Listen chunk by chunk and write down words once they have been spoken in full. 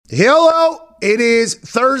Hello, it is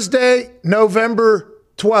Thursday, November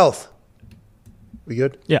 12th. We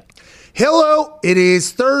good? Yeah. Hello, it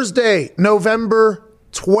is Thursday, November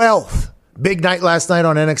 12th. Big night last night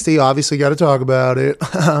on NXT. Obviously, got to talk about it.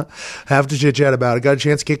 Have to chit chat about it. Got a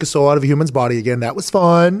chance to kick a soul out of a human's body again. That was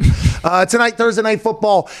fun. Tonight, Thursday Night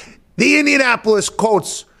Football. The Indianapolis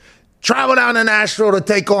Colts travel down to Nashville to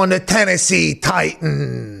take on the Tennessee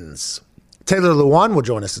Titans. Taylor Lewan will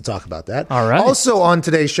join us to talk about that. All right. Also on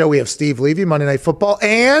today's show, we have Steve Levy, Monday Night Football,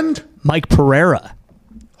 and Mike Pereira.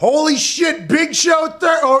 Holy shit, big show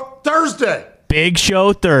Thursday. Big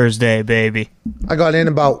show Thursday, baby. I got in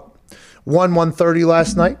about 1:30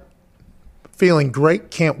 last night. Feeling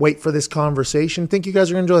great. Can't wait for this conversation. Think you guys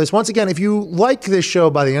are going to enjoy this. Once again, if you like this show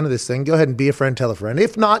by the end of this thing, go ahead and be a friend, tell a friend.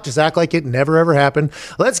 If not, just act like it never, ever happened.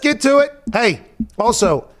 Let's get to it. Hey,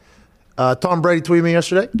 also, Tom Brady tweeted me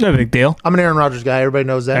yesterday. No big deal. I'm an Aaron Rodgers guy. Everybody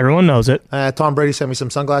knows that. Everyone knows it. Tom Brady sent me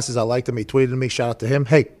some sunglasses. I liked them. He tweeted me. Shout out to him.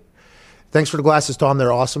 Hey, thanks for the glasses, Tom.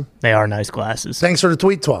 They're awesome. They are nice glasses. Thanks for the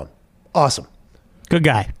tweet, Tom. Awesome. Good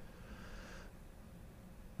guy.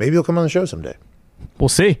 Maybe he'll come on the show someday. We'll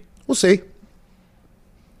see. We'll see.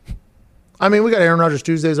 I mean, we got Aaron Rodgers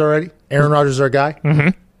Tuesdays already. Aaron Rodgers is our guy. Mm-hmm.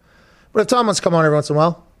 But if Tom wants to come on every once in a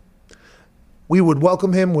while, we would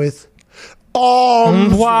welcome him with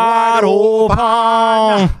arms wide open.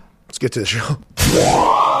 Let's get to the show.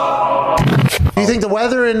 Do you think the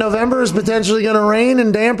weather in November is potentially going to rain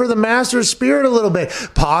and damper the Masters' spirit a little bit?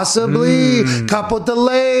 Possibly. Couple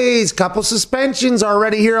delays, couple suspensions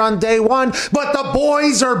already here on day one. But the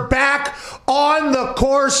boys are back on the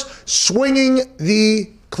course swinging the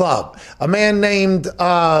club. A man named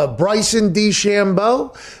Bryson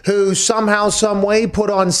DeChambeau, who somehow, some way put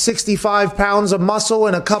on 65 pounds of muscle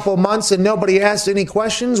in a couple months and nobody asked any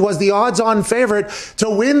questions, was the odds-on favorite to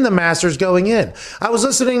win the Masters going in. I was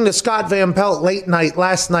listening to Scott Van Pelt late night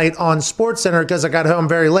last night on SportsCenter because I got home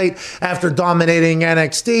very late after dominating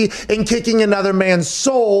NXT and kicking another man's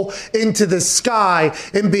soul into the sky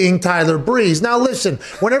and being Tyler Breeze. Now listen,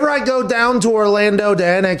 whenever I go down to Orlando to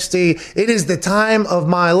NXT, it is the time of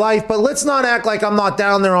my life, but let's not act like I'm not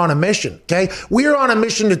down there on a mission, okay? We're on a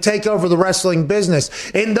mission to take over the wrestling business.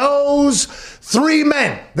 And those three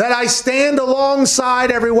men that I stand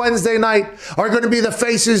alongside every Wednesday night are going to be the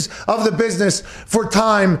faces of the business for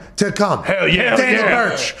time to come. Hell yeah. Daniel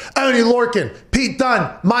Birch, Oney Lorcan, Pete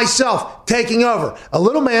Dunne, myself taking over. A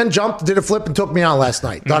little man jumped, did a flip, and took me out last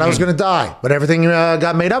night. Thought I was going to die, but everything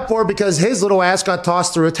got made up for because his little ass got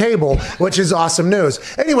tossed through a table, which is awesome news.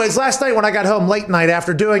 Anyways, last night when I got home late night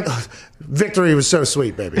after doing... Victory was so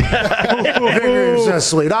sweet, baby. Victory was so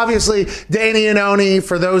sweet. Obviously, Danny and Oni,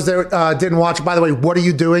 for those that didn't watch, by the way, what are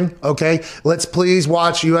you doing? Okay, let's please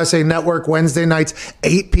watch USA Network Wednesday nights,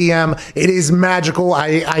 8 p.m. It is magical.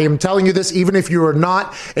 I am telling you this, even if you are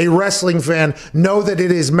not a wrestling fan, know that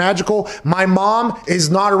it is magical. My mom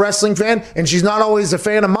is not a wrestling fan, and she's not always a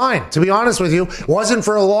fan of mine, to be honest with you. Wasn't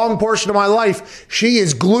for a long portion of my life. She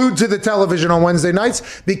is glued to the television on Wednesday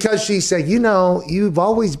nights because she said, you know, you've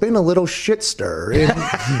always been a little shit stir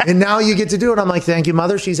and now you get to do it. I'm like, thank you,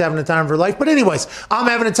 mother. She's having a time of her life. But anyways, I'm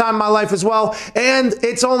having a time of my life as well. And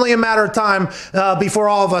it's only a matter of time before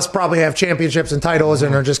all of us probably have championships and titles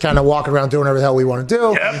and are just kind of walking around doing whatever the hell we want to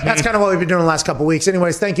do. Yep. That's kind of what we've been doing the last couple of weeks.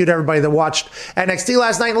 Anyways, thank you to everybody that watched NXT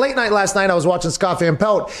last night. Late night last night, I was watching Scott Van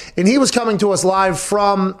Pelt and he was coming to us live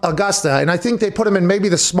from Augusta. And I think they put him in maybe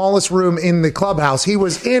the smallest room in the clubhouse. He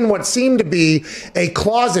was in what seemed to be a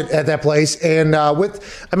closet at that place. And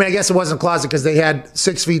I guess it wasn't a closet because they had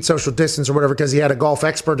 6 feet social distance or whatever because he had a golf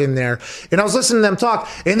expert in there. And I was listening to them talk,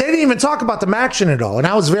 and they didn't even talk about the action at all. And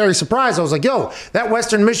I was very surprised. I was like, yo, that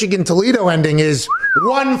Western Michigan Toledo ending is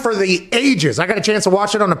one for the ages. I got a chance to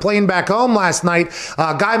watch it on the plane back home last night.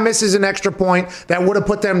 Guy misses an extra point that would have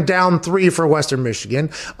put them down 3 for Western Michigan.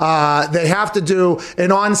 They have to do an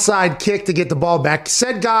onside kick to get the ball back.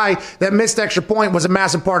 Said guy that missed extra point was a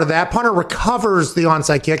massive part of that. Punter recovers the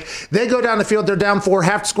onside kick. They go down the field. They're down 4,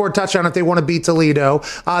 have to score a touchdown if they want to beat Toledo.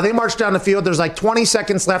 They march down the field. There's like 20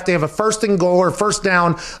 seconds left. They have a first and goal or first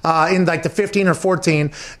down in like the 15 or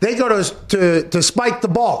 14. They go to spike the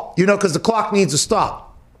ball, because the clock needs to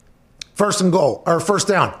stop. First and goal or first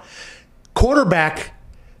down. Quarterback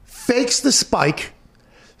fakes the spike,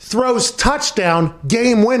 throws touchdown,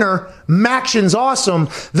 game winner, Maction's awesome.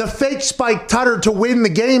 The fake Spike Tutter to win the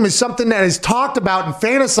game is something that is talked about and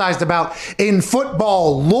fantasized about in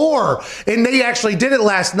football lore. And they actually did it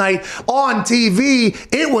last night on TV.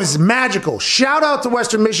 It was magical. Shout out to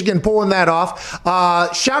Western Michigan pulling that off.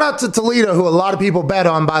 Shout out to Toledo, who a lot of people bet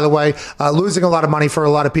on, by the way, losing a lot of money for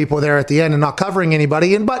a lot of people there at the end and not covering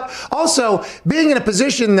anybody. But also being in a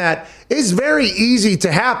position that is very easy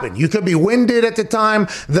to happen. You could be winded at the time.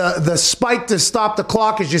 The spike to stop the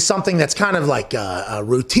clock is just something that's kind of like a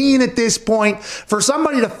routine at this point. For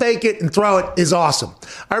somebody to fake it and throw it is awesome.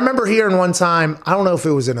 I remember hearing one time, I don't know if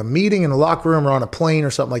it was in a meeting in a locker room or on a plane or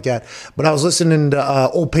something like that, but I was listening to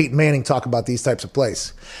old Peyton Manning talk about these types of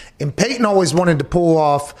plays. And Peyton always wanted to pull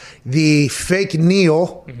off the fake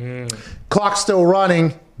kneel, clock still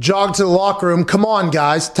running, jog to the locker room. Come on,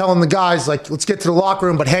 guys. Telling the guys, like, let's get to the locker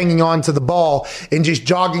room, but hanging on to the ball and just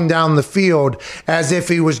jogging down the field as if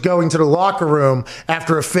he was going to the locker room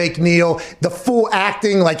after a fake kneel. The full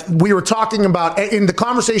acting, like we were talking about in the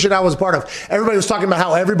conversation I was a part of, everybody was talking about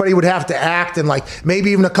how everybody would have to act and like maybe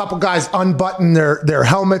even a couple guys unbutton their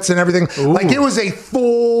helmets and everything. Ooh. Like it was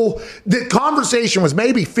the conversation was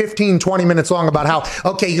maybe 15, 20 minutes long about how,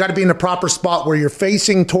 okay, you got to be in the proper spot where you're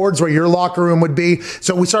facing towards where your locker room would be.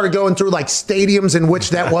 So we started going through like stadiums in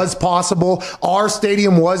which that was possible. Our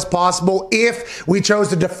stadium was possible if we chose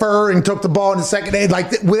to defer and took the ball in the second aid. Like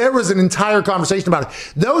there was an entire conversation about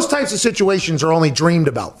it. Those types of situations are only dreamed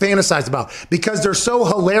about, fantasized about, because they're so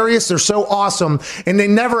hilarious, they're so awesome, and they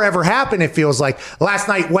never ever happen, it feels like. Last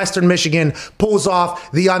night, Western Michigan pulls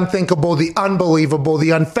off the unthinkable, the unbelievable,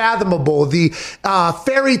 the unfathomable, the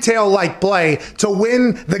fairy tale-like play to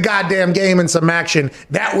win the goddamn game in some action.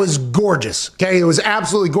 That was gorgeous. Okay, it was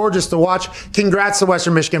absolutely gorgeous to watch. Congrats to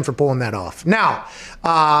Western Michigan for pulling that off. Now,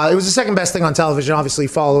 it was the second best thing on television, obviously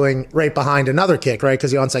following right behind another kick, right?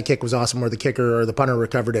 Because the onside kick was awesome where the kicker or the punter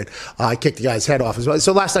recovered it. Kicked the guy's head off as well.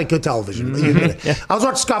 So last night, good television. You did it. Yeah. I was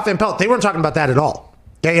watching Scott Van Pelt. They weren't talking about that at all.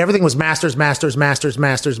 Okay, everything was Masters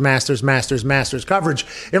coverage.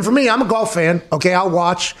 And for me, I'm a golf fan. Okay, I'll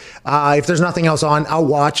watch. If there's nothing else on, I'll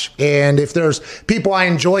watch. And if there's people I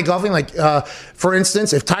enjoy golfing, like for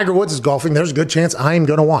instance, if Tiger Woods is golfing, there's a good chance I'm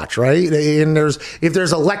going to watch, right? And if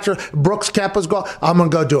there's Brooks Koepka's golf, I'm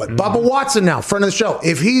going to go do it. Bubba Watson now, friend of the show.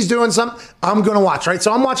 If he's doing something, I'm going to watch, right?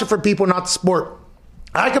 So I'm watching for people, not the sport.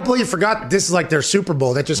 I completely forgot this is like their Super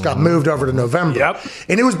Bowl that just got moved over to November. Yep.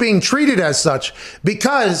 And it was being treated as such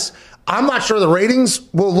because I'm not sure the ratings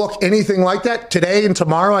will look anything like that today and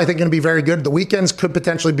tomorrow. I think going to be very good. The weekends could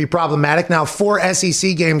potentially be problematic. Now, 4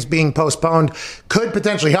 SEC games being postponed could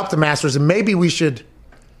potentially help the Masters, and maybe we should.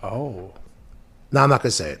 Oh. No, I'm not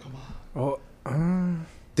going to say it.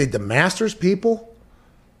 Did the Masters people?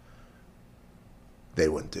 They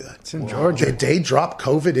wouldn't do that. It's in Georgia. Did they drop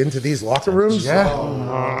COVID into these locker rooms? Yeah.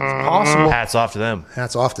 Possible. Hats off to them.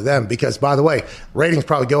 Hats off to them because, by the way, ratings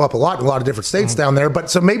probably go up a lot in a lot of different states down there. But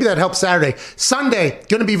so maybe that helps Saturday. Sunday,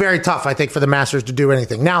 going to be very tough, I think, for the Masters to do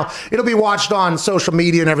anything. Now, it'll be watched on social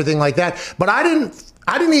media and everything like that. But I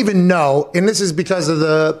didn't even know, and this is because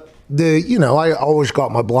of I always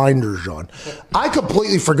got my blinders on. I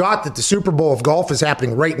completely forgot that the Super Bowl of golf is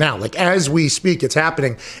happening right now. Like, as we speak, it's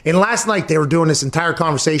happening. And last night, they were doing this entire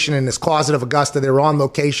conversation in this closet of Augusta. They were on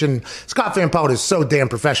location. Scott Van Pelt is so damn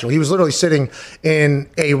professional. He was literally sitting in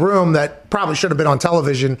a room that probably should have been on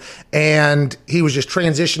television, and he was just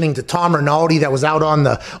transitioning to Tom Rinaldi that was out on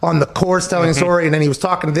the course telling a story, and then he was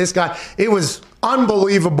talking to this guy. It was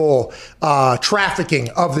unbelievable trafficking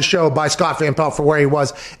of the show by Scott Van Pelt for where he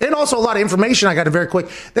was. And also a lot of information I got very quick.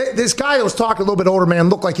 This guy that was talking, a little bit older man,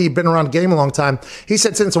 looked like he'd been around the game a long time. He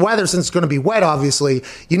said since it's going to be wet, obviously,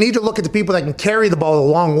 you need to look at the people that can carry the ball a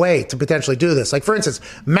long way to potentially do this. Like, for instance,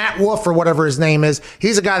 Matt Wolf or whatever his name is,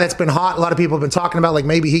 he's a guy that's been hot. A lot of people have been talking about, like,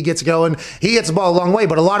 maybe he gets going. He gets the ball a long way,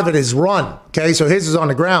 but a lot of it is run. Okay, so his is on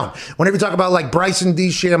the ground. Whenever you talk about, like, Bryson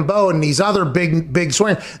DeChambeau and these other big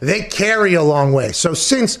swingers, they carry a long way. So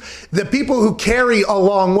since the people who carry a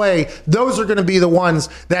long way, those are going to be the ones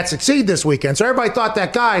that succeed this weekend. So everybody thought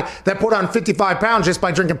that guy that put on 55 pounds just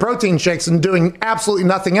by drinking protein shakes and doing absolutely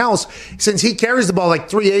nothing else, since he carries the ball like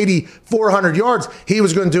 380, 400 yards, he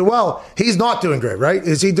was going to do well. He's not doing great, right?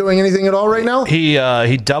 Is he doing anything at all right now?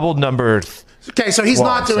 He doubled number Okay, so he's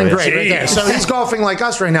not doing great right there. So he's golfing like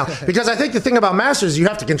us right now. Because I think the thing about Masters, you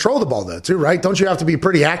have to control the ball, though, too, right? Don't you have to be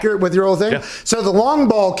pretty accurate with your whole thing? Yeah. So the long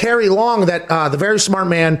ball, carry long, that the very smart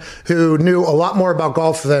man who knew a lot more about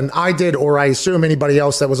golf than I did, or I assume anybody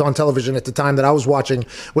else that was on television at the time that I was watching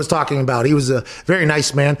was talking about. He was a very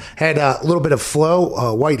nice man, had a little bit of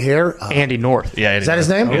flow, white hair. Andy North. Yeah, is that his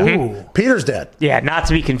name? Yeah. Ooh. Peter's dad. Yeah, not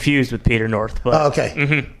to be confused with Peter North. But, okay.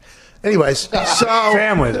 Mm-hmm. Anyways, so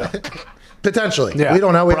Family, though. potentially. Yeah. We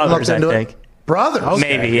don't know. We haven't Brothers, looked into I it. think. Brothers?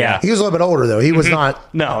 Maybe, yeah. He was a little bit older, though. He was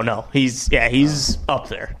not. No. He's up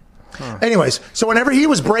there. Anyways, so whenever he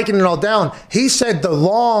was breaking it all down, he said the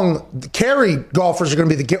long carry golfers are going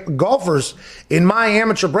to be the golfers. In my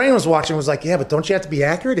amateur brain was watching, was like, yeah, but don't you have to be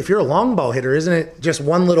accurate? If you're a long ball hitter, isn't it just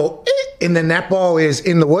one little and then that ball is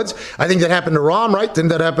in the woods? I think that happened to Rahm, right? Didn't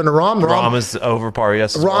that happen to Rahm? Rahm is over par,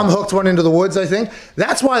 yes. Rahm hooked one into the woods, I think.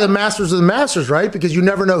 That's why the Masters are the Masters, right? Because you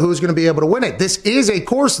never know who's going to be able to win it. This is a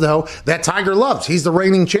course, though, that Tiger loves. He's the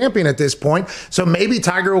reigning champion at this point. So maybe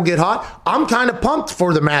Tiger will get hot. I'm kind of pumped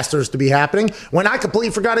for the Masters to be happening when I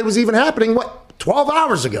completely forgot it was even happening, 12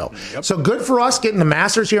 hours ago. Yep. So good for us getting the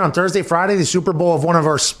Masters here on Thursday, Friday, the Super Bowl of one of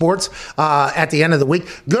our sports at the end of the week.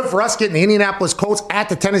 Good for us getting the Indianapolis Colts at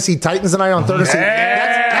the Tennessee Titans tonight on Thursday.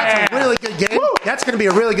 That's a really good game. Woo! That's going to be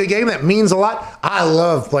a really good game. That means a lot. I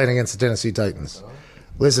love playing against the Tennessee Titans.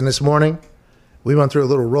 Listen, this morning, we went through a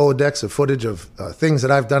little Rolodex of footage of things that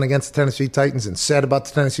I've done against the Tennessee Titans and said about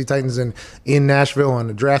the Tennessee Titans in Nashville on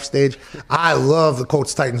the draft stage. I love the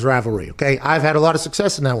Colts-Titans rivalry, okay? I've had a lot of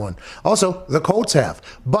success in that one. Also, the Colts have.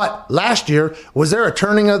 But last year, was there a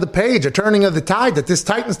turning of the page, a turning of the tide that this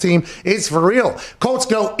Titans team is for real? Colts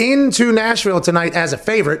go into Nashville tonight as a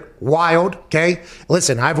favorite. Wild, okay?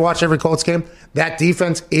 Listen, I've watched every Colts game. That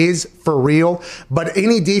defense is for real, but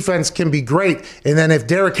any defense can be great. And then if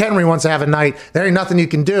Derrick Henry wants to have a night, there ain't nothing you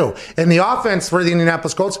can do. And the offense for the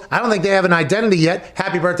Indianapolis Colts, I don't think they have an identity yet.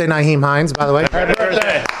 Happy birthday, Naheem Hines, by the way. Happy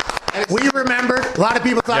birthday. We remembered. A lot of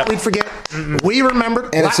people thought we'd forget. We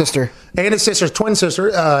remembered. And his sister. And his sister's twin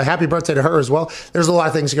sister. Happy birthday to her as well. There's a lot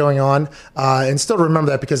of things going on. And still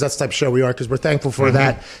remember that because that's the type of show we are, because we're thankful for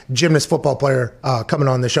that gymnast football player coming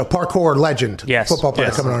on the show. Parkour legend. Yes. Football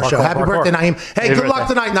player coming on the show. Parkour, Happy parkour. birthday, Naheem. Hey, Happy good luck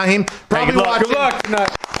birthday. tonight, Naheem. Probably good luck. watching. Good luck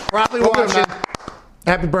tonight. Probably Hope you're watching. not.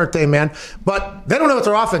 Happy birthday, man. But they don't know what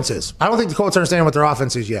their offense is. I don't think the Colts understand what their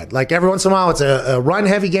offense is yet. Like every once in a while, it's a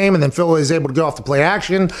run-heavy game, and then Phil is able to go off the play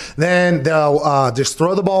action. Then they'll just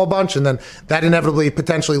throw the ball a bunch, and then that inevitably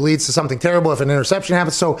potentially leads to something terrible if an interception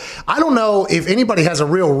happens. So I don't know if anybody has a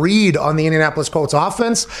real read on the Indianapolis Colts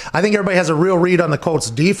offense. I think everybody has a real read on the Colts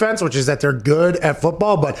defense, which is that they're good at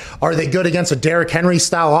football, but are they good against a Derrick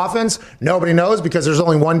Henry-style offense? Nobody knows because there's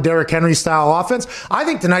only one Derrick Henry-style offense. I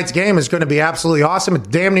think tonight's game is going to be absolutely awesome. It's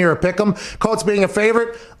damn near a pick 'em. Colts being a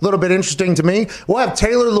favorite, a little bit interesting to me. We'll have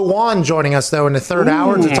Taylor Lewan joining us, though, in the third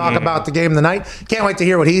hour to talk about the game of the night. Can't wait to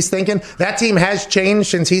hear what he's thinking. That team has changed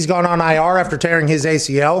since he's gone on IR after tearing his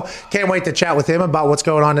ACL. Can't wait to chat with him about what's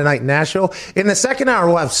going on tonight in Nashville. In the second hour,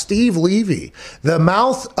 we'll have Steve Levy, the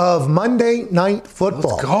mouth of Monday Night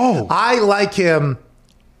Football. Let's go. I like him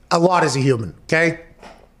a lot as a human, okay?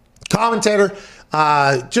 Commentator,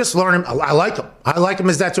 just learn him. I like him. I like him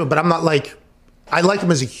as that too, but I'm not like... I like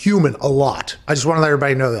him as a human a lot. I just want to let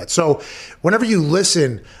everybody know that. So whenever you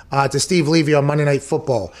listen to Steve Levy on Monday Night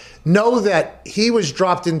Football, know that he was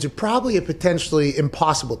dropped into probably a potentially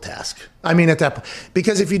impossible task. I mean, at that point.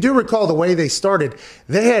 Because if you do recall the way they started,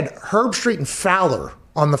 they had Herb Street and Fowler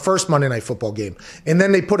on the first Monday Night Football game. And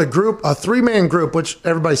then they put a three-man group, which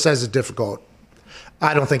everybody says is difficult.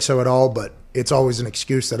 I don't think so at all, but it's always an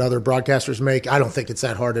excuse that other broadcasters make. I don't think it's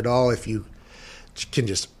that hard at all if you can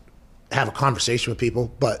just have a conversation with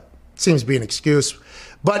people, but it seems to be an excuse.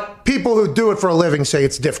 But people who do it for a living say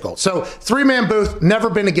it's difficult. So three-man booth, never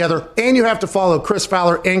been together, and you have to follow Chris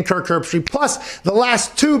Fowler and Kirk Herbstreit. Plus, the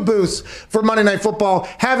last two booths for Monday Night Football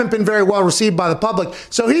haven't been very well received by the public.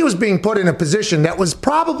 So he was being put in a position that was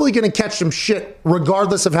probably going to catch some shit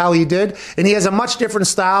regardless of how he did. And he has a much different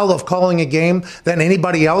style of calling a game than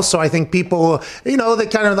anybody else. So I think people, they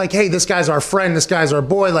kind of like, hey, this guy's our friend, this guy's our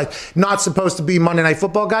boy, like not supposed to be Monday Night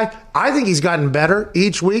Football guy. I think he's gotten better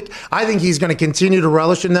each week. I think he's going to continue to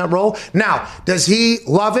relish in that role. Now, does he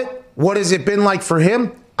love it? What has it been like for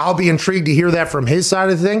him? I'll be intrigued to hear that from his side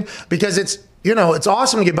of the thing, because it's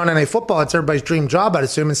awesome to get Monday Night Football. It's everybody's dream job, I'd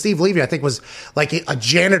assume. And Steve Levy, I think, was like a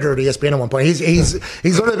janitor at ESPN at one point. He's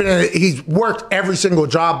literally he's worked every single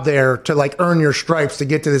job there to like earn your stripes to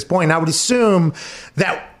get to this point. And I would assume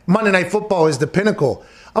that Monday Night Football is the pinnacle.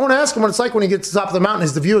 I want to ask him what it's like when he gets to the top of the mountain.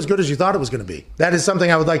 Is the view as good as you thought it was going to be? That is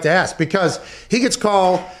something I would like to ask, because he gets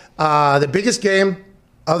called the biggest game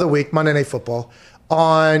of the week, Monday Night Football,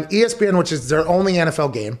 on ESPN, which is their only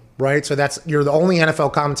NFL game, right? So you're the only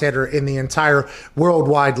NFL commentator in the entire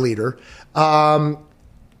worldwide leader. And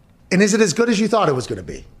is it as good as you thought it was going to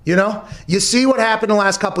be? You see what happened the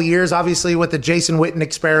last couple of years, obviously, with the Jason Witten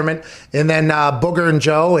experiment, and then Booger and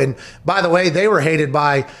Joe. And by the way, they were hated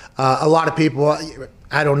by a lot of people.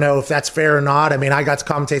 I don't know if that's fair or not. I mean, I got to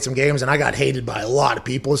commentate some games, and I got hated by a lot of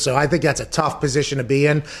people, so I think that's a tough position to be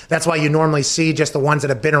in. That's why you normally see just the ones that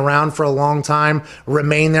have been around for a long time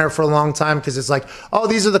remain there for a long time, because it's like, oh,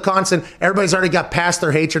 these are the constant. Everybody's already got past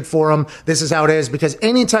their hatred for them. This is how it is, because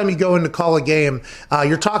anytime you go in to call a game,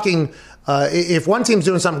 you're talking – if one team's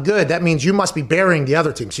doing something good, that means you must be burying the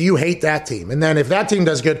other team. So you hate that team. And then if that team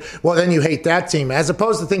does good, well, then you hate that team. As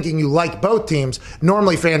opposed to thinking you like both teams,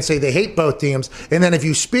 normally fans say they hate both teams. And then if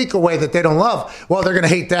you speak a way that they don't love, well, they're going to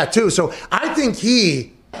hate that too. So I think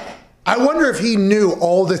I wonder if he knew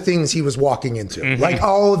all the things he was walking into. Mm-hmm.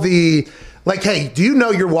 Hey, do you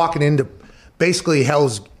know you're walking into basically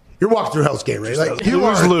you're walking through Hell's Gate, right? Like, you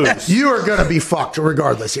are going to be fucked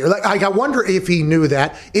regardless here. Like, I wonder if he knew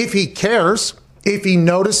that, if he cares, if he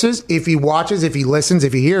notices, if he watches, if he listens,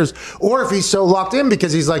 if he hears, or if he's so locked in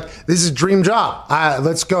because he's like, this is a dream job.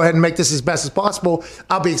 Let's go ahead and make this as best as possible.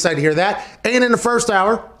 I'll be excited to hear that. And in the first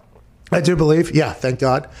hour, I do believe, thank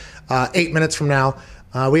God, 8 minutes from now,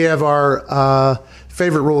 we have our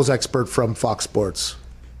favorite rules expert from Fox Sports,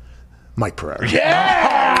 Mike Pereira.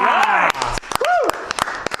 Yeah!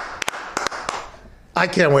 I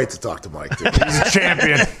can't wait to talk to Mike, dude. He's a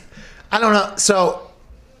champion. I don't know. So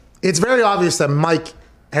it's very obvious that Mike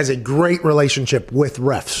has a great relationship with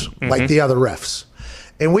refs, like the other refs.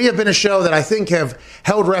 And we have been a show that I think have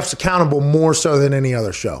held refs accountable more so than any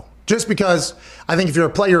other show. Just because I think if you're a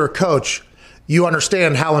player or coach, you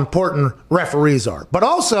understand how important referees are. But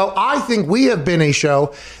also, I think we have been a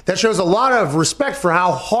show that shows a lot of respect for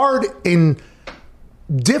how hard and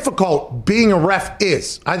difficult being a ref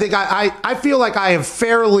is. I think I feel like I have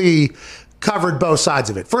fairly covered both sides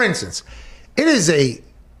of it. For instance,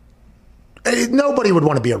 nobody would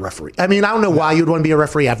want to be a referee. I mean, I don't know why you'd want to be a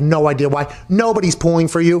referee. I have no idea why. Nobody's pulling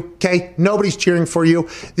for you, okay? Nobody's cheering for you.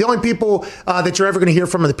 The only people that you're ever going to hear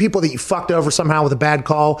from are the people that you fucked over somehow with a bad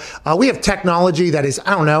call. We have technology that is,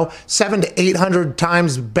 700 to 800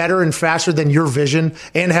 times better and faster than your vision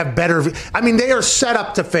and have better. They are set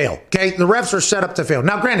up to fail, okay? The refs are set up to fail.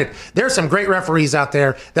 Now, granted, there's some great referees out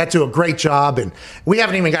there that do a great job, and we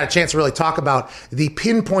haven't even got a chance to really talk about the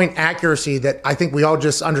pinpoint accuracy that I think we all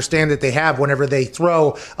just understand that they have whenever they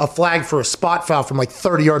throw a flag for a spot foul from like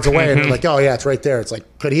 30 yards away and they're like, oh yeah, it's right there. It's like,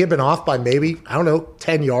 could he have been off by maybe,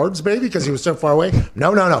 10 yards maybe because he was so far away?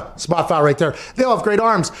 No. Spot foul right there. They all have great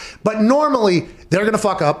arms. But normally they're going to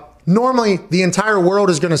fuck up. Normally, the entire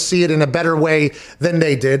world is going to see it in a better way than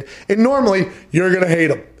they did. And normally, you're going to hate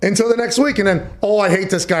them until the next week. And then, I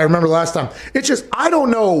hate this guy. Remember last time. It's just, I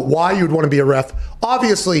don't know why you'd want to be a ref.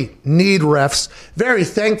 Obviously, need refs. Very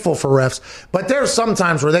thankful for refs. But there's some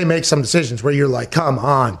times where they make some decisions where you're like, come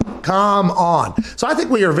on. So I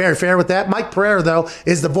think we are very fair with that. Mike Pereira, though,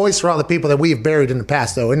 is the voice for all the people that we have buried in the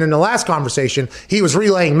past, though. And in the last conversation, he was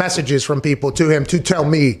relaying messages from people to him to tell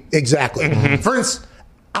me exactly. For instance,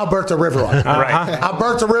 Alberto Riveron. Right.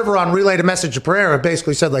 Alberto Riveron relayed a message to Pereira,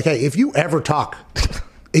 basically said, like, hey, if you ever talk to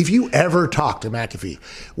McAfee,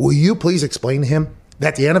 will you please explain to him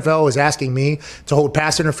that the NFL is asking me to hold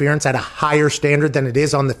pass interference at a higher standard than it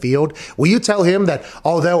is on the field? Will you tell him that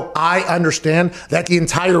although I understand that the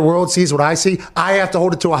entire world sees what I see, I have to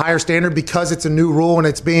hold it to a higher standard because it's a new rule and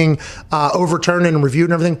it's being overturned and reviewed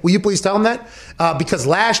and everything? Will you please tell him that? Because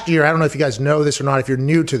last year, I don't know if you guys know this or not, if you're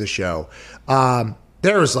new to the show,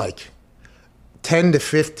 there was like 10 to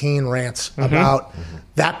 15 rants about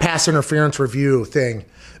that pass interference review thing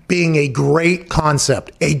being a great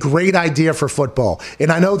concept, a great idea for football.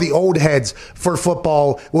 And I know the old heads for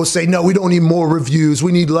football will say, no, we don't need more reviews.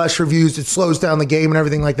 We need less reviews. It slows down the game and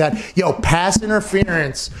everything like that. Pass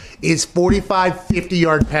interference is 45,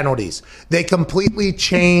 50-yard penalties. They completely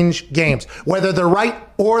change games. Whether they're right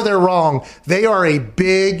or they're wrong, they are a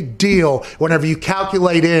big deal whenever you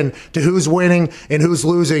calculate in to who's winning and who's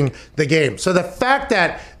losing the game. So the fact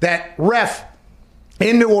that ref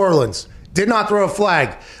in New Orleans did not throw a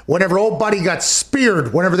flag whenever old buddy got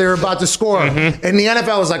speared whenever they were about to score. And the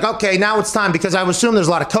NFL was like, okay, now it's time, because I would assume there's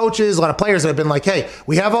a lot of coaches, a lot of players that have been like, hey,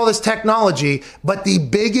 we have all this technology, but the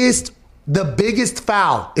biggest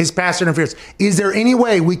foul is pass interference. Is there any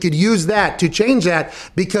way we could use that to change that,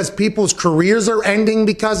 because people's careers are ending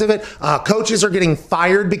because of it? Coaches are getting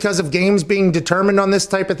fired because of games being determined on this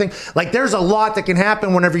type of thing. Like, there's a lot that can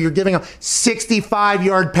happen whenever you're giving up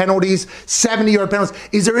 65-yard penalties, 70-yard penalties.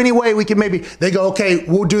 Is there any way we can they go, okay,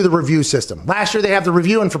 we'll do the review system. Last year they have the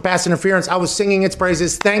review, and for pass interference, I was singing its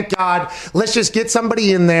praises. Thank God. Let's just get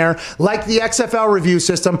somebody in there like the XFL review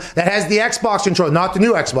system that has the Xbox control, not the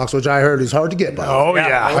new Xbox, which I heard heard he's hard to get by. Oh,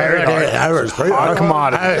 yeah. I heard it's pretty hard. Come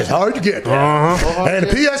on. It's hard to get. And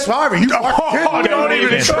the PS5, are you don't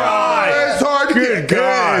even try. It's hard to get.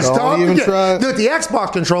 God. It's tough Don't to even get. try. Dude, the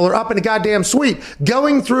Xbox controller up in the goddamn suite,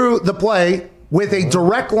 going through the play with a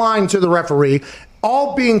direct line to the referee,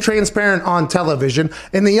 all being transparent on television,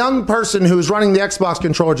 and the young person who's running the Xbox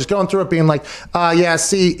controller just going through it being like, yeah,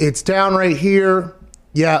 see, it's down right here.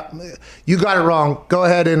 Yeah, you got it wrong. Go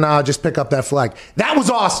ahead and just pick up that flag. That was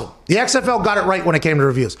awesome. The XFL got it right when it came to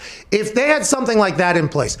reviews. If they had something like that in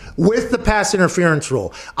place with the pass interference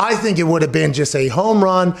rule, I think it would have been just a home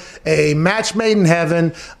run, a match made in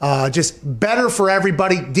heaven, just better for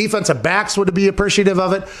everybody. Defensive backs would be appreciative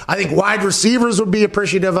of it. I think wide receivers would be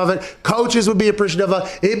appreciative of it. Coaches would be appreciative of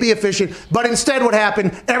it. It'd be efficient. But instead what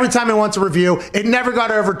happened, every time it went to review, it never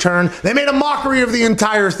got overturned. They made a mockery of the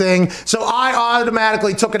entire thing. So I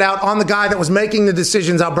automatically took it out on the guy that was making the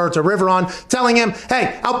decisions, Alberto Riveron, telling him,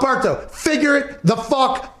 hey, Alberto, figure it the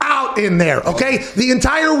fuck out in there, okay? The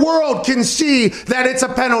entire world can see that it's a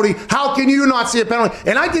penalty. How can you not see a penalty?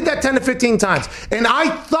 And I did that 10 to 15 times. And I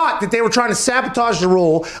thought that they were trying to sabotage the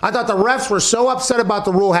rule. I thought the refs were so upset about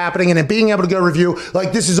the rule happening and then being able to go review,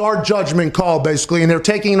 like, this is our judgment call, basically, and they're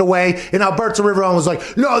taking it away. And Alberto Riveron was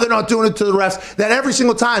like, no, they're not doing it to the refs. That every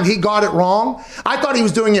single time he got it wrong, I thought he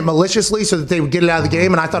was doing it maliciously so that they would get it out of the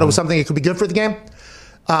game, and I thought it was something that could be good for the game.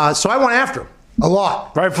 So I went after him. A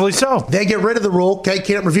lot. Rightfully so. They get rid of the rule. Okay,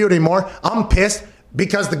 can't review it anymore. I'm pissed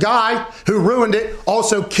because the guy who ruined it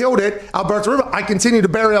also killed it, Alberto Riveron. I continue to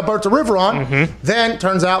bury Alberto Riveron. Then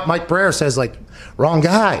turns out Mike Pereira says, like, wrong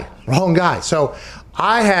guy. So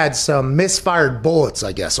I had some misfired bullets,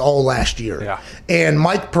 I guess, all last year. Yeah. And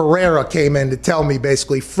Mike Pereira came in to tell me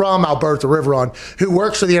basically from Alberto Riveron, who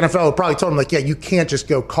works for the NFL, who probably told him, like, yeah, you can't just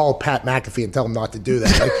go call Pat McAfee and tell him not to do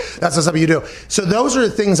that. Like, that's not something you do. So those are the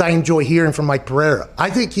things I enjoy hearing from Mike Pereira. I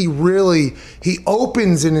think he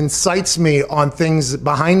opens and incites me on things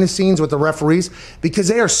behind the scenes with the referees because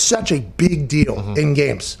they are such a big deal in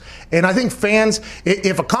games. And I think fans,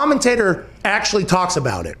 if a commentator actually talks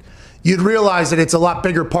about it, you'd realize that it's a lot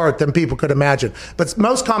bigger part than people could imagine. But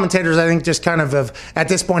most commentators, I think, just kind of have, at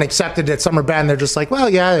this point, accepted that some are bad, and they're just like, well,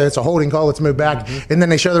 yeah, it's a holding call, let's move back. And then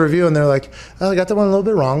they show the review, and they're like, oh, I got that one a little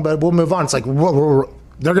bit wrong, but we'll move on. It's like,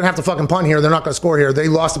 they're going to have to fucking punt here. They're not going to score here. They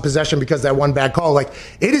lost the possession because of that one bad call. Like,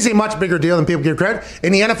 it is a much bigger deal than people give credit.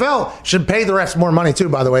 And the NFL should pay the refs more money, too,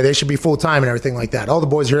 by the way. They should be full-time and everything like that. All the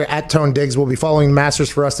boys here at Tone Diggs will be following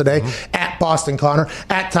Masters for us today, at Boston Connor,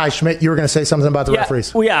 at Ty Schmidt. You were going to say something about the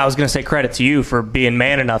referees. Well, yeah, I was going to say credit to you for being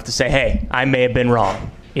man enough to say, hey, I may have been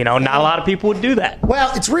wrong. You know, not a lot of people would do that.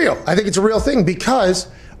 Well, it's real. I think it's a real thing because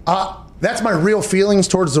that's my real feelings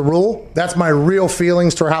towards the rule. That's my real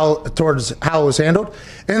feelings towards how it was handled.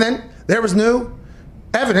 And then there was new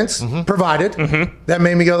evidence provided that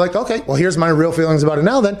made me go like, okay, well, here's my real feelings about it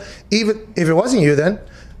now then. Even if it wasn't you then,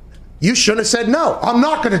 you shouldn't have said, no, I'm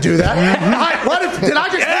not going to do that. Did I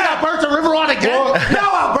just hit Alberto Riveron again?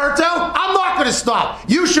 No, Alberto, I'm not going to stop.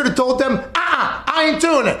 You should have told them, I ain't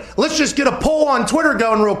doing it. Let's just get a poll on Twitter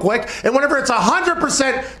going real quick. And whenever it's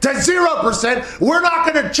 100% to 0%, we're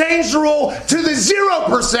not going to change the rule to the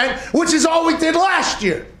 0%, which is all we did last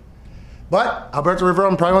year. But Alberto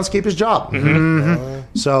Riveron probably wants to keep his job.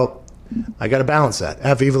 So I got to balance that.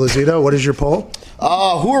 F. Eva Lozito, what is your poll?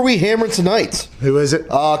 Who are we hammering tonight? Who is it?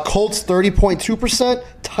 Colts 30.2%,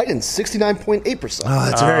 Titans 69.8%. Oh,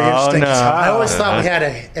 that's very interesting. No. I always thought we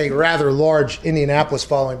had a rather large Indianapolis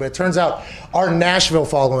following, but it turns out our Nashville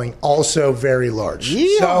following also very large.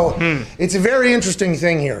 Yeah. So it's a very interesting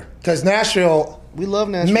thing here because Nashville, We love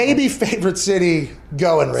Nashville. maybe favorite city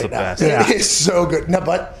going right now. best. It is so good. No,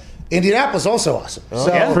 but Indianapolis also awesome. So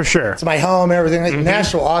yeah, for sure. It's my home, everything.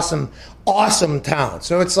 Nashville, awesome town.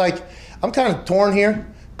 So it's like I'm kind of torn here.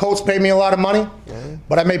 Colts paid me a lot of money,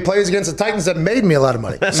 but I made plays against the Titans that made me a lot of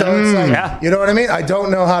money. So it's like, you know what I mean? I don't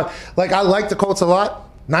know how. Like, I like the Colts a lot.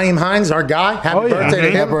 Naeem Hines, our guy. Happy birthday to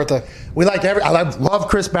him. Happy birthday. We like I love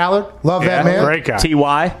Chris Ballard. Love that man. Great guy.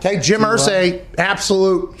 T.Y. Okay, Jim Irsay,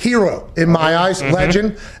 absolute hero in my eyes,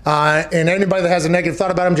 legend. And anybody that has a negative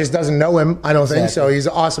thought about him just doesn't know him, I don't think. So he's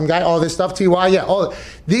an awesome guy. All this stuff, T.Y., yeah. All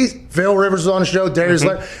these, Phil Rivers is on the show, Darius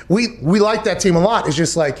Leonard. We like that team a lot. It's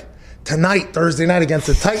just like tonight, Thursday night against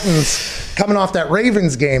the Titans, coming off that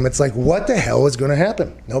Ravens game, it's like, what the hell is going to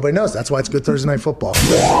happen? Nobody knows. That's why it's good Thursday night football.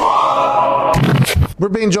 We're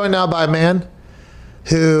being joined now by a man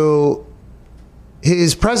who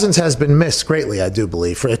his presence has been missed greatly, I do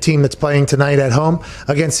believe, for a team that's playing tonight at home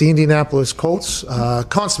against the Indianapolis Colts.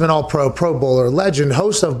 Consummate All-Pro, Pro Bowler, legend,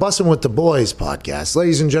 host of Bussin' with the Boys podcast.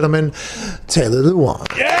 Ladies and gentlemen, Taylor Lewan.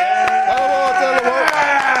 Yeah!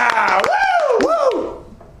 Woo!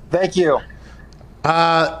 Thank you.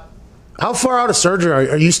 How far out of surgery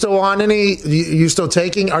are you still on any? You still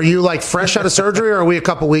taking? Are you like fresh out of surgery, or are we a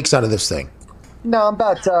couple weeks out of this thing? No, I'm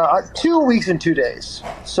about 2 weeks and 2 days.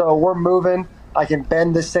 So we're moving. I can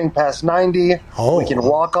bend this thing past 90. Oh. We can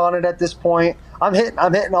walk on it at this point. I'm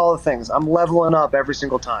hitting all the things. I'm leveling up every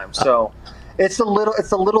single time. So it's the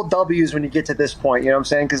little W's when you get to this point. You know what I'm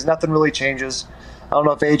saying? Because nothing really changes. I don't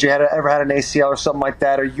know if AJ ever had an ACL or something like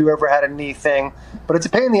that, or you ever had a knee thing, but it's a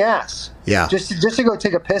pain in the ass. Yeah. Just to go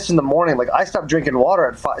take a piss in the morning. Like, I stopped drinking water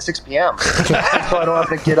at 6 p.m. so I don't have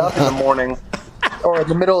to get up in the morning or in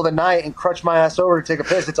the middle of the night and crutch my ass over to take a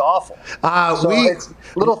piss. It's awful. It's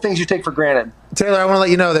little things you take for granted. Taylor, I want to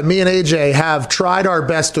let you know that me and AJ have tried our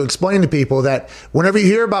best to explain to people that whenever you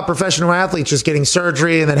hear about professional athletes just getting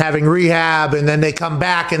surgery and then having rehab and then they come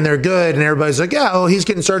back and they're good and everybody's like, yeah, oh, he's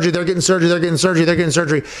getting surgery, they're getting surgery, they're getting surgery, they're getting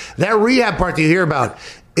surgery. That rehab part that you hear about,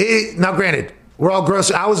 now granted, we're all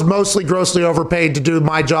I was mostly grossly overpaid to do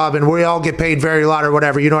my job, and we all get paid very lot or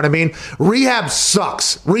whatever. You know what I mean? Rehab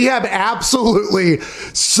sucks. Rehab absolutely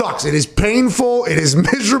sucks. It is painful. It is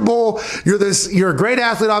miserable. You're a great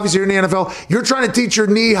athlete. Obviously, you're in the NFL. You're trying to teach your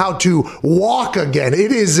knee how to walk again.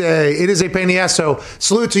 It is a pain in the ass. So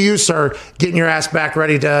salute to you, sir, getting your ass back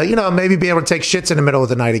ready to maybe be able to take shits in the middle of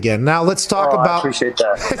the night again. Now let's talk about. I appreciate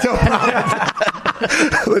that.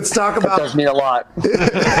 Let's talk about. That does mean a lot.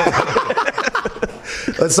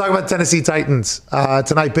 Let's talk about Tennessee Titans.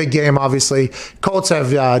 Tonight, big game, obviously. Colts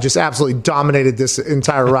have just absolutely dominated this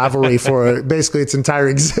entire rivalry for basically its entire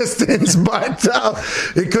existence. But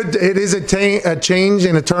it is a change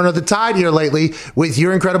and a turn of the tide here lately with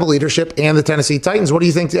your incredible leadership and the Tennessee Titans. What do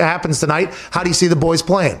you think happens tonight? How do you see the boys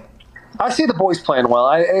playing? I see the boys playing well.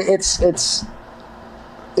 It's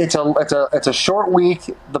a short week.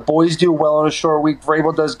 The boys do well on a short week.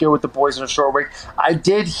 Vrabel does good with the boys on a short week. I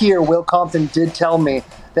did hear Will Compton did tell me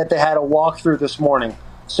that they had a walkthrough this morning.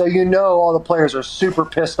 So all the players are super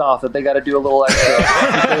pissed off that they got to do a little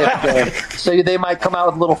extra game. So they might come out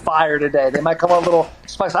with a little fire today. They might come out with a little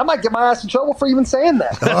spice. I might get my ass in trouble for even saying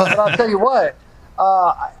that. But I'll tell you what.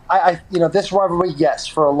 This rivalry, yes,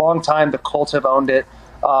 for a long time the Colts have owned it.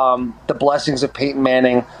 The blessings of Peyton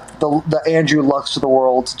Manning. The Andrew Lucks of the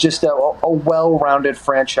world, just a well-rounded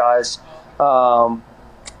franchise, and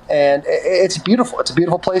it's beautiful. It's a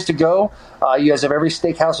beautiful place to go. You guys have every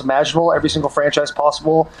steakhouse imaginable, every single franchise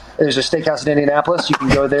possible. There's a steakhouse in Indianapolis. You can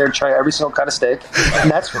go there and try every single kind of steak,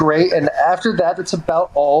 and that's great. And after that, that's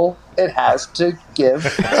about all it has to give.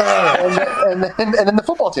 And then the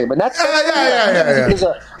football team, and that's There's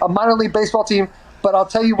a minor league baseball team. But I'll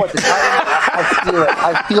tell you what, the Titans, I feel it.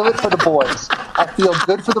 I feel it for the boys. I feel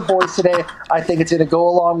good for the boys today. I think it's going to go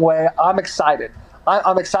a long way. I'm excited.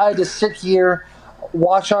 I'm excited to sit here,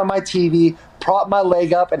 watch on my TV, prop my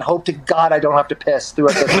leg up, and hope to God I don't have to piss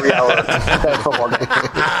throughout the 3 hour football game.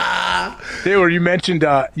 Taylor, you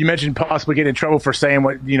mentioned possibly getting in trouble for saying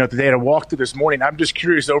what they had a walkthrough this morning. I'm just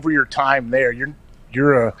curious, over your time there,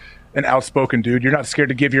 you're an outspoken dude. You're not scared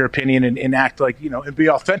to give your opinion and act like, and be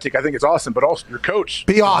authentic. I think it's awesome. But also your coach.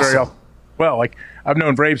 Be awesome. I've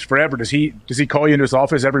known Braves forever. Does he call you into his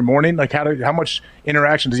office every morning? Like how much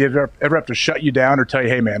interaction does he ever have to shut you down or tell you,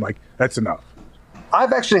 hey man, like that's enough?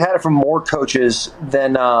 I've actually had it from more coaches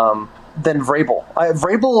than Vrabel.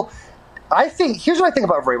 I think here's what I think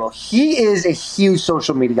about Vrabel. He is a huge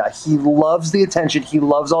social media guy. He loves the attention. He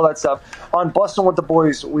loves all that stuff. On Bustin' with the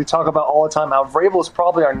Boys, we talk about all the time how Vrabel is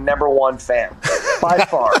probably our number one fan by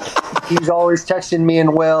far. He's always texting me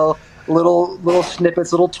and Will little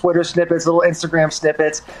snippets, little Twitter snippets, little Instagram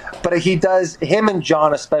snippets. But him and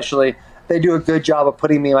John especially, they do a good job of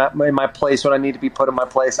putting me in my place when I need to be put in my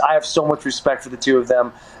place. I have so much respect for the two of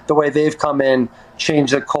them. The way they've come in,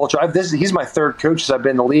 changed the culture. He's my third coach since I've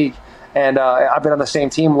been in the league. And I've been on the same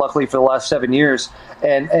team, luckily, for the last 7 years.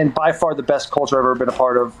 And by far the best culture I've ever been a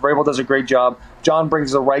part of. Vrabel does a great job. John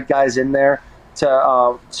brings the right guys in there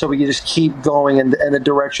so we can just keep going in the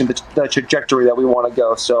direction, the trajectory that we want to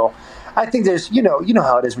go. So I think there's, you know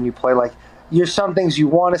how it is when you play. Like, there's some things you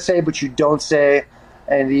want to say, but you don't say.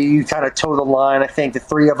 And you kind of toe the line. I think the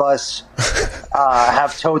three of us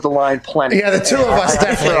have towed the line plenty. Yeah, the two of us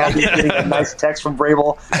definitely. I'll be getting a nice text from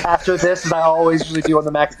Vrabel after this, as I always usually do on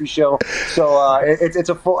the McAfee show. So it's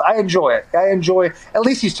a full. I enjoy it. At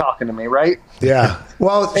least he's talking to me, right? Yeah.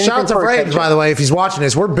 Well, shout out to Braves, by the way, if he's watching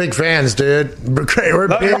this. We're big fans, dude. We're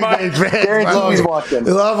big fans. Guarantee he's watching.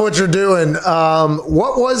 Love what you're doing.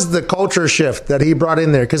 What was the culture shift that he brought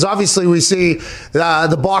in there? Because obviously we see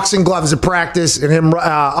the boxing gloves at practice and him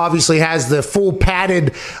obviously has the full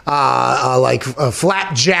padded,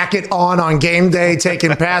 flat jacket on game day,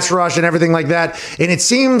 taking pass rush and everything like that. And it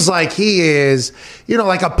seems like he is,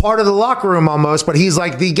 like a part of the locker room almost, but he's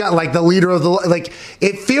like the leader of the,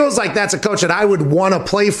 it feels like that's a coach that I would want to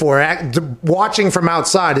play for. Watching from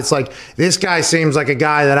outside, it's like, this guy seems like a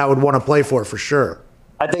guy that I would want to play for sure.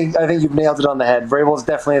 I think you've nailed it on the head. Vrabel's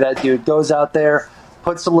definitely that dude. Goes out there,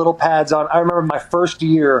 puts some little pads on. I remember my first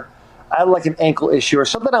year, I had like an ankle issue or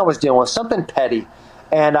something I was dealing with, something petty.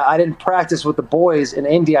 And I didn't practice with the boys in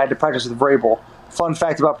India. I had to practice with Vrabel. Fun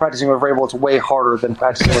fact about practicing with Vrabel, it's way harder than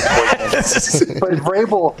practicing with the boys. But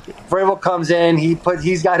Vrabel comes in,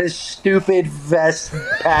 he's got his stupid vest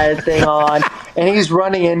pad thing on, and he's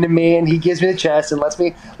running into me, and he gives me the chest and lets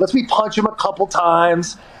me punch him a couple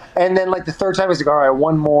times. And then like the third time, he's like, all right,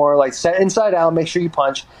 one more, like set inside out, make sure you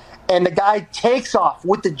punch. And the guy takes off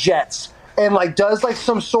with the jets and like does like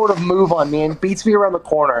some sort of move on me and beats me around the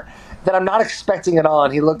corner that I'm not expecting it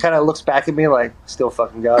on. He kind of looks back at me like, still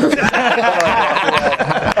fucking got it.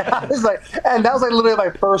 And that was like literally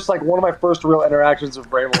one of my first real interactions with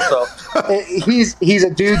Vrabel. So he's a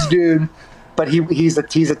dude's dude, but he's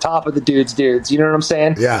a top of the dudes. You know what I'm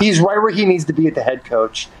saying? Yeah. He's right where he needs to be at the head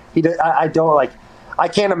coach. I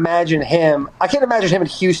can't imagine him in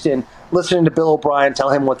Houston listening to Bill O'Brien tell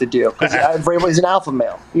him what to do, because Vrabel is an alpha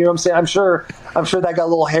male. You know what I'm saying? I'm sure that got a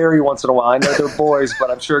little hairy once in a while. I know they're boys, but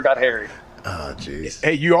I'm sure it got hairy. Oh, jeez.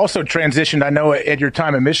 Hey, you also transitioned, I know, at your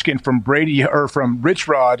time in Michigan from Rich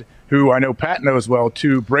Rod, who I know Pat knows well,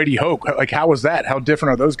 to Brady Hoke. Like, how was that? How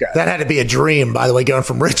different are those guys? That had to be a dream, by the way, going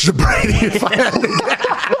from Rich to Brady.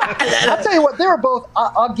 I'll tell you what, they were both.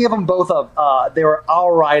 I'll give them both they were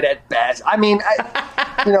all right at best. I mean,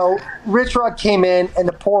 Rich Rod came in, and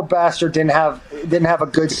the poor bastard didn't have a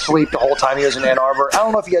good sleep the whole time he was in Ann Arbor. I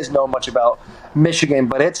don't know if you guys know much about Michigan,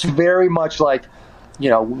 but it's very much like,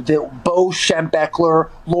 the Bo Schembechler,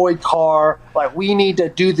 Lloyd Carr, like we need to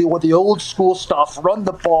do the old school stuff, run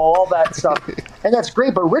the ball, all that stuff. And that's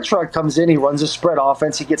great, but Rich Rod comes in, he runs a spread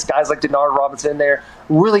offense, he gets guys like Denard Robinson in there,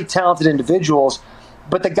 really talented individuals,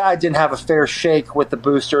 but the guy didn't have a fair shake with the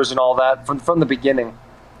boosters and all that from the beginning.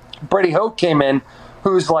 Brady Hoke came in,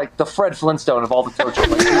 who's like the Fred Flintstone of all the coaches.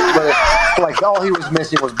 Like all he was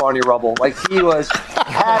missing was Barney Rubble. Like he was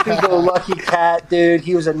happy-go-lucky cat, dude.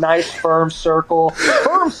 He was a nice, firm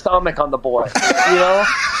stomach on the boy.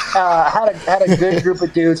 Had a good group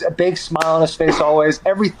of dudes, a big smile on his face always.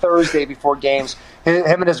 Every Thursday before games, him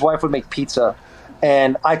and his wife would make pizza.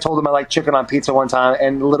 And I told him I like chicken on pizza one time,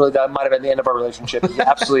 and literally that might have been the end of our relationship. He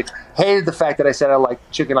absolutely hated the fact that I said I like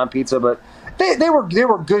chicken on pizza, but they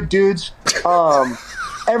were good dudes.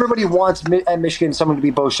 Everybody wants at Michigan someone to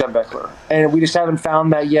be Bo Schembechler, and we just haven't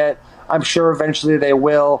found that yet. I'm sure eventually they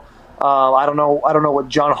will. I don't know what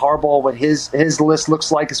John Harbaugh, what his list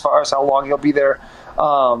looks like as far as how long he'll be there.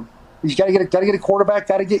 You got to get a quarterback.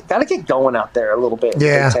 Got to get going out there a little bit.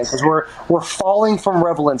 Yeah, because we're falling from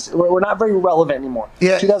relevance. We're not very relevant anymore.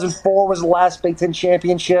 Yeah. 2004 was the last Big Ten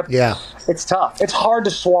championship. Yeah, it's tough. It's hard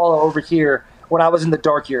to swallow over here. When I was in the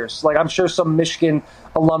dark years, like I'm sure some Michigan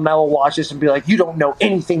alumni will watch this and be like, "You don't know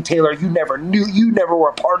anything, Taylor. You never were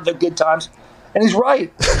a part of the good times." And he's right.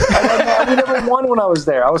 I never won when I was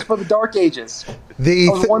there. I was for the dark ages. I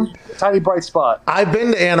was one tiny bright spot. I've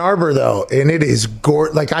been to Ann Arbor, though, and it is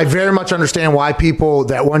gorgeous. Like, I very much understand why people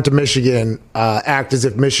that went to Michigan act as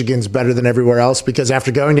if Michigan's better than everywhere else, because after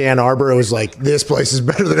going to Ann Arbor, it was like, this place is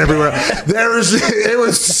better than everywhere else. It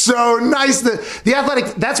was so nice. The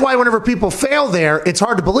athletic, that's why whenever people fail there, it's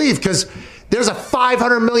hard to believe, because there's a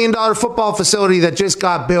 $500 million football facility that just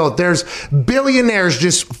got built. There's billionaires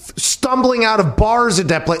just stumbling out of bars at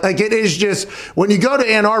that place. Like, it is just, when you go to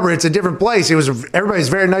Ann Arbor, it's a different place. Everybody's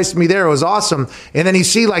very nice to me there. It was awesome. And then you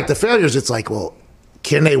see like the failures. It's like, well,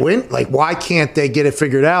 can they win? Like, why can't they get it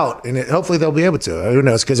figured out? And hopefully they'll be able to. Who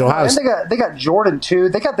knows? Because Ohio. And they got Jordan too.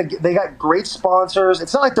 They got great sponsors.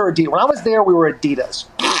 It's not like they're Adidas. When I was there, we were Adidas.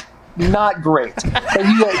 Not great. But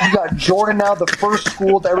you got Jordan now, the first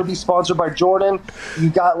school to ever be sponsored by Jordan. You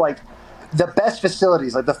got like the best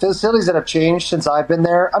facilities, like the facilities that have changed since I've been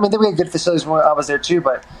there. I mean, we had good facilities when I was there too,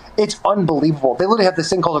 but it's unbelievable. They literally have this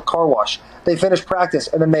thing called a car wash. They finish practice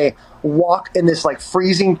and then they walk in this like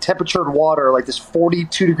freezing temperatured water, like this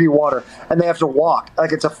 42-degree water, and they have to walk.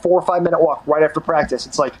 Like it's a 4 or 5 minute walk right after practice.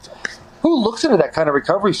 It's like, who looks into that kind of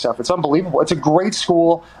recovery stuff? It's unbelievable. It's a great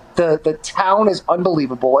school. The town is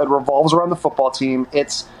unbelievable. It revolves around the football team.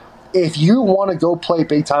 If you want to go play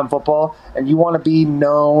big-time football and you want to be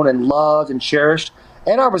known and loved and cherished,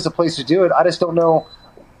 Ann Arbor's the place to do it. I just don't know.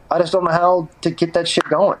 I just don't know how to get that shit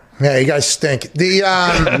going. Yeah, you guys stink. The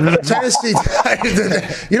Tennessee,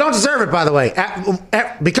 you don't deserve it, by the way.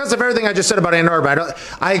 Because of everything I just said about Ann Arbor,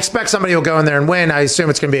 I expect somebody will go in there and win. I assume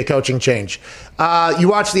it's going to be a coaching change. You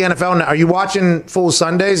watch the NFL now. Are you watching full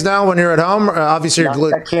Sundays now when you're at home? Obviously, you're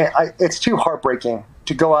glued. I can't. It's too heartbreaking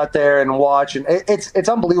to go out there and watch. And it's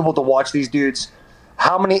unbelievable to watch these dudes.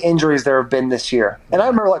 How many injuries there have been this year. And I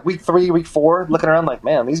remember like week 3, week 4, looking around like,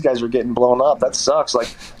 man, these guys are getting blown up. That sucks. Like,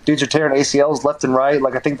 dudes are tearing ACLs left and right.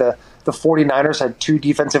 Like, I think the 49ers had 2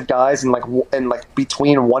 defensive guys and like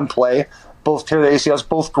between one play, both tear the ACLs,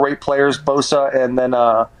 both great players, Bosa and then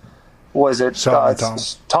was it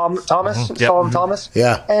Thomas? Mm-hmm. Solomon Thomas?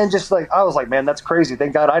 Yeah. And just like, I was like, man, that's crazy.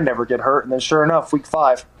 Thank God I never get hurt. And then sure enough, week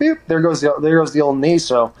 5, boop, there goes the old knee.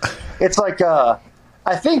 So it's like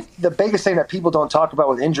I think the biggest thing that people don't talk about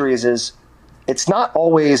with injuries is it's not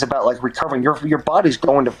always about like recovering. Your body's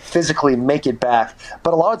going to physically make it back,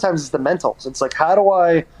 but a lot of times it's the mentals. It's like, how do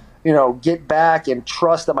I, get back and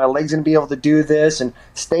trust that my leg's going to be able to do this and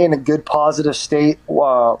stay in a good positive state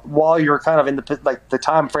while you're kind of in the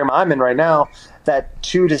time frame I'm in right now. That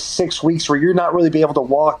 2 to 6 weeks where you're not really be able to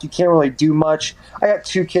walk, you can't really do much. I got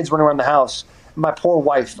 2 kids running around the house. My poor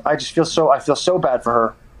wife, I feel so bad for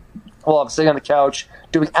her. Well, I'm sitting on the couch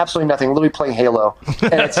doing absolutely nothing, literally playing Halo,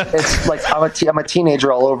 and it's like I'm a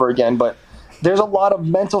teenager all over again. But there's a lot of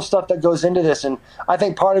mental stuff that goes into this, and I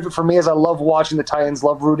think part of it for me is I love watching the Titans,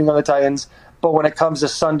 love rooting on the Titans. But when it comes to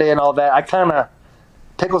Sunday and all that, I kind of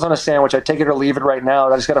pickles on a sandwich. I take it or leave it right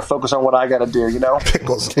now. I just got to focus on what I got to do,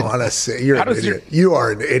 Pickles on a sandwich. You're an idiot. You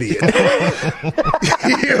are an idiot.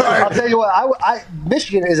 I'll tell you what.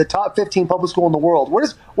 Michigan is a top 15 public school in the world. Where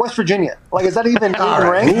is West Virginia? Like, is that even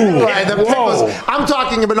ranked? Right, the pickles. I'm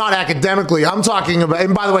talking about not academically. I'm talking about,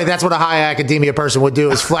 and by the way, that's what a high academia person would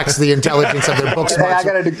do, is flex the intelligence of their books. Hey, I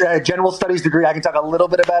got a general studies degree. I can talk a little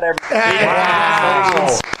bit about everything.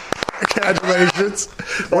 Wow. Congratulations.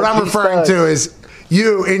 What I'm referring to is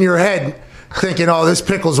you in your head thinking, oh, this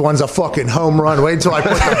Pickles one's a fucking home run. Wait until I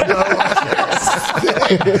put the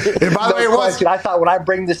And by the way, it was. I thought when I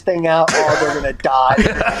bring this thing out, they're going to die.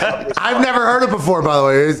 I've never heard it before, by the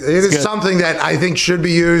way. It is something that I think should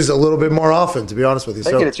be used a little bit more often, to be honest with you.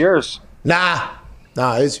 Take it, it's yours. Nah.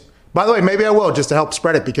 By the way, maybe I will, just to help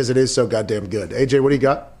spread it, because it is so goddamn good. AJ, what do you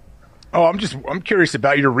got? Oh, I'm curious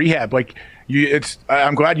about your rehab. Like,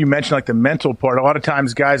 I'm glad you mentioned like the mental part. A lot of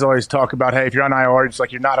times guys always talk about, hey, if you're on IR, it's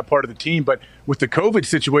like you're not a part of the team. But with the COVID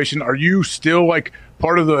situation, are you still like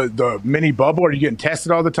part of the mini bubble? Are you getting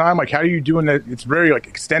tested all the time? Like, how are you doing that? It's very like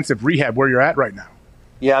extensive rehab where you're at right now.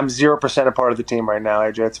 Yeah, I'm 0% a part of the team right now,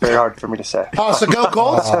 AJ. It's very hard for me to say. Oh, so go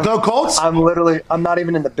Colts? Go Colts? I'm not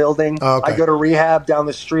even in the building. Okay. I go to rehab down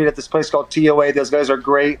the street at this place called TOA. Those guys are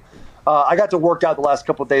great. I got to work out the last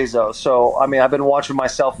couple of days, though. So, I mean, I've been watching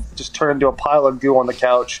myself just turn into a pile of goo on the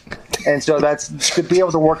couch. And so that's to be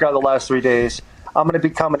able to work out the last 3 days. I'm going to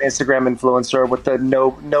become an Instagram influencer with the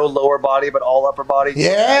no lower body, but all upper body.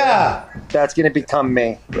 Yeah. That's going to become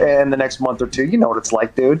me in the next month or 2. You know what it's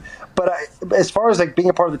like, dude. But as far as like being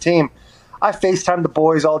a part of the team, I FaceTime the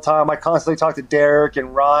boys all the time. I constantly talk to Derek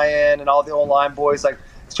and Ryan and all the O-line boys. Like,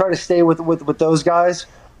 try to stay with those guys.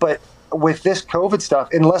 But with this COVID stuff,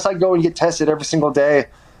 unless I go and get tested every single day,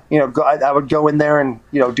 I would go in there and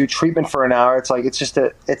do treatment for an hour. It's like it's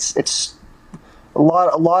a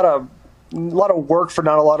lot of work for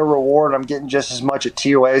not a lot of reward. I'm getting just as much at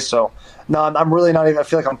TOA. So no, I'm really not even. I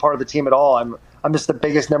feel like I'm part of the team at all. I'm just the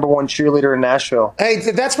biggest #1 cheerleader in Nashville.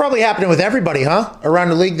 Hey, that's probably happening with everybody, huh? Around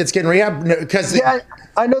the league that's getting rehab. Yeah,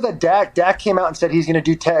 I know that Dak came out and said he's going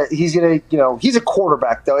to do. He's going to. He's a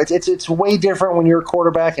quarterback though. It's way different when you're a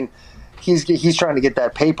quarterback and. He's trying to get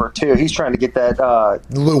that paper too. He's trying to get that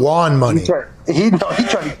Lewan money. He's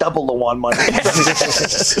trying to double Lewan money.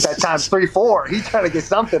 That times 3-4. He's trying to get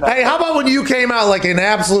something. Hey, how about when you came out like an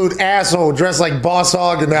absolute asshole, dressed like Boss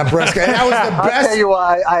Hog in that breast? That was the best. I'll tell you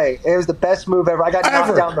what, it was the best move ever. I got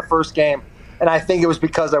knocked down the first game. And I think it was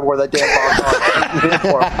because I wore that damn Boss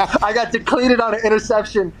uniform. I got decleated on an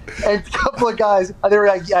interception, and a couple of guys, they were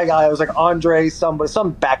like, I was like Andre, some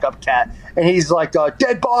backup cat, and he's like,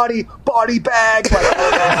 dead body bag. Like,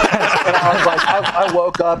 and I was like, I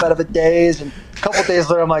woke up out of a daze, and a couple of days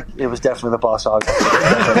later, I'm like, it was definitely the Boss Hog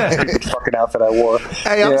fucking outfit I wore.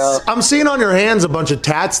 Hey, I'm seeing on your hands a bunch of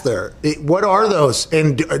tats there. What are those?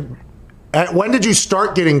 And when did you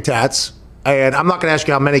start getting tats? And I'm not going to ask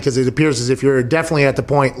you how many because it appears as if you're definitely at the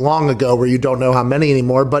point long ago where you don't know how many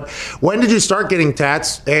anymore. But when did you start getting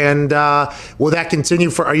tats? And will that continue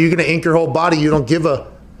are you going to ink your whole body? You don't give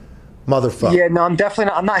a motherfucker. Yeah, no, I'm definitely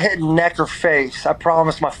not. I'm not hitting neck or face. I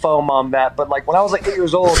promised my phone mom that. But like when I was like 8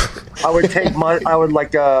 years old, I would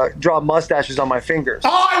draw mustaches on my fingers.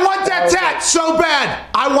 Oh, I want that tat so bad.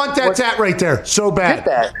 I want that tat right there so bad. Get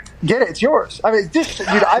that. Get it. It's yours. I mean, dude,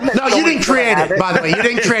 no, you didn't create it. By the way, you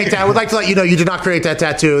didn't create that. I would like to let you know you did not create that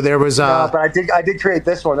tattoo. There was. No, but I did create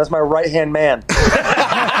this one. That's my right hand man.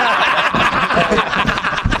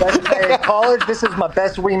 In college, this is my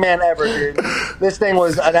best wingman ever, dude. This thing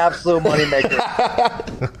was an absolute moneymaker.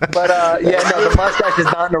 But the mustache is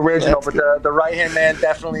not an original, but the right hand man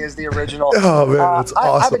definitely is the original. Oh man, that's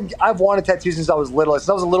awesome. I've wanted tattoos since I was little. Since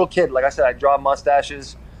I was a little kid, like I said, I draw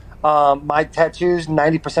mustaches. My tattoos,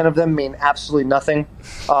 90% of them mean absolutely nothing.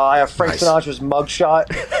 I have Frank Sinatra's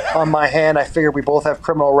mugshot on my hand. I figured we both have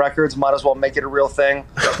criminal records. Might as well make it a real thing.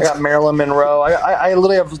 I got Marilyn Monroe. I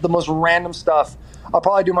literally have the most random stuff. I'll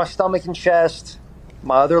probably do my stomach and chest,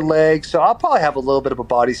 my other leg. So I'll probably have a little bit of a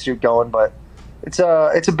bodysuit going, but it's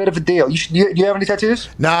a bit of a deal. Do you have any tattoos?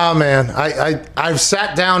 No, man. I've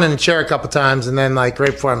sat down in a chair a couple times, and then like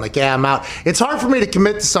right before I'm like, yeah, I'm out. It's hard for me to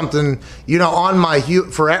commit to something, on my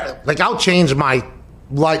like I'll change my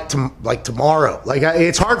tomorrow. Like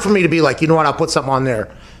it's hard for me to be like, you know what, I'll put something on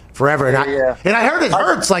there forever. And I heard it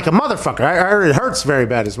hurts like a motherfucker. I heard it hurts very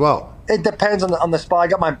bad as well. It depends on the spot. I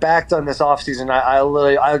got my back done this offseason. I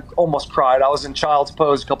almost cried. I was in child's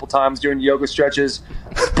pose a couple times doing yoga stretches,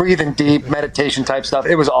 breathing deep, meditation type stuff.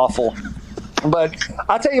 It was awful. But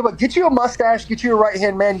I'll tell you what, get you a mustache, get you a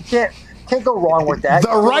right-hand man. You can't go wrong with that. The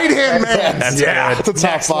right-hand man. That's a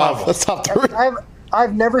top 5. That's top 3.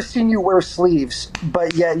 I've never seen you wear sleeves,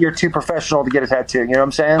 but yet you're too professional to get a tattoo. You know what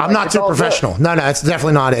I'm saying? I'm not too professional. Good. No, it's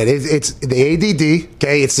definitely not it. It's the ADD,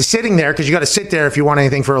 okay? It's the sitting there because you got to sit there if you want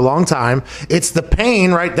anything for a long time. It's the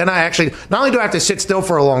pain, right? Then I actually, not only do I have to sit still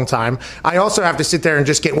for a long time, I also have to sit there and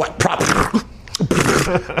just get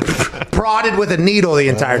prodded with a needle the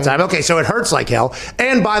entire time. Okay, so it hurts like hell.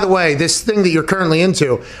 And by the way, this thing that you're currently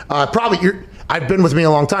into, I've been with me a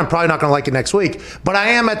long time. Probably not going to like it next week. But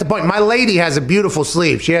I am at the point. My lady has a beautiful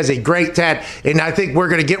sleeve. She has a great tat. And I think we're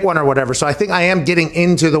going to get one or whatever. So I think I am getting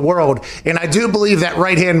into the world. And I do believe that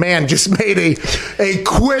right-hand man just made a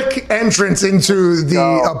quick entrance into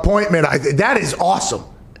the appointment. That is awesome.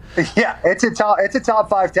 Yeah, it's a top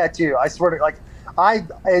 5 tattoo. I swear to, like, I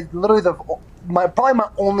literally probably my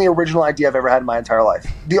only original idea I've ever had in my entire life.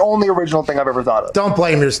 The only original thing I've ever thought of. Don't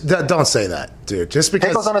blame yourself. Don't say that, dude. Just because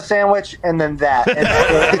pickles on a sandwich and then that. And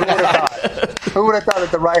who would have thought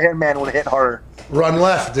that the right-hand man would have hit harder? Run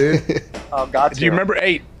left, dude. Oh, God. Do you remember?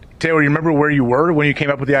 Hey, Taylor, you remember where you were when you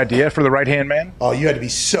came up with the idea for the right-hand man? Oh, you had to be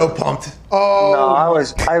so pumped. Oh no, I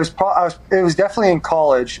was. It was definitely in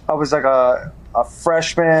college. I was like a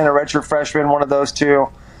freshman, a redshirt freshman, one of those two.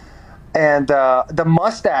 And the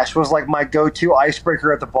mustache was like my go-to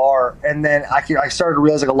icebreaker at the bar. And then I started to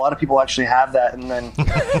realize like a lot of people actually have that. And then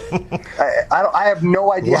I have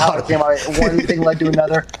no idea how it came out. One thing led to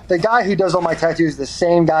another. The guy who does all my tattoos, the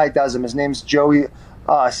same guy does them. His name's Joey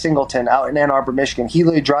Singleton out in Ann Arbor, Michigan. He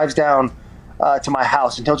literally drives down to my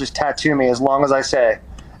house and he'll just tattoo me as long as I say.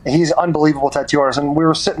 And he's an unbelievable tattoo artist. And we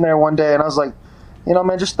were sitting there one day and I was like,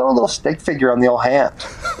 man, just throw a little stick figure on the old hand.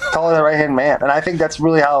 Call it the right-hand man. And I think that's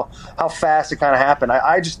really how fast it kind of happened.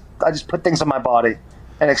 I just put things on my body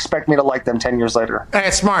and expect me to like them 10 years later. Hey,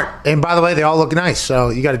 it's smart. And by the way, they all look nice, so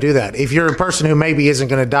you got to do that. If you're a person who maybe isn't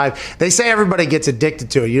going to dive, they say everybody gets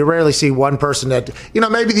addicted to it. You rarely see one person that,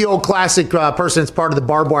 maybe the old classic person that's part of the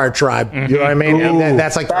barbed wire tribe. Mm-hmm. You know what I mean?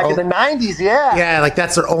 That's like back in the 90s, yeah. Yeah, like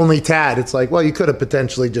that's their only tat. It's like, well, you could have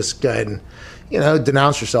potentially just go ahead and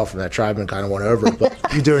denounce yourself from that tribe and kind of went over it, but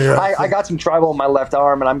you're doing your own I got some tribal in my left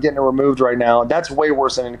arm, and I'm getting it removed right now. That's way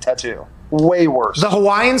worse than a tattoo. Way worse. The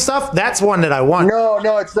Hawaiian stuff? That's one that I want.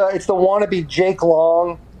 No, it's the wannabe Jake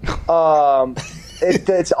Long.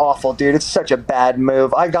 It's awful, dude. It's such a bad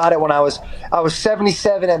move. I got it when I was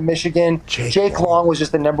 77 at Michigan. Jake Long was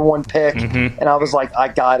just the number 1 pick, and I was like, I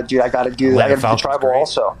got it, dude. I got to do that. I got to do the tribal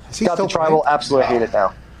also. Got the tribal. Absolutely hate it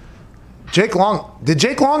now. Jake Long. Did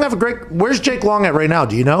Jake Long have a great... Where's Jake Long at right now?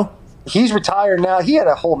 Do you know? He's retired now. He had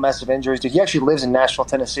a whole mess of injuries, dude. He actually lives in Nashville,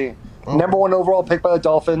 Tennessee. Number 1 overall pick by the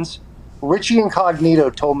Dolphins. Richie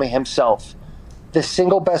Incognito told me himself, the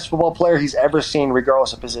single best football player he's ever seen,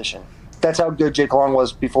 regardless of position. That's how good Jake Long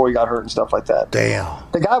was before he got hurt and stuff like that. Damn.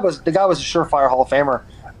 The guy was a surefire Hall of Famer,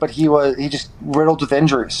 but he just riddled with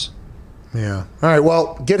injuries. Yeah. All right,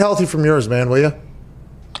 well, get healthy from yours, man, will you?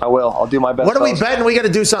 I will. I'll do my best. What are we betting? We got to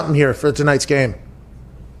do something here for tonight's game.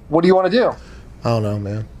 What do you want to do? I don't know,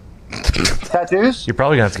 man. Tattoos? You're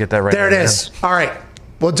probably going to have to get that right. There it is. Man. All right.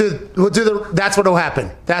 We'll do that's what will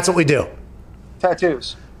happen. That's what we do.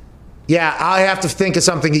 Tattoos. Yeah, I have to think of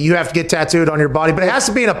something that you have to get tattooed on your body, but it has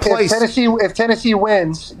to be in a place. If Tennessee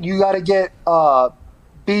wins, you got to get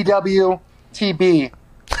BWTB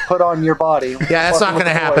put on your body. Yeah, that's not going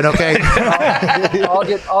to happen. Okay.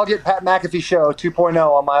 I'll get Pat McAfee show 2.0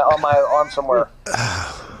 on my arm somewhere.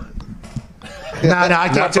 No, I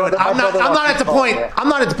can't do it. I'm not at the point. I'm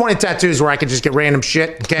not at the point of tattoos where I can just get random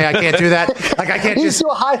shit. Okay, I can't do that. Like I can't You just do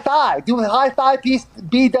a high thigh. Do a high thigh piece.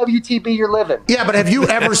 BWTB. You're living. Yeah, but have you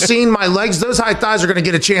ever seen my legs? Those high thighs are going to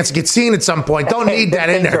get a chance to get seen at some point. Don't need that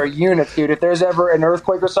in Those there. are units, dude. If there's ever an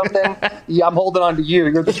earthquake or something, yeah, I'm holding on to you.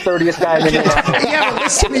 You're the sturdiest guy in the world. Yeah, but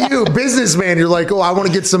listen to you, businessman. You're like, oh, I want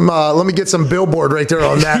to get some. Let me get some billboard right there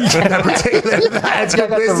on that. That's I good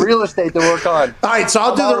got business. some real estate to work on. All right, so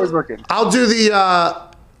I'm always working. I'll do the. I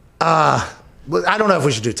don't know if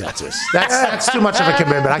we should do tattoos. That's too much of a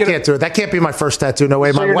commitment. I can't do it. That can't be my first tattoo. No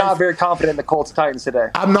way. So My you're wife. not very confident in the Colts Titans today.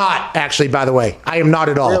 I'm not actually. By the way, I am not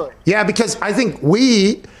at all. Really? Yeah, because I think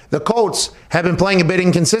the Colts, have been playing a bit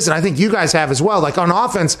inconsistent. I think you guys have as well. Like on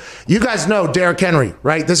offense, you guys know Derrick Henry,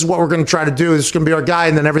 right? This is what we're going to try to do. This is going to be our guy,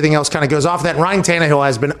 and then everything else kind of goes off that. Ryan Tannehill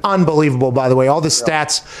has been unbelievable, by the way. All the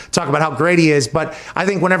stats talk about how great he is, but I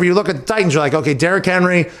think whenever you look at the Titans, you're like, okay, Derrick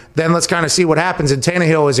Henry, then let's kind of see what happens. And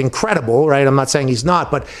Tannehill is incredible, right? I'm not saying he's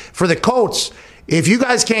not, but for the Colts, if you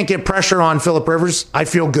guys can't get pressure on Phillip Rivers, I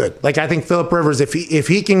feel good. Like I think Phillip Rivers, if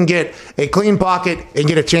he can get a clean pocket and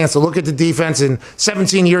get a chance to look at the defense, in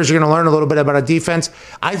 17 years you're going to learn a little bit about a defense.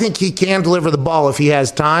 I think he can deliver the ball if he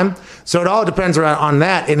has time. So it all depends on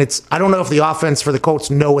that. And I don't know if the offense for the Colts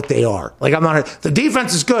know what they are. Like the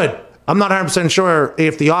defense is good. I'm not 100% sure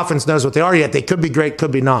if the offense knows what they are yet. They could be great,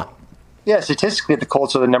 could be not. Yeah, statistically, the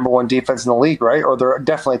Colts are the number one defense in the league, right? Or they're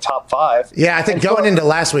definitely top 5. Yeah, I think going into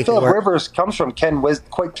last week, Phillip Rivers comes from Ken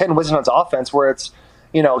Whisenhunt's offense, where it's,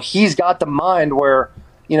 he's got the mind where,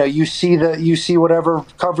 you see whatever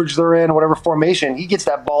coverage they're in, whatever formation, he gets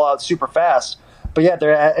that ball out super fast. But yeah,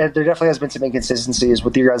 there definitely has been some inconsistencies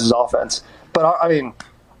with your guys' offense. But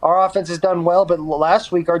our offense has done well, but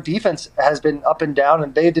last week our defense has been up and down,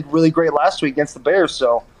 and they did really great last week against the Bears.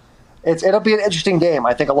 So it'll be an interesting game.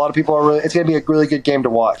 I think a lot of people it's going to be a really good game to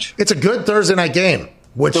watch. It's a good Thursday night game.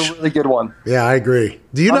 It's a really good one. Yeah, I agree.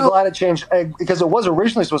 I'm glad it changed because it was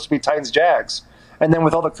originally supposed to be Titans-Jags. And then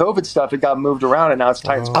with all the COVID stuff, it got moved around, and now it's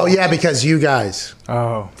Titans. Oh, yeah, because you guys.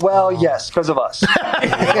 Oh. Well, yes, because of us.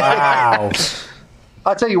 Wow.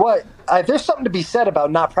 I'll tell you what, there's something to be said about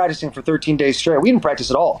not practicing for 13 days straight. We didn't practice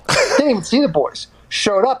at all. Didn't even see the boys.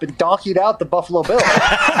 Showed up and donkeyed out the Buffalo Bills.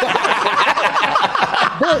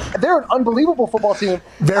 They're an unbelievable football team.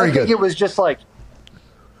 Very good. I think it was just like,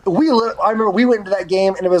 I remember we went into that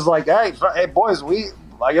game, and it was like, hey boys,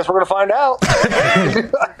 I guess we're going to find out.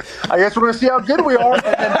 I guess we're going to see how good we are. And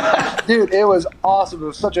then, dude, it was awesome. It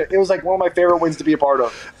was like one of my favorite wins to be a part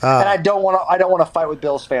of. And I don't want to fight with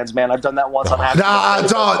Bills fans, man. I've done that once. They're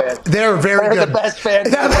very good. They're the best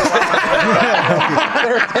fans. They're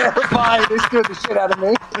terrified. They scared the shit out of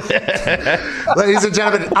me. Ladies and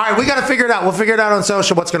gentlemen, all right, we got to figure it out. We'll figure it out on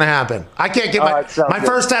social what's going to happen. I can't get my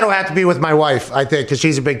first tattoo will have to be with my wife, I think, because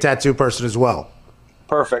she's a big tattoo person as well.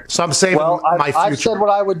 Perfect. So I'm saving my future. I've said what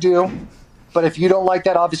I would do, but if you don't like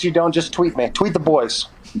that, obviously don't just tweet me. Tweet the boys.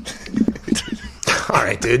 All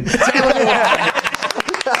right, dude.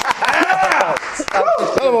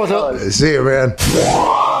 See you, man.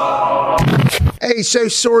 Hey, so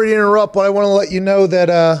sorry to interrupt, but I want to let you know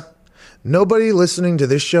that nobody listening to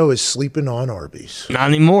this show is sleeping on Arby's. Not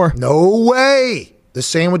anymore. No way. The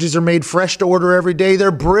sandwiches are made fresh to order every day.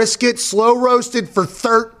 They're brisket, slow roasted for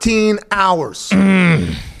 13 hours.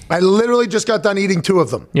 I literally just got done eating 2 of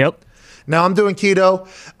them. Yep. Now I'm doing keto,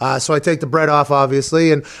 so I take the bread off,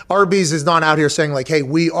 obviously. And Arby's is not out here saying like, hey,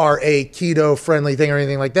 we are a keto-friendly thing or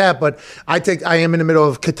anything like that. But I am in the middle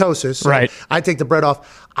of ketosis. So right. I take the bread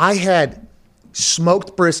off. I had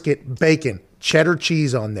smoked brisket, bacon, cheddar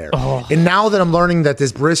cheese on there. Oh. And now that I'm learning that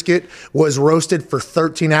this brisket was roasted for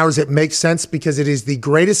 13 hours, it makes sense because it is the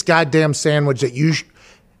greatest goddamn sandwich that you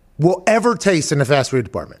will ever taste in the fast food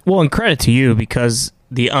department. Well, and credit to you because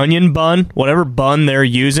the onion bun, whatever bun they're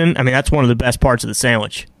using, that's one of the best parts of the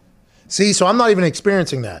sandwich. See, so I'm not even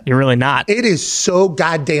experiencing that. You're really not. It is so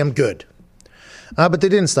goddamn good. But they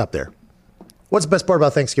didn't stop there. What's the best part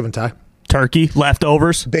about Thanksgiving, Ty? Turkey,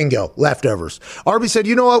 leftovers. Bingo, leftovers. Arby said,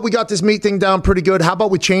 you know what? We got this meat thing down pretty good. How about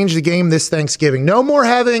we change the game this Thanksgiving? No more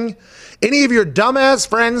having any of your dumbass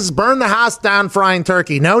friends burn the house down frying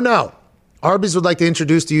turkey. No. Arby's would like to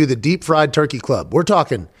introduce to you the Deep Fried Turkey Club. We're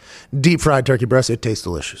talking deep fried turkey breast. It tastes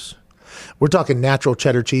delicious. We're talking natural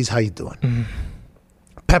cheddar cheese. How you doing?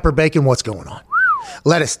 Pepper bacon. What's going on?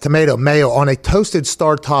 lettuce, tomato, mayo on a toasted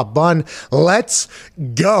star top bun. Let's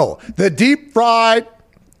go. The deep fried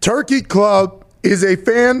turkey club is a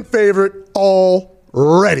fan favorite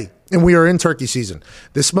already. And we are in turkey season.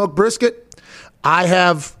 The smoked brisket, I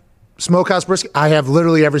have smokehouse brisket. I have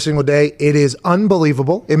literally every single day. It is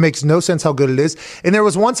unbelievable. It makes no sense how good it is. And there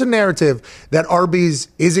was once a narrative that Arby's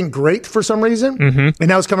isn't great for some reason. And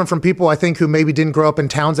that was coming from people, I think, who maybe didn't grow up in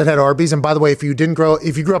towns that had Arby's. And by the way, if you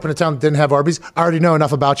grew up in a town that didn't have Arby's, I already know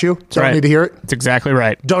enough about you. So I don't need to hear it. That's exactly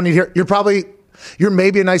right. Don't need to hear it. You're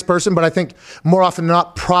maybe a nice person, but I think more often than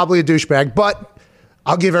not, probably a douchebag. But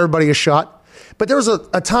I'll give everybody a shot. But there was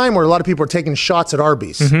a time where a lot of people were taking shots at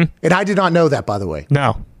Arby's. And I did not know that, by the way.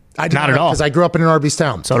 No. I did not at all. Because I grew up in an Arby's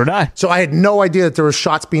town. So did I. So I had no idea that there were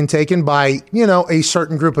shots being taken by, a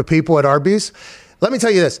certain group of people at Arby's. Let me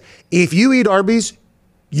tell you this. If you eat Arby's,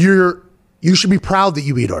 you should be proud that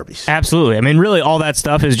you eat Arby's. Absolutely. I mean, really, all that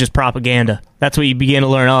stuff is just propaganda. That's what you begin to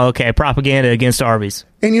learn. Oh, okay, propaganda against Arby's.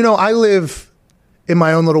 And, I live in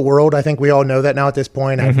my own little world. I think we all know that now at this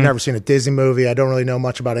point. I've never seen a Disney movie. I don't really know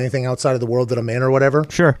much about anything outside of the world that I'm in or whatever.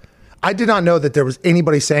 Sure. I did not know that there was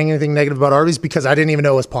anybody saying anything negative about Arby's because I didn't even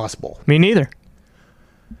know it was possible. Me neither.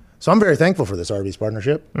 So I'm very thankful for this Arby's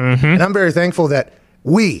partnership. And I'm very thankful that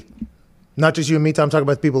we, not just you and me, Tom, talking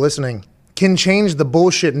about the people listening, can change the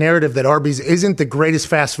bullshit narrative that Arby's isn't the greatest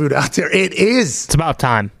fast food out there. It is. It's about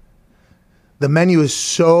time. The menu is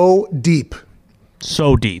so deep.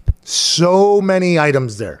 So deep. So many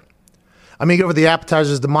items there. I mean, you go over the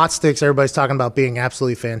appetizers, the mott sticks, everybody's talking about being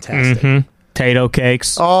absolutely fantastic. Potato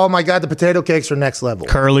cakes. Oh, my God, the potato cakes are next level.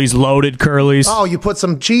 Curly's, loaded Curly's. Oh, you put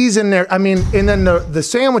some cheese in there. I mean, and then the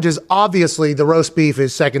sandwiches, obviously, the roast beef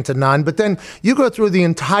is second to none. But then you go through the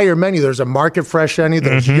entire menu. There's a market fresh menu.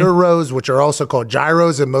 There's gyros, which are also called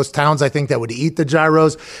gyros in most towns, I think, that would eat the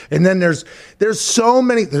gyros. And then there's so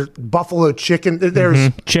many. There's buffalo chicken. There's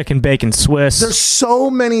chicken bacon Swiss. There's so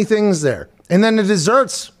many things there. And then the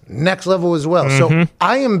desserts, next level as well. So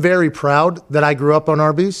I am very proud that I grew up on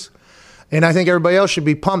Arby's. And I think everybody else should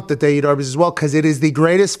be pumped that they eat Arby's as well because it is the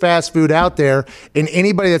greatest fast food out there. And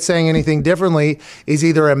anybody that's saying anything differently is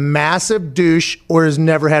either a massive douche or has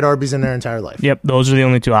never had Arby's in their entire life. Yep, those are the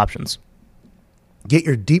only two options. Get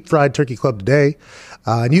your deep fried turkey club today.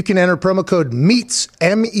 And you can enter promo code MEATS,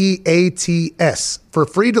 MEATS, for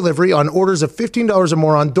free delivery on orders of $15 or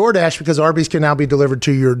more on DoorDash because Arby's can now be delivered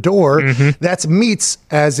to your door. That's MEATS,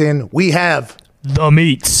 as in we have the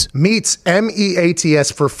meats. Meats,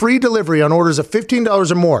 MEATS, for free delivery on orders of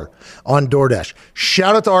 $15 or more on DoorDash.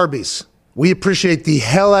 Shout out to Arby's. We appreciate the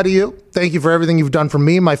hell out of you. Thank you for everything you've done for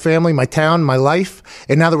me, my family, my town, my life.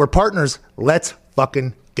 And now that we're partners, let's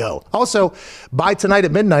fucking go. Also, by tonight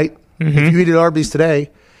at midnight, if you eat at Arby's today,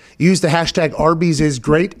 use the hashtag Arby's is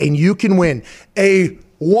great, and you can win a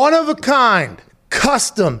one-of-a-kind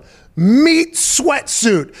custom meat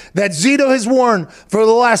sweatsuit that Zito has worn for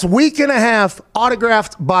the last week and a half,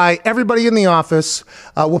 autographed by everybody in the office.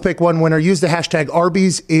 We'll pick one winner. Use the hashtag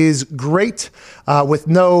Arby's is great with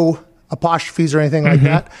no apostrophes or anything like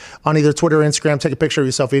that on either Twitter or Instagram. Take a picture of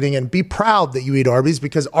yourself eating and be proud that you eat Arby's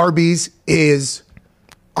because Arby's is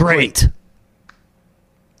great.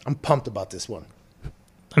 I'm pumped about this one.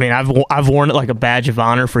 I mean, I've worn it like a badge of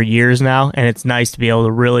honor for years now, and it's nice to be able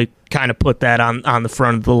to really kind of put that on the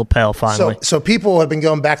front of the lapel finally. So people have been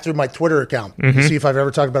going back through my Twitter account to see if I've ever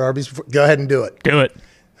talked about Arby's before. Go ahead and do it. Do it.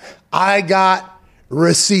 I got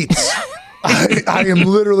receipts. I am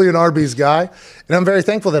literally an Arby's guy, and I'm very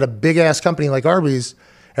thankful that a big-ass company like Arby's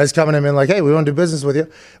has come in and been like, hey, we want to do business with you.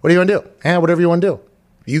 What do you want to do? Whatever you want to do.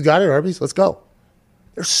 You got it, Arby's. Let's go.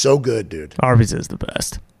 They're so good, dude. Arby's is the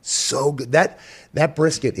best. So good. That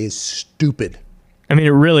brisket is stupid. I mean, it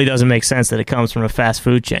really doesn't make sense that it comes from a fast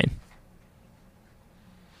food chain.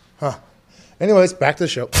 Anyways, back to the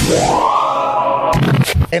show.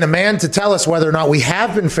 And a man to tell us whether or not we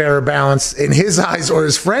have been fair or balanced in his eyes or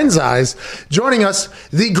his friend's eyes, joining us,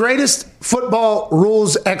 the greatest football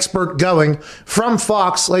rules expert going from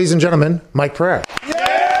Fox, ladies and gentlemen, Mike Pereira.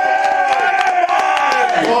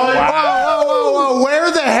 Whoa.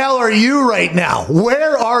 Where the hell are you right now?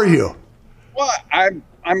 Where are you? Well, I'm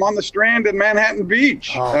on the Strand in Manhattan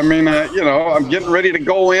Beach. I mean, I'm getting ready to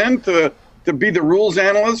go in to be the rules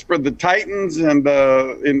analyst for the Titans and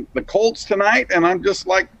in the Colts tonight, and I'm just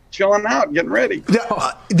like chilling out, getting ready.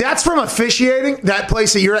 That's from officiating. That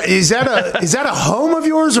place that you're at. Is that a home of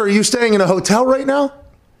yours, or are you staying in a hotel right now?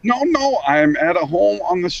 No, I'm at a home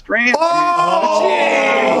on the Strand.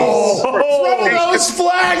 Throw those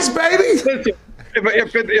flags, baby!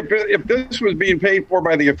 If this was being paid for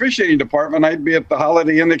by the officiating department, I'd be at the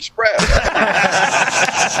Holiday Inn Express.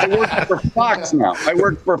 I work for Fox now. I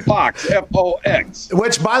work for Fox, Fox.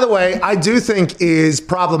 Which, by the way, I do think is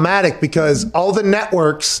problematic because all the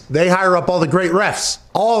networks, they hire up all the great refs.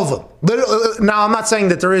 All of them. Now, I'm not saying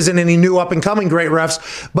that there isn't any new up-and-coming great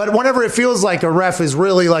refs, but whenever it feels like a ref is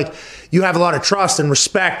really like you have a lot of trust and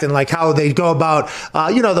respect and like how they go about,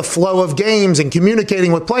 the flow of games and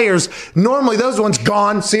communicating with players, normally those ones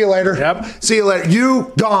gone. See you later. Yep. See you later.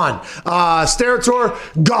 You, gone. Sterator,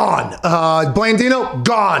 gone. Blandino,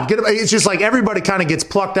 gone. It's just like everybody kind of gets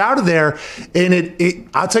plucked out of there, and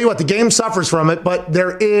I'll tell you what, the game suffers from it, but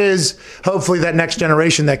there is hopefully that next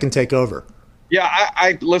generation that can take over. Yeah,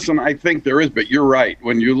 I listen, I think there is, but you're right.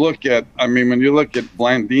 When you look at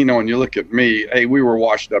Blandino and you look at me, hey, we were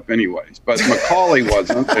washed up anyways. But McCauley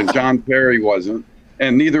wasn't, and John Perry wasn't,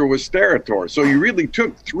 and neither was Sterator. So you really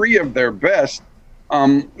took three of their best,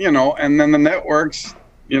 and then the networks,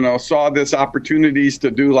 saw this opportunities to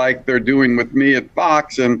do like they're doing with me at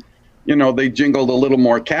Fox, and they jingled a little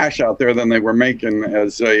more cash out there than they were making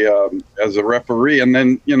as a referee. And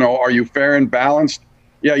then, are you fair and balanced?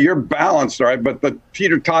 Yeah, you're balanced, all right, but the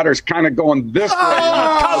teeter-totter's kind of going this way.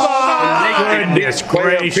 Come on! Goodness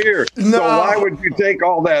gracious. No. So why would you take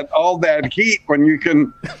all that heat when you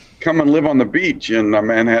can come and live on the beach in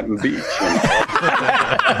Manhattan Beach?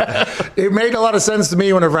 It made a lot of sense to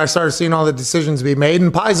me whenever I started seeing all the decisions be made.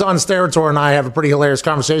 And Paisan Sterator and I have a pretty hilarious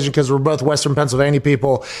conversation because we're both Western Pennsylvania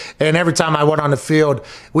people. And every time I went on the field,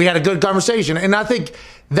 we had a good conversation. And I think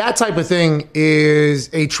that type of thing is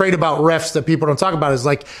a trait about refs that people don't talk about, is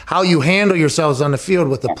like how you handle yourselves on the field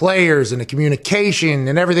with the players and the communication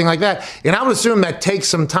and everything like that. And I would assume that takes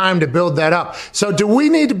some time to build that up. So do we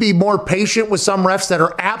need to be more patient with some refs that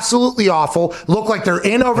are absolutely awful, look like they're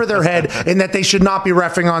in over their head, and that they should not be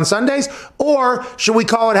reffing on Sundays? Or should we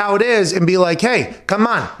call it how it is and be like, hey, come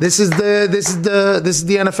on, this is the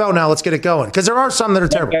NFL now, let's get it going? Because there are some that are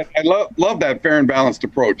terrible. I love that fair and balanced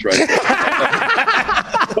approach, right?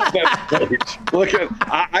 Look at,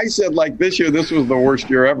 I said like this year, this was the worst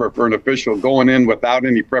year ever for an official, going in without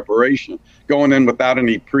any preparation, going in without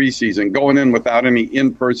any preseason, going in without any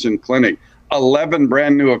in-person clinic. 11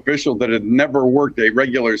 brand new officials that had never worked a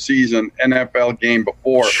regular season NFL game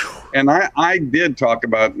before. And I did talk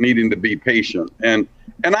about needing to be patient. And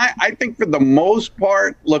I think for the most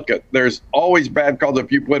part, there's always bad calls.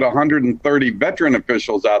 If you put 130 veteran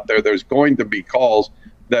officials out there, there's going to be calls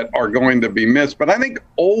that are going to be missed. But I think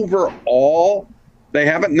overall, they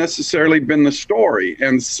haven't necessarily been the story.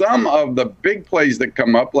 And some of the big plays that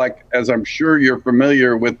come up, like as I'm sure you're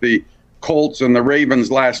familiar with the Colts and the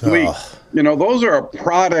Ravens last week, those are a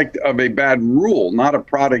product of a bad rule, not a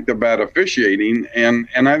product of bad officiating. And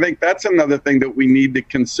I think that's another thing that we need to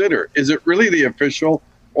consider. Is it really the official,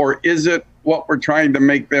 or is it what we're trying to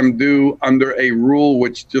make them do under a rule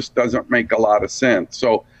which just doesn't make a lot of sense?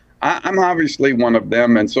 So I'm obviously one of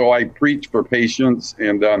them, and so I preach for patience,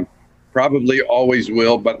 and probably always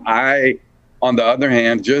will. But I, on the other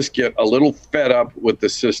hand, just get a little fed up with the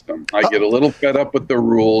system. I get a little fed up with the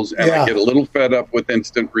rules, and I get a little fed up with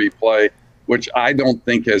instant replay, which I don't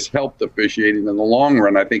think has helped officiating in the long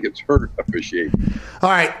run. I think it's hurt officiating.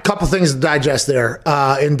 All right, couple things to digest there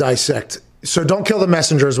and dissect. So don't kill the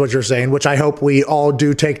messenger is what you're saying, which I hope we all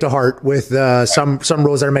do take to heart with some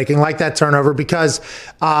rules they're making, like that turnover, because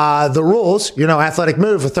the rules, athletic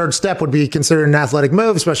move, a third step would be considered an athletic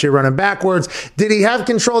move, especially running backwards. Did he have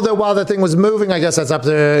control though while the thing was moving? I guess that's up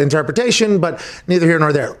to interpretation, but neither here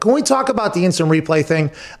nor there. Can we talk about the instant replay thing?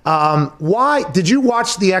 Why did you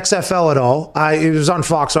watch the XFL at all? It was on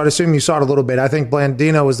Fox, so I'd assume you saw it a little bit. I think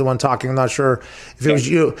Blandino was the one talking. I'm not sure if it was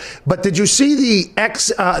you, but did you see the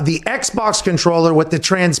Xbox controller with the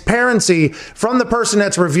transparency from the person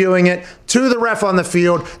that's reviewing it to the ref on the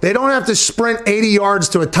field? They don't have to sprint 80 yards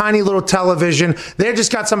to a tiny little television. They just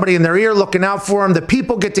got somebody in their ear looking out for them. The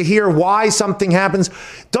people get to hear why something happens.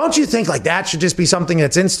 Don't you think like that should just be something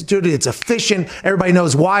that's instituted? It's efficient. Everybody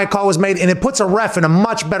knows why a call was made, and it puts a ref in a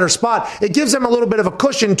much better spot. It gives them a little bit of a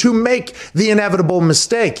cushion to make the inevitable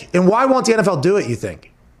mistake. And why won't the NFL do it, you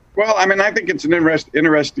think? Well, I think it's an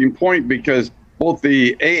interesting point, because both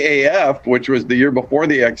the AAF, which was the year before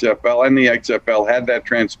the XFL, and the XFL had that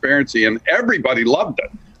transparency, and everybody loved it.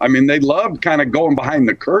 They loved kind of going behind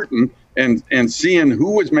the curtain and seeing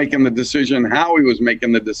who was making the decision, how he was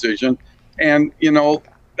making the decision. And,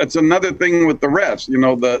 that's another thing with the refs.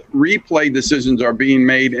 The replay decisions are being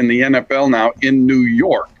made in the NFL now in New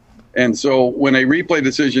York. And so when a replay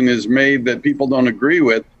decision is made that people don't agree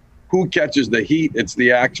with, who catches the heat? It's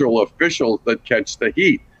the actual officials that catch the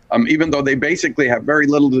heat. even though they basically have very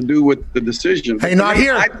little to do with the decision. Hey, not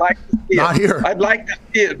here. I'd like to see Not here. I'd like to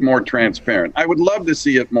see it more transparent. I would love to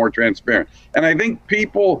see it more transparent. And I think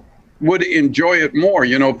people would enjoy it more.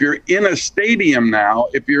 You know, if you're in a stadium now,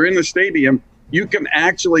 you can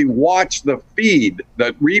actually watch the feed,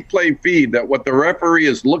 that replay feed, that what the referee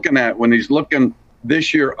is looking at when he's looking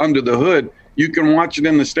this year under the hood. You can watch it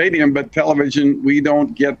in the stadium, but television, we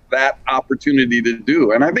don't get that opportunity to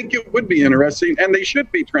do. And I think it would be interesting, and they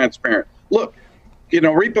should be transparent. Look, you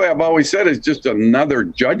know, replay, I've always said, is just another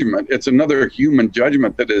judgment. It's another human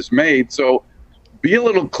judgment that is made. So be a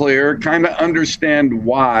little clear, kind of understand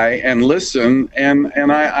why, and listen. And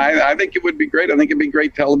I think it would be great. I think it'd be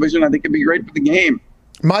great television. I think it'd be great for the game.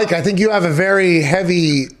 Mike, I think you have a very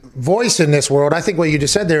heavy voice in this world. I think what you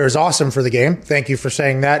just said there is awesome for the game. Thank you for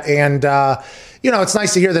saying that. And, you know, it's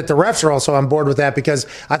nice to hear that the refs are also on board with that, because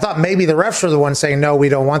I thought maybe the refs were the ones saying, no, we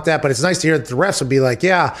don't want that. But it's nice to hear that the refs would be like,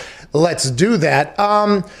 yeah, let's do that.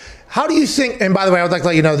 How do you think, and by the way, I would like to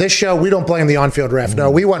let you know, this show, we don't blame the on-field ref. No,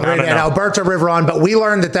 we went right at Alberto Riveron, but we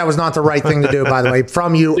learned that was not the right thing to do, by the way,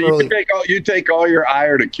 from you so early. You take all your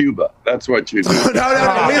ire to Cuba. That's what you do. No. We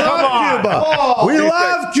love Cuba. Oh, we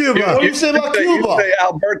love Cuba. What do you say about Cuba? You say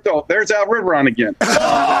Alberto. There's Al Riveron again. We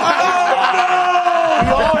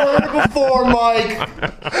all heard it before, Mike.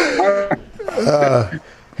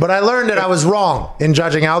 But I learned that I was wrong in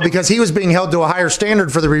judging Al, because he was being held to a higher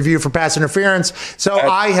standard for the review for pass interference. So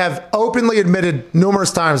I have openly admitted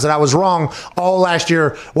numerous times that I was wrong all last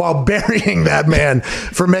year while burying that man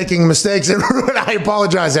for making mistakes. And I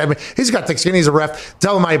apologize. I mean, he's got thick skin. He's a ref.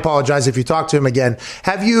 Tell him I apologize if you talk to him again.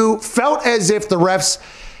 Have you felt as if the refs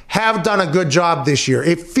have done a good job this year?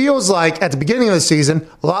 It feels like at the beginning of the season,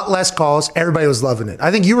 a lot less calls. Everybody was loving it.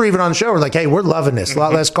 I think you were even on the show. We're like, hey, we're loving this. A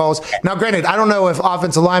lot less calls. Now, granted, I don't know if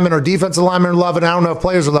offensive linemen or defensive linemen are loving it. I don't know if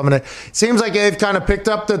players are loving it. It seems like they've kind of picked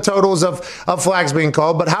up the totals of flags being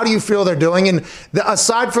called. But how do you feel they're doing? And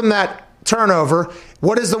aside from that turnover,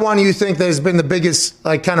 what is the one you think that has been the biggest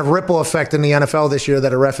kind of ripple effect in the NFL this year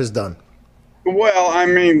that a ref has done? Well, I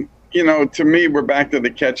mean, you know, to me, we're back to the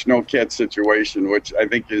catch, no catch situation, which I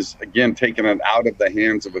think is, again, taking it out of the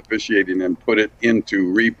hands of officiating and put it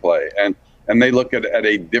into replay. And they look at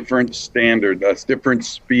a different standard, a different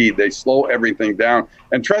speed. They slow everything down.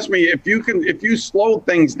 And trust me, if you slow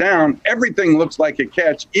things down, everything looks like a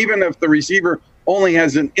catch, even if the receiver only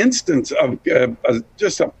has an instance of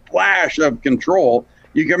just a flash of control.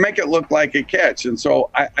 You can make it look like a catch. And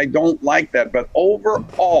so I don't like that. But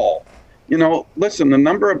overall, you know, listen, the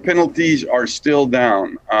number of penalties are still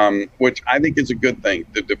down, which I think is a good thing.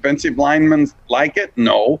 The defensive linemen like it?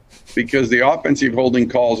 No, because the offensive holding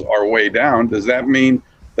calls are way down. Does that mean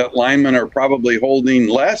that linemen are probably holding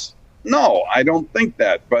less? No, I don't think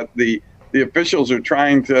that. But the officials are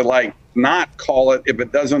trying to, not call it if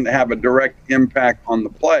it doesn't have a direct impact on the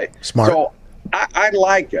play. Smart. So I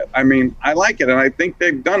like it. I mean, I like it, and I think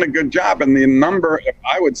they've done a good job. And the number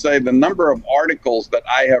of articles that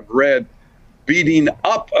I have read beating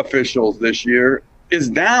up officials this year is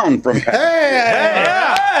down from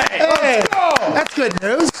past Hey, that's good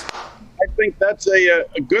news. I think that's a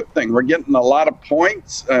good thing. We're getting a lot of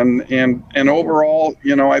points, and overall,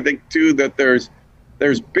 you know, I think too that there's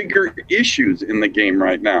bigger issues in the game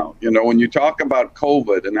right now. You know, when you talk about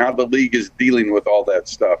COVID and how the league is dealing with all that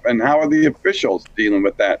stuff, and how are the officials dealing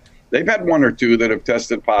with that? They've had one or two that have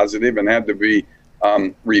tested positive and had to be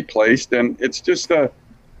replaced, and it's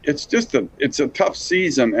a tough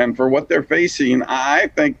season, and for what they're facing, I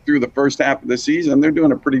think through the first half of the season, they're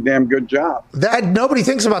doing a pretty damn good job. That nobody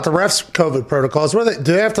thinks about the refs' COVID protocols. Do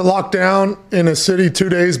they have to lock down in a city 2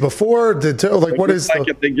 days before?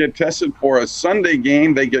 If they get tested for a Sunday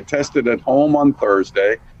game, they get tested at home on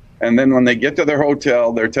Thursday, and then when they get to their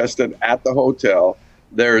hotel, they're tested at the hotel.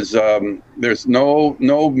 There's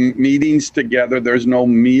no meetings together. There's no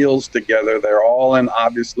meals together. They're all in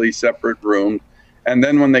obviously separate rooms. And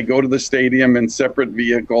then when they go to the stadium in separate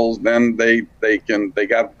vehicles, then they got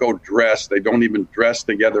to go dress. They don't even dress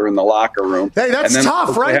together in the locker room. Hey, that's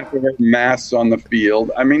tough, right? They have to wear masks on the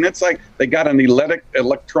field. I mean, it's like they got an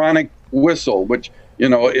electronic whistle, which, you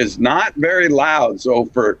know, is not very loud. So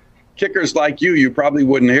for kickers like you probably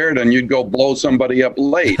wouldn't hear it, and you'd go blow somebody up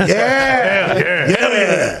late. Yeah.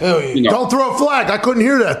 You know. Don't throw a flag. I couldn't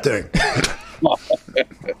hear that thing.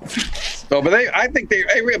 So, but I think they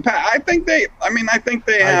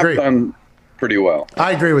have done pretty well.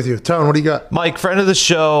 I agree with you. Tone, what do you got? Mike, friend of the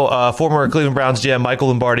show, former Cleveland Browns GM Michael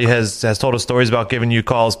Lombardi has told us stories about giving you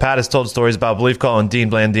calls. Pat has told stories about belief calling Dean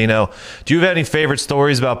Blandino. Do you have any favorite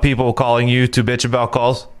stories about people calling you to bitch about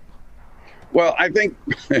calls? Well, I think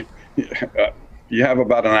you have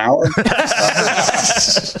about an hour.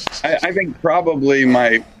 I think probably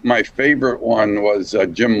my favorite one was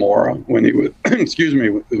Jim Mora when he was, excuse me,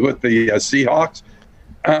 with the Seahawks.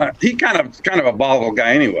 He kind of a volatile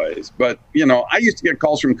guy anyways, but I used to get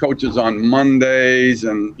calls from coaches on Mondays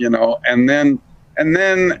and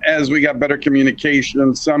then as we got better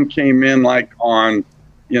communication, some came in like on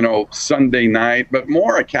Sunday night, but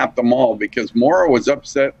Mora capped them all because Mora was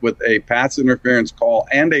upset with a pass interference call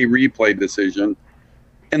and a replay decision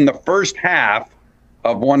in the first half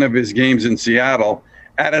of one of his games in Seattle.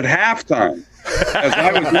 At halftime, as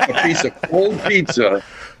I was with a piece of cold pizza,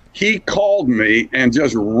 he called me and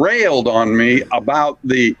just railed on me about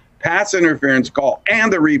the pass interference call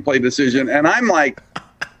and the replay decision. And I'm like,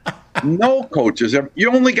 no, coaches, you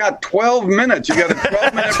only got 12 minutes. You got a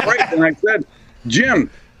 12-minute break. And I said, Jim,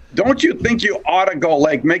 don't you think you ought to go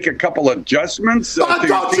make a couple adjustments?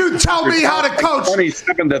 Don't you tell me how to coach.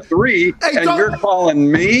 27-3, and you're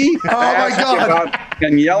calling me? Oh my God!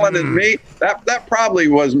 And yelling at me. That probably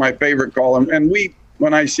was my favorite call. And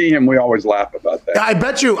when I see him, we always laugh about that. I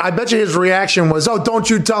bet you his reaction was, "Oh, don't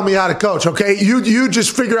you tell me how to coach, okay? You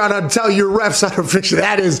just figure out how to tell your refs how to fix it."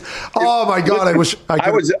 That is, oh my God! I wish I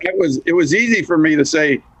could. It was easy for me to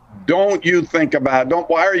say,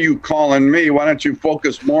 why are you calling me? Why don't you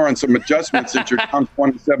focus more on some adjustments since you're down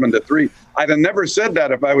 27-3? I'd have never said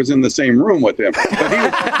that if I was in the same room with him. But he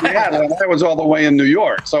was and I was all the way in New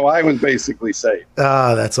York, so I was basically safe.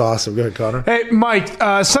 That's awesome. Good, Connor. Hey, Mike,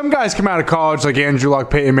 some guys come out of college like Andrew Luck,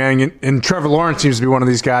 Peyton Manning, and Trevor Lawrence seems to be one of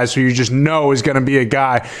these guys who you just know is going to be a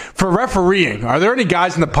guy. For refereeing, are there any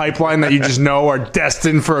guys in the pipeline that you just know are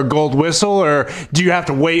destined for a gold whistle, or do you have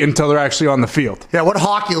to wait until they're actually on the field? Yeah, what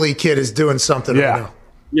hockey league kid is doing something right now?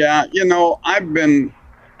 Yeah, I've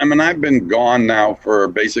been gone now for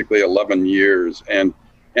basically 11 years, and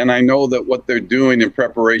I know that what they're doing in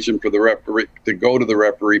preparation for the referee to go to the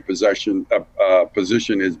referee position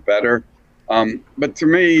is better. But to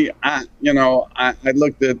me, I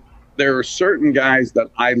looked at, there are certain guys that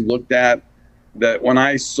I looked at that when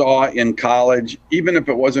I saw in college, even if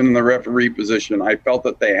it wasn't in the referee position, I felt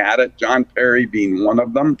that they had it. John Perry being one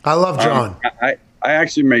of them. I love John. I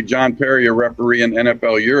actually made John Perry a referee in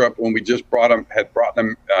NFL Europe when we just brought him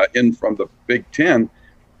in from the Big Ten,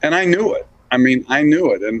 and I knew it. I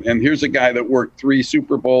knew it. And here's a guy that worked 3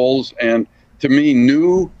 Super Bowls and, to me,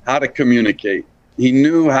 knew how to communicate. He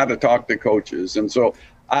knew how to talk to coaches, and so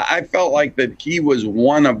I felt like that he was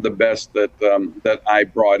one of the best that I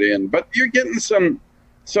brought in. But you're getting some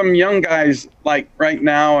young guys like right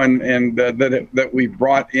now, and that we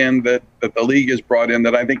brought in, that the league has brought in,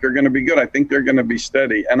 that I think are going to be good. I think they're going to be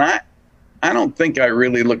steady. And I don't think I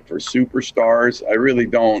really look for superstars. I really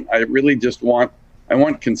don't. I really just want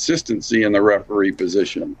consistency in the referee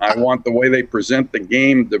position. I want the way they present the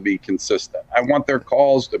game to be consistent. I want their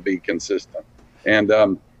calls to be consistent.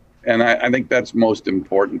 And I think that's most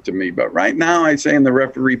important to me. But right now, I say in the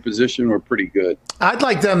referee position, we're pretty good. I'd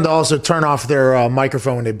like them to also turn off their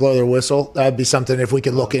microphone when they blow their whistle. That'd be something, if we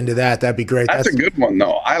could look into that, that'd be great. That's a good one,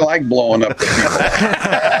 though. I like blowing up the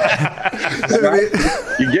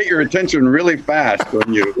people. You get your attention really fast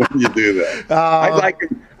when you do that.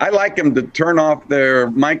 I like them to turn off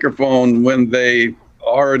their microphone when they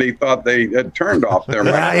already thought they had turned off their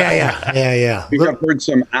microphone. Yeah. I've heard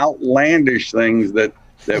some outlandish things that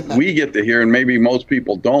we get to hear, and maybe most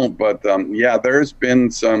people don't. But there's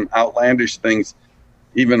been some outlandish things.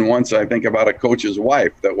 Even once, I think about a coach's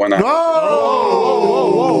wife that went out. Whoa.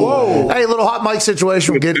 Hey, little hot mic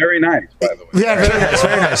situation. Very nice, by the way. Yeah,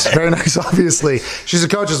 very nice. Obviously, she's a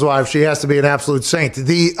coach's wife. She has to be an absolute saint.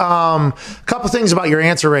 The couple things about your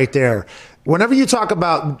answer right there. Whenever you talk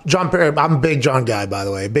about John Perry, I'm a big John guy, by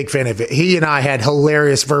the way, big fan of it. He and I had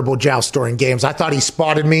hilarious verbal jousts during games. I thought he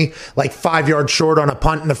spotted me like 5 yards short on a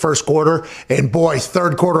punt in the first quarter. And boy,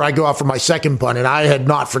 third quarter, I go out for my second punt, and I had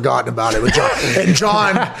not forgotten about it with John.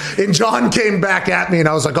 and John came back at me, and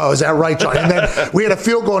I was like, oh, is that right, John? And then we had a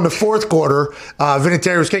field goal in the fourth quarter.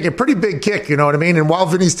 Vinatieri was kicking a pretty big kick, you know what I mean? And while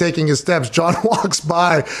Vinny's taking his steps, John walks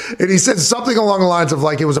by, and he said something along the lines of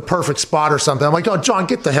like it was a perfect spot or something. I'm like, oh, John,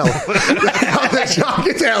 get the hell John,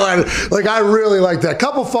 get the hell out of it. Like, I really like that.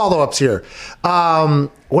 Couple follow-ups here.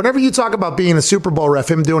 Whenever you talk about being a Super Bowl ref,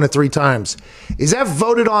 him doing it 3 times, is that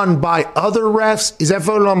voted on by other refs? Is that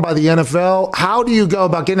voted on by the NFL? How do you go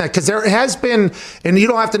about getting that? Because there has been, and you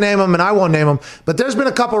don't have to name them, and I won't name them, but there's been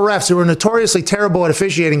a couple refs who are notoriously terrible at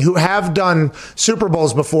officiating who have done Super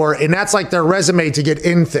Bowls before, and that's like their resume to get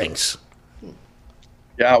in things.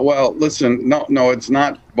 Yeah, well, listen, no, it's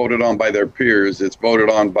not voted on by their peers. It's voted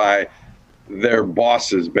on by their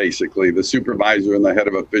bosses, basically, the supervisor and the head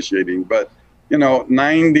of officiating. But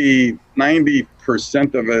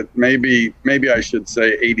 90% of it, maybe I should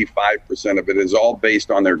say 85% of it is all based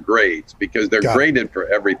on their grades, because they're graded for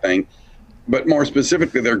everything. But more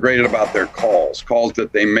specifically, they're graded about their calls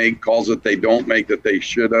that they make, calls that they don't make that they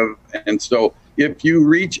should have. And so if you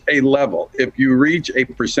reach a level, if you reach a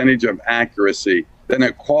percentage of accuracy, then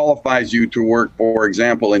it qualifies you to work, for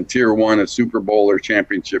example, in Tier 1, a Super Bowl or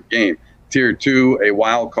championship game. Tier 2, a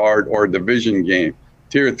wild card or division game.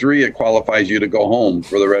 Tier 3, it qualifies you to go home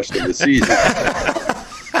for the rest of the season.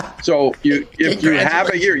 So if you have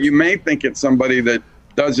a year, you may think it's somebody that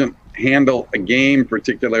doesn't handle a game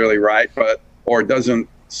particularly right, or doesn't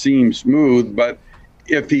seem smooth. But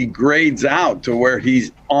if he grades out to where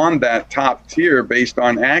he's on that top tier based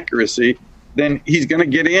on accuracy, then he's going to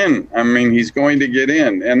get in. I mean, he's going to get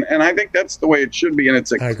in. And I think that's the way it should be. And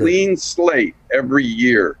it's a clean slate every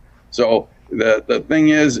year. So the thing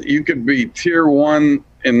is, you could be Tier 1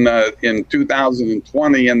 in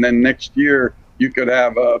 2020, and then next year you could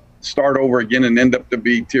have start over again and end up to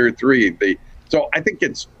be Tier 3. So I think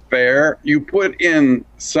it's fair. You put in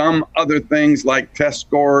some other things like test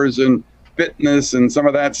scores and fitness and some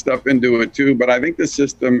of that stuff into it too, but I think the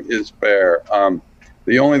system is fair.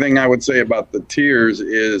 The only thing I would say about the tiers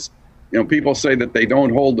is, people say that they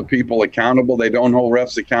don't hold the people accountable. They don't hold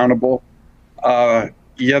refs accountable.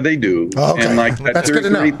 Yeah, they do. Oh, okay. And like that Tier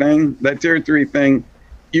 3 thing,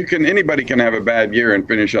 anybody can have a bad year and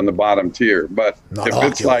finish on the bottom tier. But if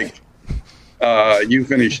it's like you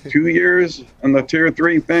finish 2 years in the Tier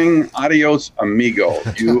 3 thing, adios amigo,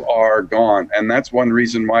 you are gone. And that's one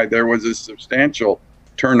reason why there was a substantial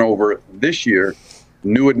turnover this year.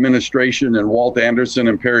 New administration and Walt Anderson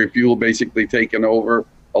and Perry Fuel basically taken over,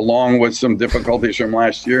 along with some difficulties from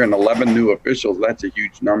last year, and 11 new officials. That's a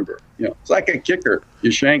huge number. It's like a kicker. You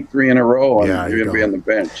shank 3 in a row, and you're going to be on the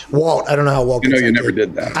bench. Walt, I don't know how Walt gets that you never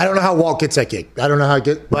did that. I don't know how Walt gets that gig. I don't know how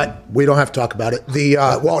but we don't have to talk about it.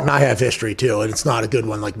 Walt and I have history, too, and it's not a good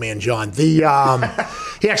one like me and John. He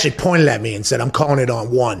actually pointed at me and said, I'm calling it on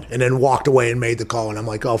 1, and then walked away and made the call, and I'm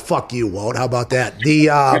like, oh, fuck you, Walt. How about that?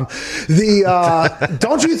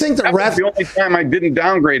 Don't you think that ref... was the only time I didn't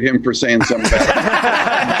downgrade him for saying something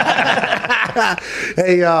bad.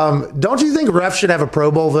 Hey, don't you think refs should have a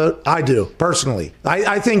Pro Bowl vote? I do, personally.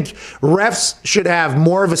 I think refs should have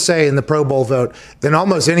more of a say in the Pro Bowl vote than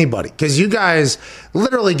almost anybody, because you guys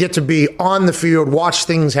literally get to be on the field, watch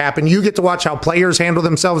things happen. You get to watch how players handle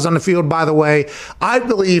themselves on the field, by the way. I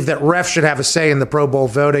believe that refs should have a say in the Pro Bowl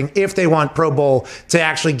voting if they want Pro Bowl to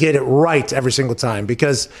actually get it right every single time,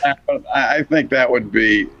 because I think that would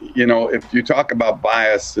be, if you talk about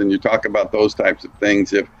bias and you talk about those types of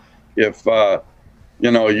things, if you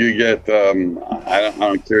get, I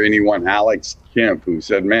don't care anyone, Alex Kemp, who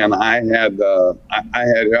said, man, I had a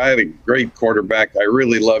great quarterback. I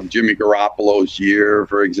really loved Jimmy Garoppolo's year,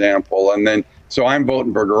 for example. And then, so I'm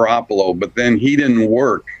voting for Garoppolo, but then he didn't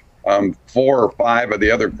work 4 or 5 of the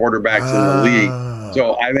other quarterbacks in the league.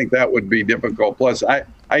 So I think that would be difficult. Plus, I'd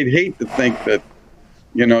hate to think that,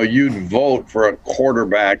 you'd vote for a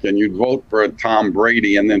quarterback and you'd vote for a Tom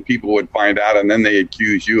Brady, and then people would find out, and then they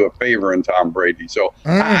accuse you of favoring Tom Brady. So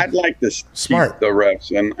I'd like to keep the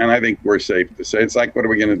refs, and I think we're safe to say, it's like, what are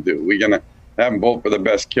we going to do? We're going to have them vote for the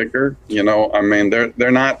best kicker? I mean,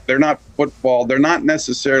 they're not football. They're not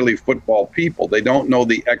necessarily football people. They don't know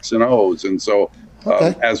the X and O's, and so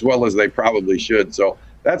as well as they probably should. So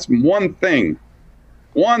that's one thing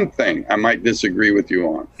I might disagree with you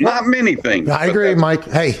on. Not many things. I agree, Mike.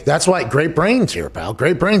 Hey, that's why great brains here, pal.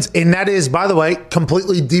 Great brains. And that is, by the way,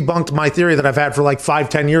 completely debunked my theory that I've had for like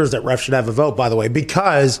 5-10 years that refs should have a vote, by the way,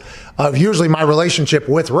 because of usually my relationship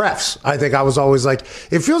with refs. I think I was always like,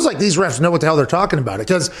 it feels like these refs know what the hell they're talking about.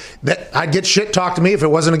 Because I'd get shit talked to me if it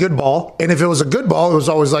wasn't a good ball. And if it was a good ball, it was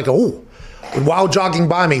always like, oh, while jogging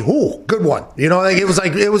by me, ooh, good one.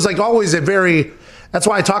 It was like always a very... That's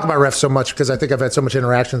why I talk about refs so much, because I think I've had so much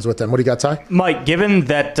interactions with them. What do you got, Ty? Mike, given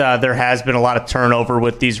that there has been a lot of turnover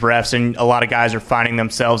with these refs and a lot of guys are finding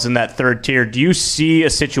themselves in that third tier, do you see a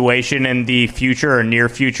situation in the future or near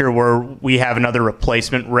future where we have another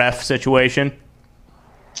replacement ref situation?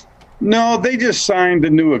 No, they just signed a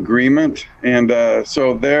new agreement, and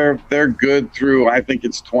so they're good through, I think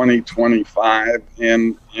it's 2025,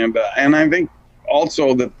 and I think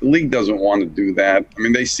also that the league doesn't want to do that. I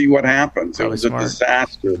mean, they see what happens. It was a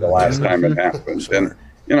disaster the last time it happened. And,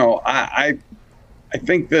 I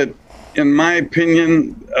think that, in my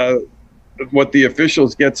opinion, what the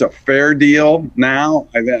officials gets a fair deal now.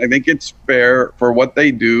 I think it's fair for what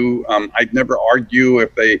they do. I'd never argue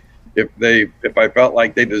if I felt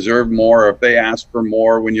like they deserved more, or if they asked for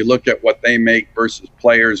more. When you look at what they make versus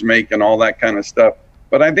players make and all that kind of stuff,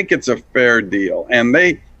 but I think it's a fair deal. And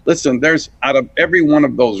there's out of every one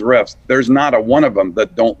of those refs, there's not a one of them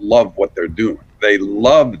that don't love what they're doing. They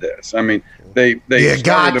love this. I mean, they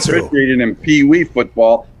started officiating in Pee Wee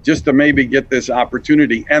football just to maybe get this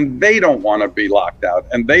opportunity, and they don't want to be locked out,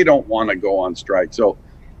 and they don't want to go on strike. So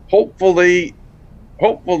hopefully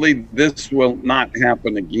this will not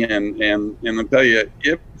happen again. And I'll tell you,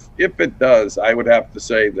 if it does, I would have to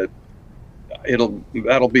say that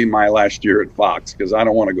that'll be my last year at Fox, because I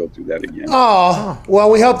don't want to go through that again. Oh, well,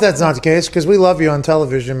 we hope that's not the case, because we love you on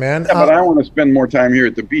television, man. Yeah, but I want to spend more time here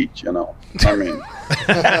at the beach, I mean,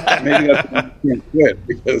 maybe that's why I can't quit,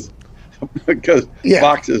 because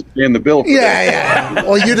Fox is paying the bill for Yeah.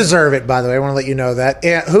 Well, you deserve it, by the way. I want to let you know that.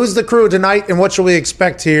 And who's the crew tonight, and what should we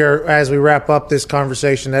expect here as we wrap up this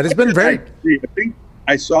conversation that has been very... I think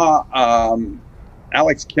I saw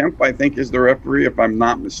Alex Kemp, I think, is the referee, if I'm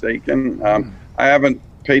not mistaken. I haven't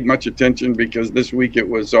paid much attention because this week it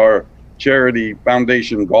was our charity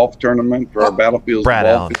foundation golf tournament for our Battlefields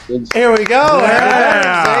golf fields. Here we go.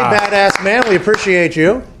 Hey, badass man. We appreciate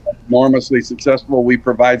you. Enormously successful. We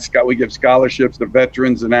give scholarships to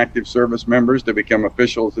veterans and active service members to become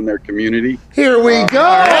officials in their community. Here we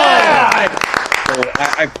go. So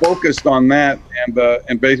I focused on that,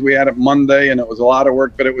 and basically we had it Monday, and it was a lot of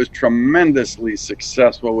work, but it was tremendously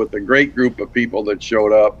successful with a great group of people that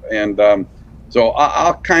showed up. And so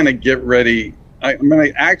I'll kind of get ready. I'm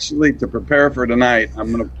going to actually, to prepare for tonight,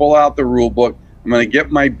 I'm going to pull out the rule book. I'm going to get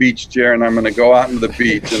my beach chair, and I'm going to go out into the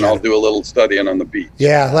beach, and I'll do a little studying on the beach.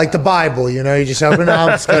 Yeah, like the Bible, you just open it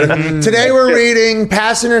up. Today we're reading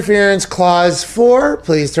Pass Interference Clause 4.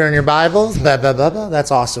 Please turn your Bibles. Blah, blah, blah, blah. That's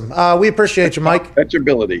awesome. We appreciate you, Mike.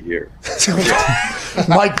 Catchability here.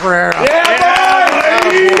 Mike Pereira.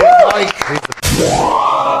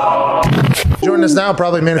 Joining us now,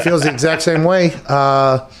 probably man who feels the exact same way.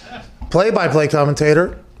 Play-by-play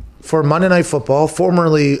commentator for Monday Night Football,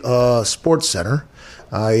 formerly Sports Center.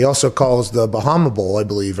 He also calls the Bahama Bowl, I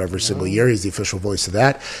believe, every single year. He's the official voice of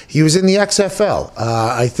that. He was in the XFL.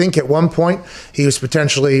 I think at one point he was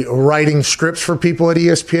potentially writing scripts for people at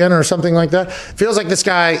ESPN or something like that. Feels like this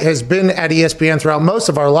guy has been at ESPN throughout most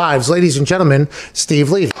of our lives. Ladies and gentlemen,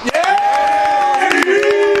 Steve Levy.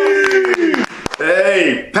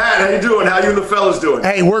 Hey, Pat, how you doing? How you and the fellas doing?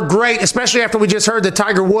 Hey, we're great, especially after we just heard that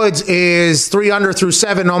Tiger Woods is 3 under through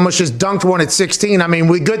 7, almost just dunked one at 16. I mean,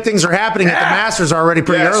 good things are happening at the Masters already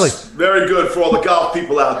pretty early. Very good for all the golf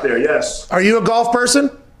people out there, yes. Are you a golf person?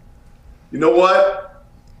 You know what?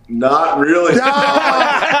 Not really. No!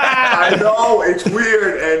 I know, it's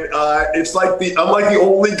weird, and it's like I'm like the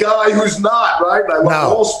only guy who's not, right? I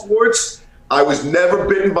love all sports. I was never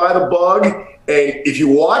bitten by the bug, and if you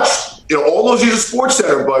watch... all those years of Sports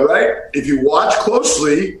Center, bud, right? If you watch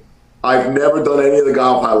closely, I've never done any of the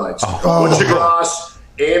golf highlights. Butcher Gross,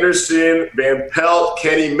 Anderson, Van Pelt,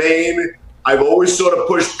 Kenny Mayne. I've always sort of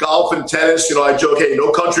pushed golf and tennis. I joke, hey,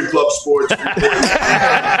 no country club sports.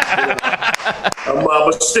 I'm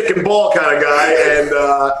a stick and ball kind of guy. And,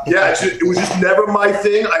 it was just never my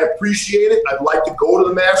thing. I appreciate it. I'd like to go to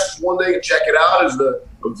the Masters one day and check it out as the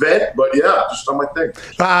event, but just not my thing.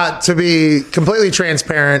 To be completely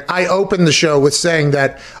transparent, I opened the show with saying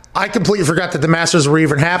that I completely forgot that the Masters were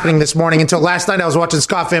even happening this morning until last night. I was watching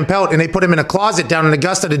Scott Van Pelt, and they put him in a closet down in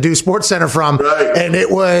Augusta to do Sports Center from. Right. And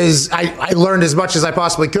it was, I learned as much as I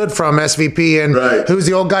possibly could from SVP and who's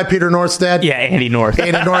the old guy, Peter North's dad? Yeah, Andy North.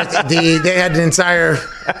 Andy North. They had an entire...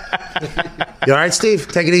 You all right, Steve?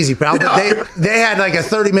 Take it easy, pal. But they had like a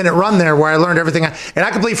 30-minute run there where I learned everything. And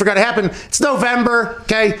I completely forgot it happened. It's November,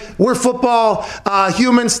 okay? We're football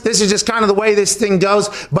humans. This is just kind of the way this thing goes.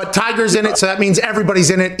 But Tiger's in it, so that means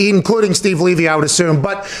everybody's in it, including Steve Levy, I would assume.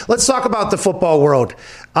 But let's talk about the football world.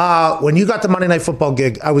 When you got the Monday Night Football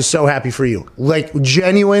gig, I was so happy for you. Like,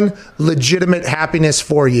 genuine, legitimate happiness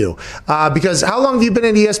for you. Because how long have you been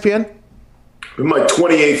at ESPN? In my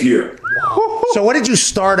 28th year. So what did you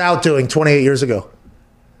start out doing 28 years ago?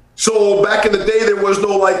 So back in the day, there was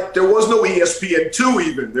no ESPN2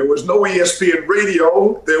 even. There was no ESPN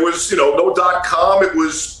radio. There was, no .com. It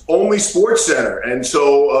was only Sports Center. And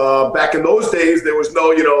so back in those days, there was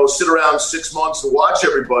no, sit around 6 months and watch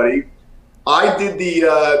everybody. I did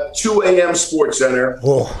the 2 a.m. Sports Center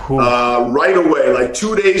right away, like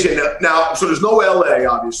 2 days in. Now, so there's no LA,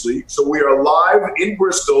 obviously. So we are live in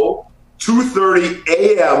Bristol, 2:30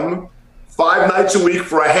 a.m., 5 nights a week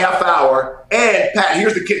for a half hour. And, Pat,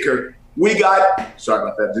 here's the kicker. Sorry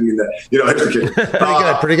about that. Didn't mean that. Here's the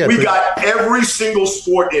kicker. Pretty good. We got every single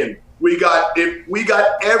sport in. We got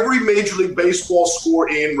every Major League Baseball score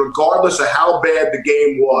in, regardless of how bad the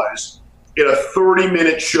game was, in a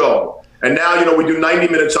 30-minute show. And now, we do 90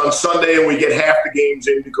 minutes on Sunday, and we get half the games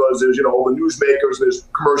in because there's, all the newsmakers, there's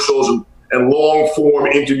commercials and long-form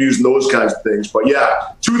interviews and those kinds of things. But,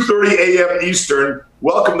 yeah, 2:30 a.m. Eastern.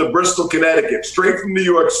 Welcome to Bristol, Connecticut, straight from New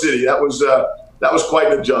York City. That was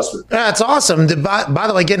quite an adjustment. Yeah, it's awesome. By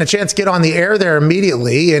the way, getting a chance to get on the air there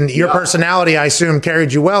immediately, and your personality, I assume,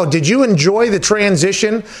 carried you well. Did you enjoy the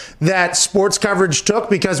transition that sports coverage took?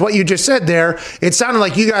 Because what you just said there, it sounded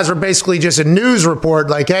like you guys were basically just a news report,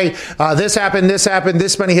 like, hey, this happened,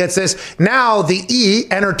 this many hits, this. Now the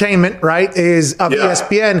entertainment, right, is of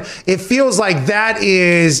ESPN. It feels like that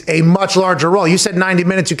is a much larger role. You said 90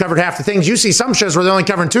 minutes, you covered half the things. You see some shows where they're only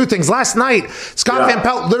covering two things. Last night, Scott Van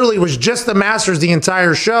Pelt literally was just the Masters the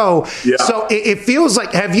entire show. Yeah. So it feels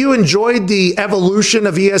like, have you enjoyed the evolution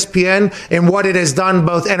of ESPN and what it has done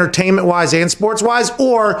both entertainment-wise and sports-wise?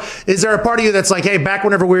 Or is there a part of you that's like, hey, back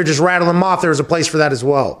whenever we were just rattling them off, there was a place for that as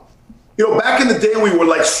well? Back in the day, we were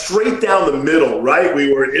like straight down the middle, right?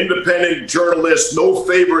 We were independent journalists, no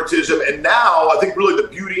favoritism. And now I think really the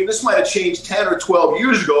beauty, and this might have changed 10 or 12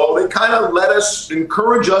 years ago, they kind of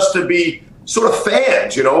encourage us to be sort of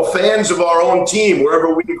fans, fans of our own team,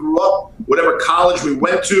 wherever we grew up, whatever college we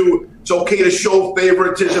went to. It's okay to show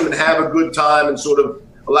favoritism and have a good time and sort of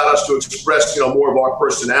allow us to express, more of our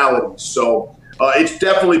personalities. So it's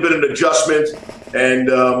definitely been an adjustment. And,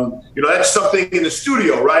 that's something in the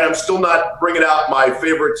studio, right? I'm still not bringing out my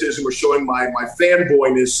favoritism or showing my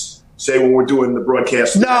fanboyness, say, when we're doing the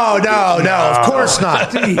broadcast. No, of course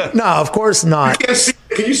not. No, of course not. You can't see.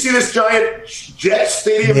 Can you see this giant jet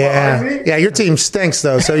stadium behind me? Yeah, your team stinks,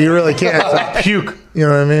 though, so you really can't. Puke. You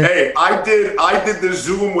know what I mean? Hey, I did the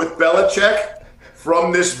Zoom with Belichick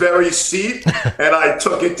from this very seat, and I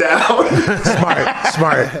took it down.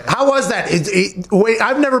 Smart. How was that? Wait,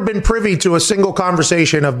 I've never been privy to a single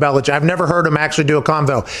conversation of Belichick. I've never heard him actually do a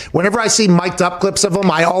convo. Whenever I see mic'd up clips of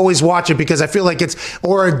him, I always watch it because I feel like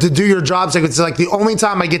or to do your job, it's like the only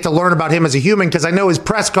time I get to learn about him as a human, because I know his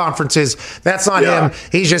press conferences, that's not him.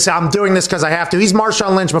 He's just, I'm doing this because I have to. He's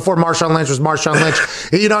Marshawn Lynch before Marshawn Lynch was Marshawn Lynch.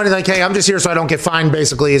 He's like, hey, I'm just here so I don't get fined,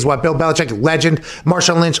 basically, is what Bill Belichick, legend.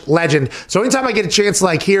 Marshawn Lynch, legend. So anytime I get a chance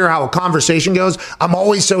to hear how a conversation goes, I'm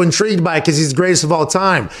always so intrigued by it because he's the greatest of all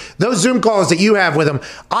time. Those Zoom calls that you have with him,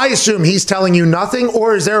 I assume he's telling you nothing,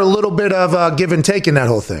 or is there a little bit of give and take in that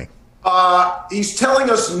whole thing? He's telling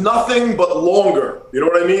us nothing but longer. You know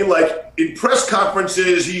what I mean? Like in press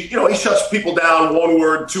conferences, he shuts people down,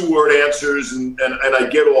 1-word, 2-word answers, and I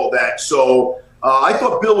get all that. So I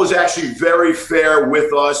thought Bill was actually very fair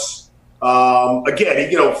with us.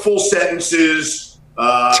 Again, full sentences.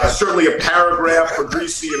 Certainly a paragraph for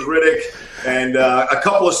Greasy and Riddick, and a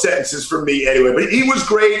couple of sentences for me anyway. But he was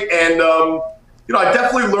great, and I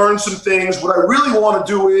definitely learned some things. What I really want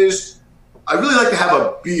to do is I really like to have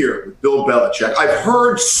a beer with Bill Belichick. I've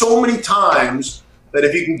heard so many times that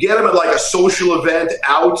if you can get him at like a social event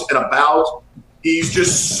out and about, he's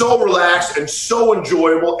just so relaxed and so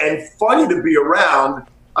enjoyable and funny to be around.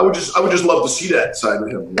 I would just love to see that side of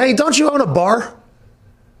him. Hey, don't you own a bar?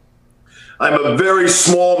 I'm a very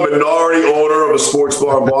small minority owner of a sports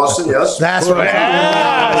bar in Boston, yes. That's what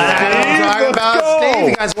I'm talking about. Steve,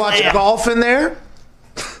 you guys watching golf in there?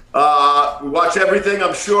 We watch everything.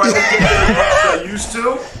 I'm sure I don't get there as much as I used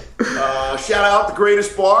to. Shout out the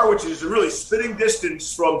greatest bar, which is really spitting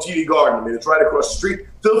distance from TD Garden. I mean, it's right across the street.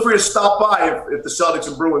 Feel free to stop by if the Celtics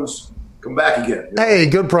and Bruins come back again. Hey,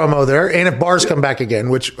 good promo there. And if bars come back again,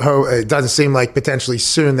 which it doesn't seem like potentially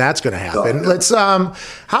soon that's going to happen. Let's.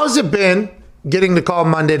 How's it been getting to call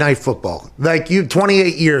Monday Night Football? Like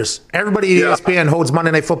 28 years. Everybody at ESPN holds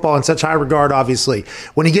Monday Night Football in such high regard, obviously.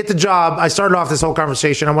 When you get the job, I started off this whole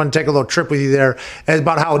conversation. I want to take a little trip with you there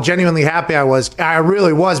about how genuinely happy I was. I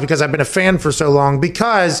really was, because I've been a fan for so long,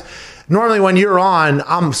 because normally when you're on,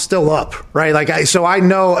 I'm still up, right?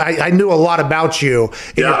 I knew a lot about you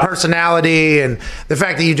and your personality, and the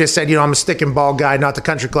fact that you just said, I'm a stick and ball guy, not the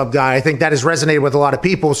country club guy. I think that has resonated with a lot of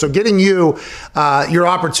people. So getting you your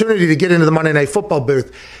opportunity to get into the Monday Night Football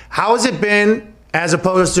booth, how has it been as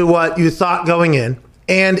opposed to what you thought going in?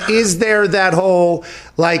 And is there that whole,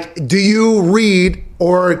 do you read,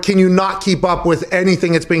 or can you not keep up with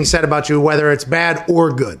anything that's being said about you, whether it's bad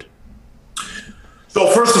or good? So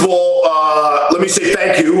first of all, let me say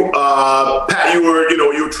thank you, Pat. You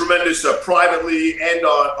were tremendous privately and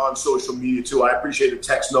on social media too. I appreciate the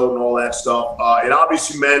text note and all that stuff. It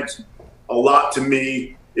obviously meant a lot to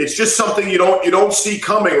me. It's just something you don't see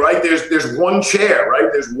coming, right? There's one chair, right?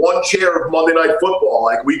 There's one chair of Monday Night Football,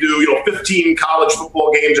 like we do. 15 college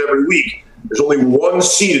football games every week. There's only one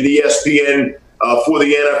seat at ESPN for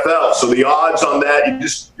the NFL. So the odds on that,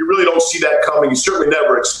 you really don't see that coming. You certainly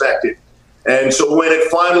never expect it. And so when it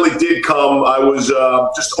finally did come, I was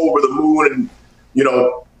just over the moon. And, you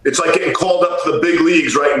know, it's like getting called up to the big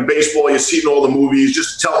leagues, right? In baseball, you see it in all the movies.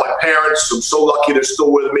 Just to tell my parents, I'm so lucky they're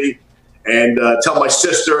still with me. And tell my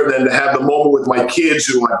sister, and then to have the moment with my kids,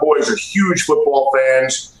 who my boys are huge football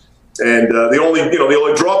fans. And the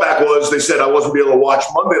only drawback was they said I wasn't be able to watch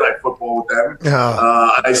Monday Night Football with them.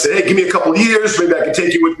 I said, hey, give me a couple of years, maybe I can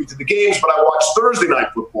take you with me to the games. But I watch Thursday Night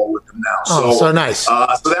Football with them now. So nice. So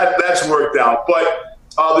that's worked out. But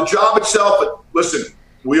the job itself, listen,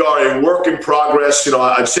 we are a work in progress. You know,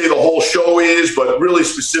 I'd say the whole show is, but really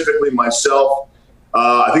specifically myself.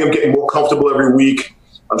 I think I'm getting more comfortable every week.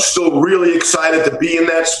 I'm still really excited to be in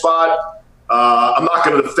that spot. I'm not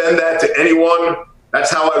going to defend that to anyone. That's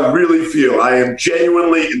how I really feel. I am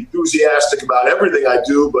genuinely enthusiastic about everything I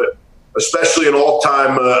do, but especially an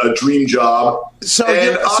all-time dream job. So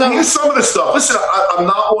here's some of the stuff. Listen, I'm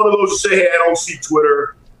not one of those to say, hey, I don't see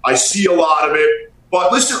Twitter. I see a lot of it.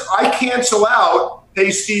 But listen, I cancel out, hey,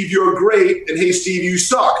 Steve, you're great, and hey, Steve, you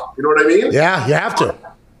suck. You know what I mean? Yeah, you have to.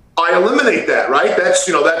 I eliminate that, right? That's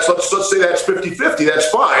let's say that's 50-50. That's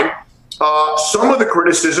fine. Some of the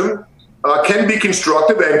criticism can be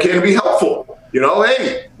constructive and can be helpful. You know,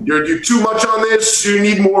 hey, you're too much on this. You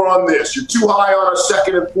need more on this. You're too high on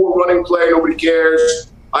a 2nd and 4 running play. Nobody cares.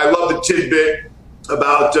 I love the tidbit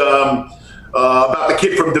about the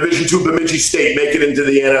kid from Division II Bemidji State making it into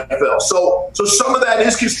the NFL. So some of that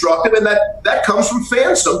is constructive, and that comes from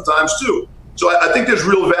fans sometimes too. So I think there's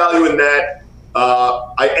real value in that.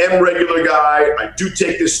 I am a regular guy. I do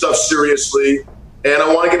take this stuff seriously, and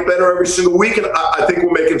I want to get better every single week, and I think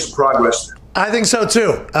we're making some progress there. I think so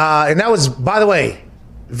too. And that was, by the way,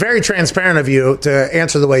 very transparent of you to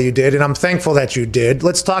answer the way you did, and I'm thankful that you did.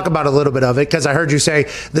 Let's talk about a little bit of it, because I heard you say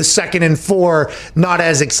the 2nd and 4, not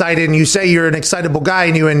as excited, and you say you're an excitable guy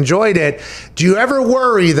and you enjoyed it. Do you ever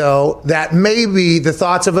worry, though, that maybe the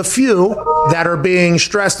thoughts of a few that are being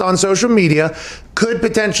stressed on social media could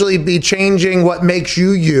potentially be changing what makes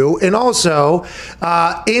you you? And also,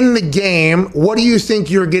 in the game, what do you think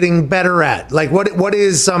you're getting better at? Like, what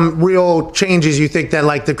is some real changes you think that,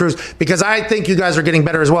 like, the crews, because I think you guys are getting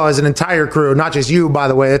better as well as an entire crew, not just you, by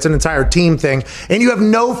the way. It's an entire team thing. And you have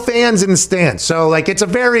no fans in the stands. So, like, it's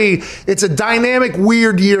a dynamic,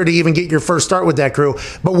 weird year to even get your first start with that crew.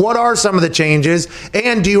 But what are some of the changes?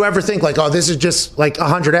 And do you ever think, like, oh, this is just like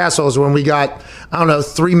 100 assholes when we got, I don't know,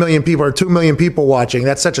 3 million people or 2 million people watching?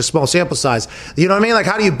 That's such a small sample size. You know what I mean? Like,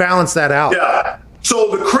 how do you balance that out? Yeah.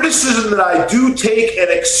 So the criticism that I do take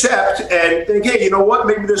and accept and think, hey, you know what,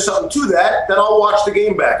 maybe there's something to that, then I'll watch the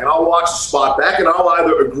game back and I'll watch the spot back and I'll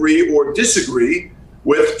either agree or disagree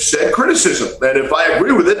with said criticism. And if I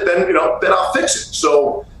agree with it, then I'll fix it.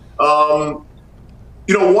 So,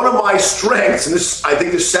 one of my strengths, and I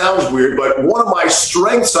think this sounds weird, but one of my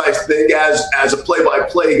strengths, I think, as a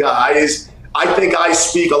play-by-play guy is I think I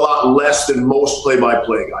speak a lot less than most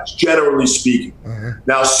play-by-play guys, generally speaking. Mm-hmm.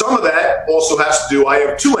 Now, some of that also has to do, I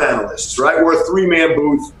have 2 analysts, right? We're a 3-man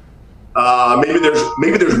booth.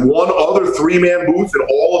 Maybe there's one other 3-man booth in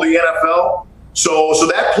all of the NFL. So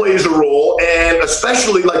that plays a role, and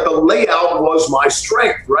especially like the layout was my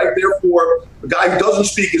strength, right? Therefore, the guy who doesn't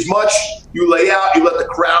speak as much, you lay out, you let the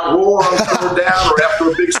crowd roar on 4th down or after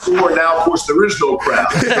a big score, and now, of course, there is no crowd.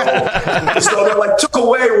 So that like took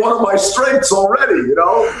away one of my strengths already,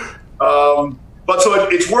 But so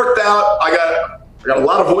it's worked out. I got a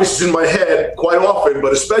lot of voices in my head quite often,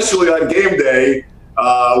 but especially on game day,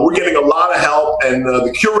 we're getting a lot of help, and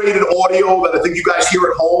the curated audio that I think you guys hear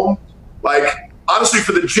at home. Like, honestly,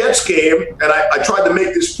 for the Jets game, and I tried to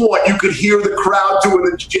make this point, you could hear the crowd doing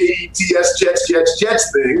the Jets,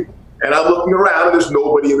 Jets thing, and I'm looking around and there's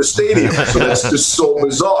nobody in the stadium. So that's just so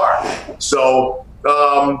bizarre. So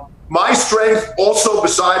my strength also,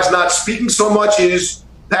 besides not speaking so much, is,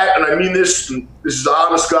 Pat, and I mean this, and this is the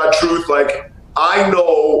honest God truth, like, I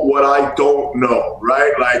know what I don't know,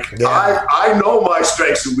 right? Like, yeah. I know my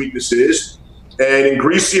strengths and weaknesses. And in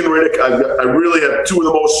Greasy and Riddick, I really have 2 of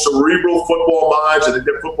the most cerebral football minds. I think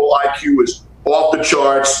their football IQ is off the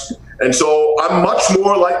charts. And so I'm much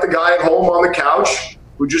more like the guy at home on the couch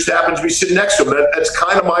who just happens to be sitting next to him. That's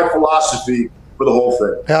kind of my philosophy for the whole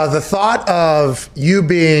thing. The thought of you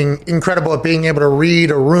being incredible at being able to read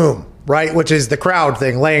a room, right, which is the crowd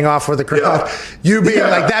thing, laying off for the crowd. Yeah. You being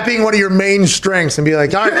like that being one of your main strengths and be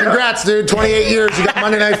like, all right, congrats, dude, 28 years, you got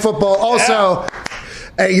Monday Night Football. Also,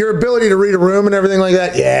 hey, your ability to read a room and everything like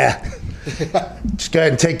that, yeah. Just go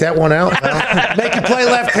ahead and take that one out. Make you play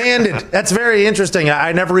left-handed. That's very interesting.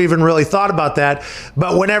 I never even really thought about that.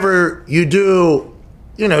 But whenever you do,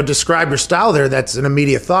 describe your style there, that's an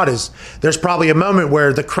immediate thought is there's probably a moment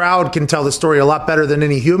where the crowd can tell the story a lot better than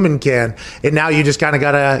any human can, and now you just kind of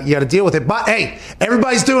gotta deal with it. But hey,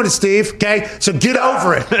 everybody's doing it, Steve. Okay, so get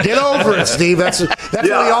over it. Get over it, Steve. That's what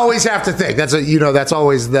we always have to think. That's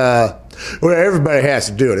always everybody has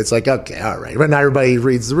to do it. It's like, okay, all right, but not everybody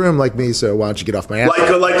reads the room like me. So why don't you get off my ass?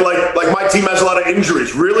 Like my team has a lot of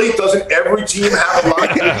injuries. Really? Doesn't every team have a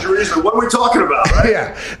lot of injuries? What are we talking about? Right?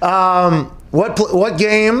 Yeah. What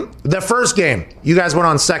game? The first game you guys went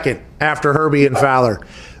on second after Herbie and Fowler.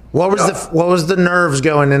 What was the nerves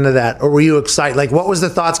going into that, or were you excited? Like, what was the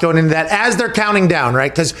thoughts going into that as they're counting down,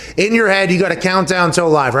 right? Because in your head you got to count down till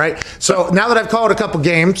live, right? So now that I've called a couple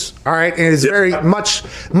games, all right, and it's very much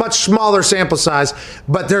smaller sample size,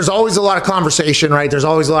 but there's always a lot of conversation, right? There's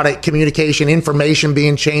always a lot of communication, information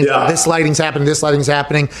being changed. Yeah. This lighting's happening,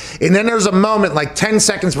 and then there's a moment like 10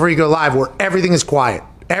 seconds before you go live where everything is quiet.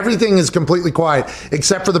 Everything is completely quiet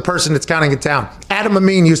except for the person that's counting it down. Adam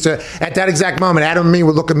Amin used to, at that exact moment, Adam Amin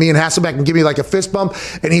would look at me and Hasselbeck and give me like a fist bump,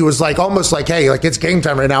 and he was like almost like, hey, like it's game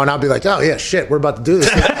time right now, and I'll be like, oh yeah, shit, we're about to do this.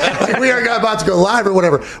 Like we are about to go live or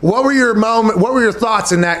whatever. What were your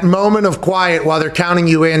thoughts in that moment of quiet while they're counting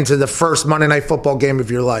you into the first Monday Night Football game of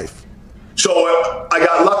your life? So I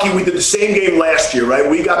got lucky. We did the same game last year, right?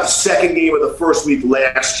 We got the second game of the first week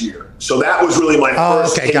last year. So that was really my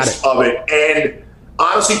first taste of it. And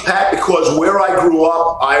honestly, Pat, because where I grew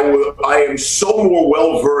up, I am so more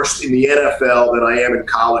well-versed in the NFL than I am in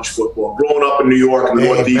college football. Growing up in New York and the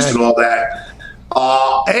Northeast and all that,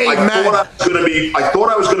 I thought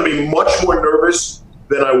I was going to be much more nervous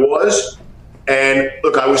than I was. And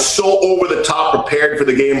look, I was so over the top prepared for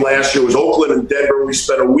the game last year. It was Oakland and Denver. We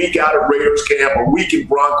spent a week out at Raiders camp, a week in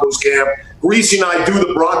Broncos camp. Greasy and I do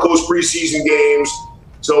the Broncos preseason games.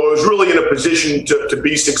 So I was really in a position to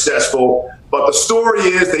be successful. But the story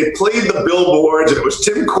is they played the billboards, and it was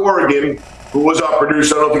Tim Corrigan, who was our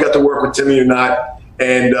producer. I don't know if you got to work with Timmy or not.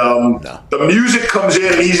 And the music comes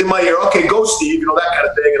in, and he's in my ear. Okay, go, Steve, that kind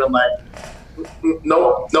of thing. And I'm like,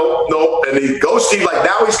 no. And he goes, Steve, like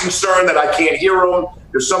now he's concerned that I can't hear him.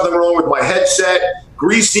 There's something wrong with my headset.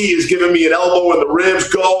 Greasy is giving me an elbow in the ribs.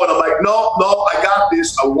 Go. And I'm like, no, I got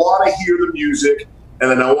this. I want to hear the music,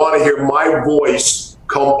 and then I want to hear my voice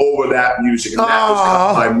come over that music. And that was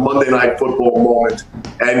kind of my Monday Night Football moment.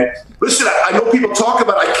 And listen, I know people talk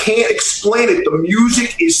about it. I can't explain it. The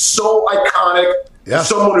music is so iconic. Yeah.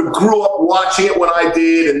 Someone who grew up watching it when I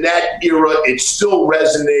did, in that era, it still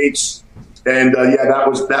resonates. And that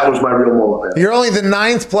was my real moment. You're only the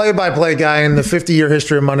 9th play-by-play guy in the 50-year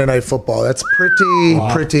history of Monday Night Football. That's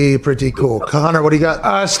pretty cool. Connor, what do you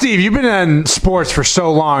got? Steve, you've been in sports for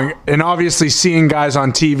so long, and obviously seeing guys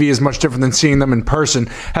on TV is much different than seeing them in person.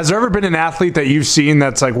 Has there ever been an athlete that you've seen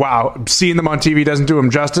that's like, wow, seeing them on TV doesn't do them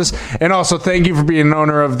justice? And also, thank you for being an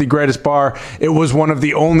owner of the greatest bar. It was one of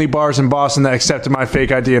the only bars in Boston that accepted my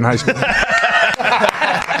fake ID in high school.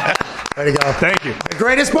 There you go. Thank you. The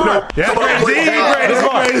greatest bar. Yeah, the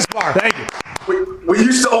greatest bar. Thank you. We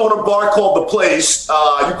used to own a bar called The Place.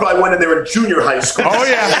 You probably went in there in junior high school. Oh,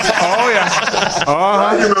 yeah.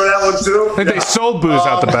 You remember that one, too? I think they sold booze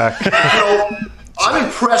out the back. I'm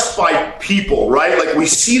impressed by people, right? Like, we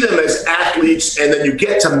see them as athletes, and then you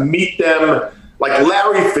get to meet them. Like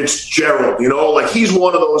Larry Fitzgerald, like he's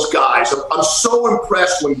one of those guys. I'm so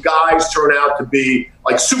impressed when guys turn out to be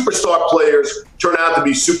like superstar players, turn out to be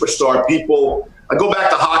superstar people. I go back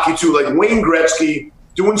to hockey too, like Wayne Gretzky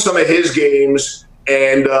doing some of his games,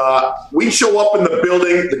 and we'd show up in the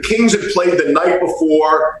building. The Kings had played the night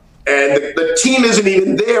before, and the team isn't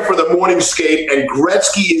even there for the morning skate, and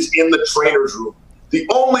Gretzky is in the trainer's room. The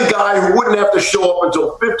only guy who wouldn't have to show up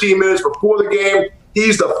until 15 minutes before the game.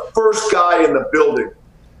 He's the first guy in the building.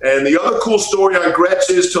 And the other cool story on Gretz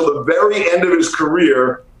is till the very end of his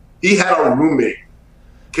career, he had a roommate.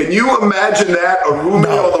 Can you imagine that? A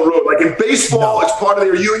roommate on the road. Like in baseball, it's part of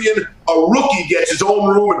their union. A rookie gets his own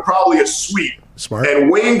room and probably a suite. Smart. And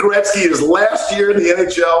Wayne Gretzky, his last year in the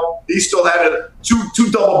NHL, he still had two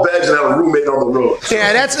double beds and had a roommate on the road.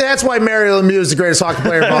 Yeah, that's why Mario Lemieux is the greatest hockey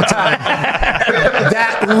player of all time.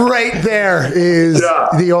 That right there is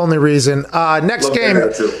the only reason. Next game,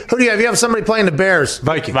 who do you have? You have somebody playing the Bears.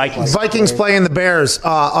 Vikings playing the Bears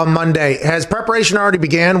on Monday. Has preparation already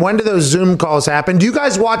began? When do those Zoom calls happen? Do you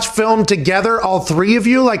guys watch film together, all three of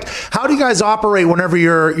you? Like, how do you guys operate whenever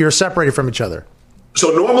you're separated from each other? So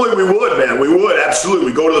normally we would, man. We would, absolutely.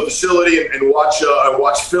 We go to the facility and watch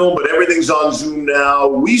film, but everything's on Zoom now.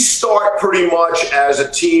 We start pretty much as a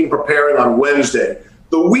team preparing on Wednesday.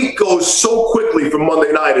 The week goes so quickly from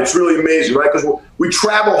Monday night. It's really amazing, right? Because we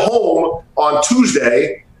travel home on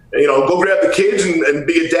Tuesday, go grab the kids and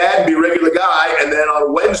be a dad and be a regular guy. And then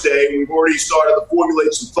on Wednesday, we've already started to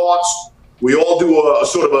formulate some thoughts. We all do a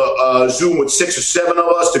sort of a Zoom with 6 or 7 of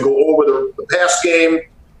us to go over the past game,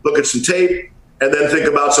 look at some tape, and then think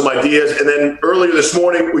about some ideas. And then earlier this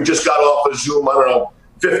morning, we just got off a Zoom,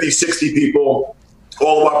 50, 60 people,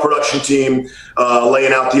 all of our production team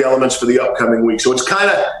laying out the elements for the upcoming week. So it's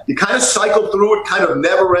you kind of cycle through it, kind of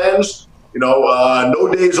never ends. No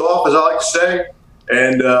days off, as I like to say.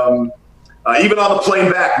 And even on the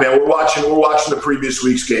plane back, man, we're watching the previous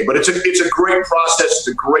week's game. But it's a great process. It's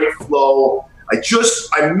a great flow.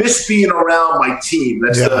 I miss being around my team.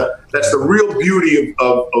 That's the real beauty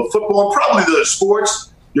of football and probably the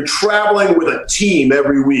sports. You're traveling with a team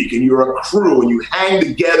every week, and you're a crew, and you hang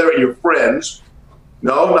together, and you're friends.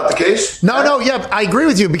 No, not the case? No, yeah, I agree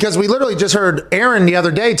with you because we literally just heard Aaron the other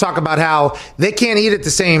day talk about how they can't eat at the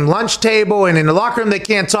same lunch table and in the locker room they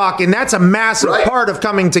can't talk, and that's a massive part of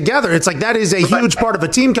coming together. It's like that is a huge part of a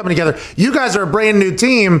team coming together. You guys are a brand new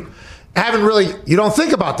team. You don't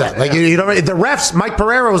think about that. Like you don't. The refs, Mike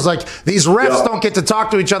Pereira was like, these refs don't get to talk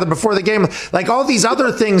to each other before the game. Like all these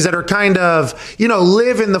other things that are kind of,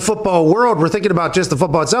 live in the football world. We're thinking about just the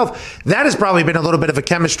football itself. That has probably been a little bit of a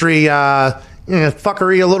chemistry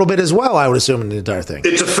fuckery a little bit as well, I would assume, in the entire thing.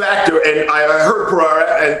 It's a factor, and I heard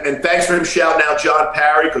Pereira, and thanks for him shouting out John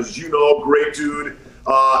Parry, because great dude.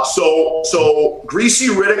 So Greasy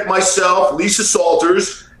Riddick, myself, Lisa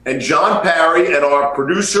Salters, and John Parry, and our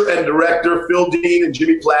producer and director, Phil Dean and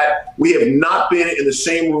Jimmy Platt, we have not been in the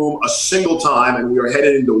same room a single time, and we are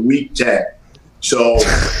headed into week 10. So,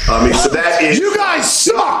 so that is... You guys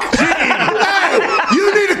suck! Hey,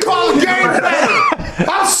 you need to call the game better!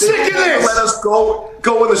 I'm sick of this! Let us go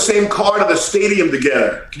in the same car to the stadium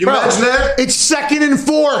together. Can you imagine that? It's 2nd and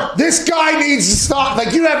 4. This guy needs to stop.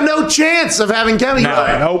 Like, you have no chance of having Kevin.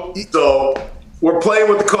 Nope. So... we're playing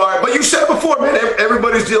with the car. But you said before, man,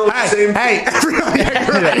 everybody's dealing with the same thing.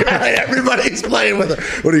 Everybody's playing with it.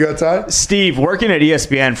 What do you got, Ty? Steve, working at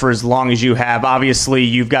ESPN for as long as you have, obviously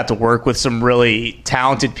you've got to work with some really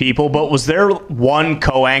talented people, but was there one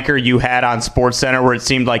co-anchor you had on SportsCenter where it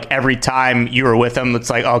seemed like every time you were with him, it's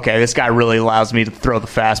like, okay, this guy really allows me to throw the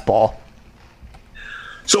fastball?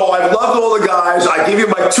 So I've loved all the guys. I give you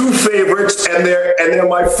my 2 favorites, and they're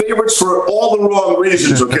my favorites for all the wrong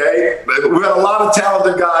reasons, okay? We've got a lot of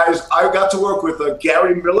talented guys. I got to work with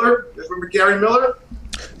Gary Miller. You guys remember Gary Miller?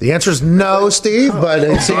 The answer is no, Steve, but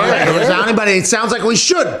it sounds like we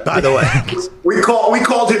should, by the way. We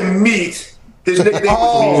called him Meat. His nickname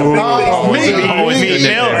was Meat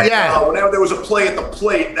Miller. Yeah. Whenever there was a play at the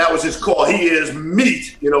plate, that was his call. He is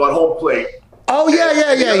Meat, at home plate. Oh, yeah.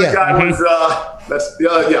 The other guy was, The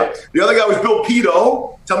other guy was Bill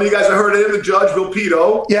Pito. Tell me you guys have heard of him, the judge, Bill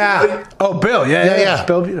Pito. Yeah. Oh, Bill. Yeah.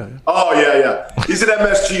 Bill Pito. Oh, yeah. He's at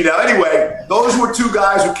MSG now. Anyway, those were 2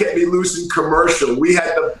 guys who kept me loose in commercial. We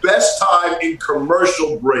had the best time in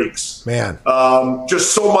commercial breaks. Man.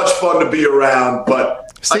 Just so much fun to be around.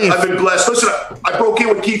 But I've been blessed. Listen, I broke in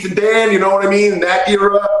with Keith and Dan, you know what I mean? In that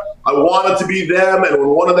era, I wanted to be them. And when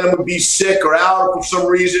one of them would be sick or out for some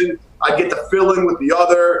reason, I'd get to fill in with the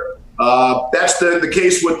other. That's the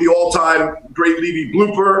case with the all-time great Levy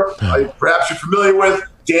blooper. Perhaps you're familiar with.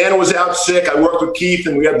 Dan was out sick. I worked with Keith,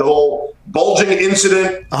 and we had the whole bulging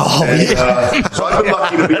incident. So I've been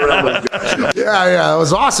lucky to be around those guys. Yeah. It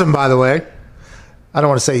was awesome, by the way. I don't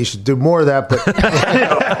want to say you should do more of that, but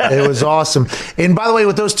it was awesome. And by the way,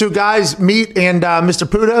 with those 2 guys, Meat and Mr.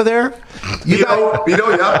 Pudo there,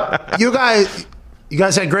 you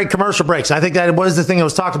guys had great commercial breaks. I think that was the thing that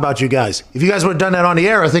was talked about you guys. If you guys would have done that on the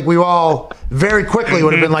air, I think we all very quickly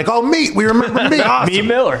would have been like, oh, Meat, we remember Meat. Awesome. Meat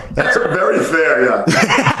Miller. That's very fair, yeah.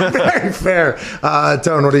 Very fair.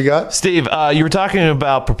 Tone, what do you got? Steve, you were talking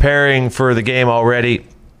about preparing for the game already.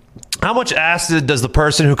 How much acid does the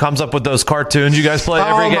person who comes up with those cartoons you guys play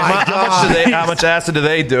every game? How much acid do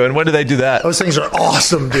they do, and when do they do that? Those things are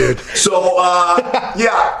awesome, dude. So,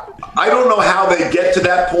 I don't know how they get to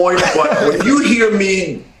that point, but when you hear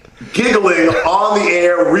me giggling on the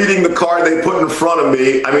air, reading the card they put in front of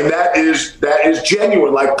me, I mean, that is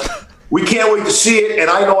genuine. Like, we can't wait to see it, and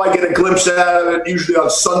I know I get a glimpse out of it. Usually on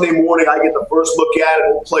Sunday morning, I get the first look at it.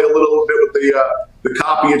 We'll play a little bit with the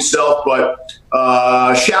copy itself, but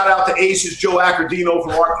shout out to Aces, Joe Accordino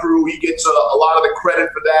from our crew. He gets a lot of the credit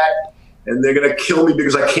for that. and they're going to kill me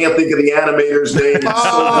because I can't think of the animator's name. It's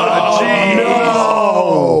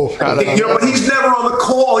but he's never on the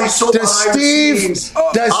call. He's so Does Steve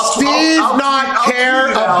not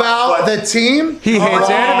care about the team? He hates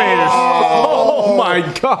animators. Oh my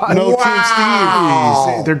God! No Team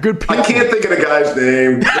Steve. They're good people. I can't think of the guy's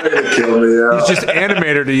name. They're gonna kill me. Yeah. He's just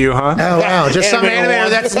animator to you, huh? Oh wow! Just some animator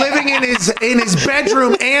that's living in his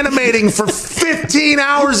bedroom animating for 15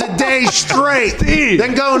 hours a day straight,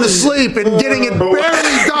 then going to sleep and getting it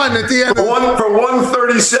barely done at the end. For one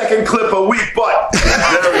 30-second clip a week, but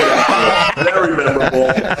very memorable.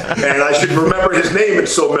 And I should remember his name.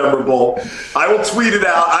 It's so memorable. I will tweet it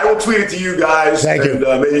out. I will tweet it to you guys. Thank you.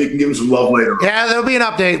 Maybe you can give him some love later. Yeah, there'll be an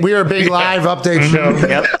update. We are a big live update show.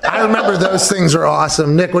 I remember those things are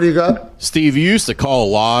awesome. Nick, what do you got? Steve, you used to call a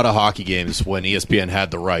lot of hockey games when ESPN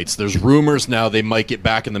had the rights. There's rumors now they might get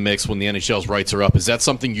back in the mix when the NHL's rights are up. Is that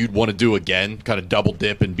something you'd want to do again? Kind of double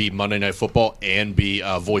dip and be Monday Night Football and be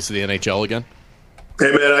voice of the NHL again?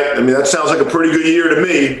 Hey, man, I mean, that sounds like a pretty good year to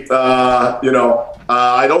me. I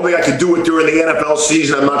don't think I could do it during the NFL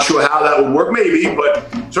season. I'm not sure how that would work, maybe, but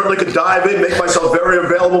certainly could dive in, make myself very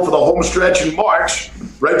available for the home stretch in March,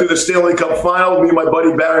 right through the Stanley Cup final, me and my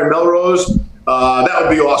buddy Barry Melrose. That would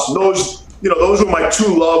be awesome. Those were my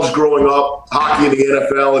two loves growing up, hockey and the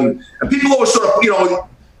NFL. And people always sort of,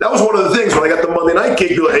 that was one of the things when I got the Monday night gig,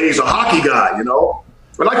 people were like, hey, he's a hockey guy, And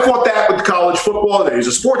I fought that with college football, and he's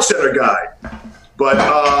a sports center guy. But the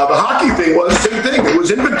hockey thing was the same thing. It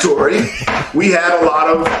was inventory. We had a lot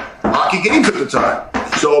of hockey games at the time.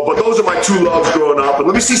 So, but those are my two loves growing up. And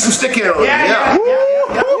let me see some stick handling. Yeah. Oh,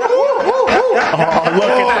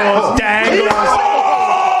 look at those dangles.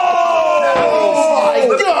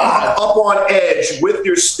 Up on edge with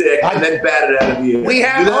your stick and then bat it out of the air.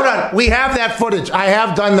 We have that footage. I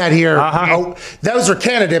have done that here. Oh, those are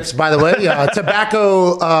Canadips, by the way,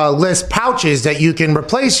 tobacco list pouches that you can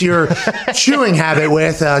replace your chewing habit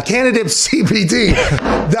with. Canadips CBD.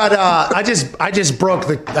 That I just broke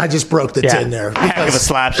the tin there. Heck of a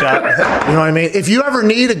slap shot. You know what I mean? If you ever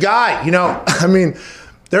need a guy,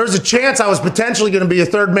 there was a chance I was potentially going to be a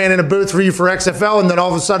third man in a booth for you for XFL, and then all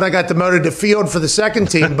of a sudden I got demoted to field for the second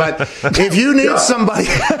team. But if you need somebody,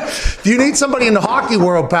 in the hockey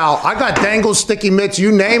world, pal, I got dangles, sticky mitts,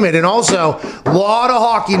 you name it, and also a lot of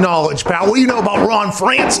hockey knowledge, pal. What do you know about Ron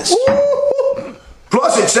Francis?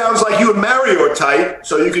 Plus, it sounds like you and Mario are tight,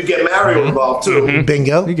 so you could get Mario involved, too. Mm-hmm.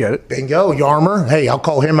 Bingo. You get it. Bingo. Yarmer. Hey, I'll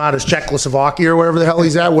call him out as Czechoslovakia or wherever the hell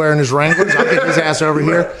he's at, wearing his Wranglers. I'll get his ass over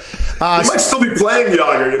here. He might still be playing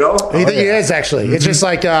Yager, He is, actually. It's just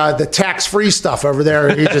like the tax-free stuff over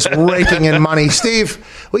there. He's just raking in money. Steve,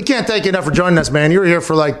 we can't thank you enough for joining us, man. You were here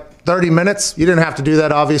for like 30 minutes. You didn't have to do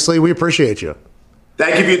that, obviously. We appreciate you.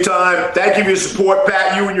 Thank you for your time. Thank you for your support,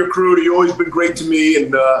 Pat. You and your crew, you've always been great to me,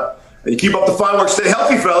 and you keep up the fine work. Stay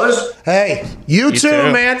healthy, fellas. Hey, you too,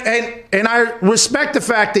 man. And I respect the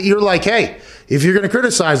fact that you're like, hey, if you're going to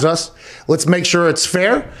criticize us, let's make sure it's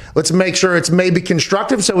fair. Let's make sure it's maybe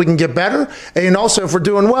constructive so we can get better. And also, if we're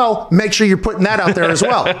doing well, make sure you're putting that out there as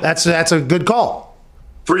well. That's a good call.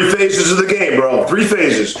 3 phases of the game, bro. 3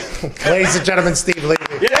 phases. Ladies and gentlemen, Steve Levy.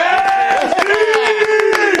 Yeah!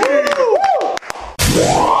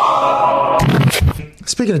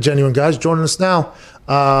 Speaking of genuine guys, joining us now,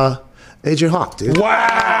 AJ Hawk, dude.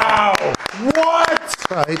 Wow! What?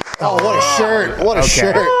 Right. Oh, what a shirt. What a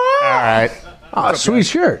shirt. All right. Oh, sweet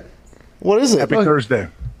shirt. What is it? Happy Thursday.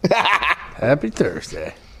 Happy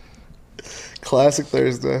Thursday. Classic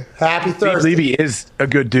Thursday. Happy Thursday. Steve Levy is a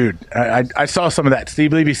good dude. I saw some of that.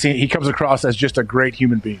 Steve Levy, he comes across as just a great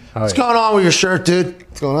human being. What's going on with your shirt, dude?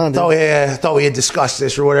 What's going on, dude? Thought we had discussed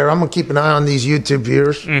this or whatever. I'm going to keep an eye on these YouTube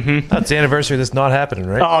viewers. Mm-hmm. That's the anniversary of this not happening,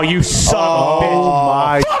 right? Oh, you son of a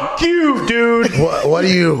bitch. Fuck you, dude. What are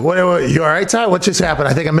you all right, Ty? What just happened?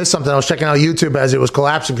 I think I missed something. I was checking out YouTube as it was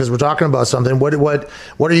collapsing because we're talking about something. What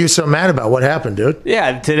are you so mad about? What happened, dude?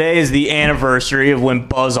 Yeah, today is the anniversary of when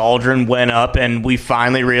Buzz Aldrin went up, and we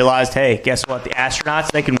finally realized, hey, guess what? The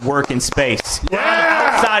astronauts, they can work in space.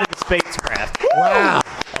 Yeah! Outside of the spacecraft. Wow.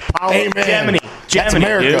 Apollo Gemini,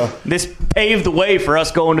 America. dude. This paved the way for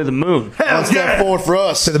us going to the moon. One step forward for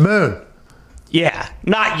us. To the moon. Yeah,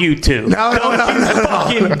 not you two. No.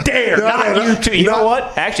 Fucking dare. Not you two. You know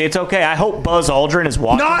what? Actually, it's okay. I hope Buzz Aldrin is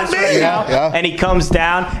watching this right now, and he comes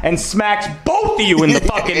down and smacks both of you in the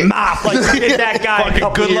fucking mouth like he did that guy a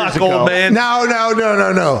couple Good years luck, ago. old man.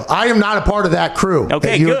 No. I am not a part of that crew.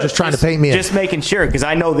 Okay, you good. were just trying to paint me in. Just making sure, because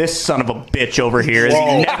I know this son of a bitch over here is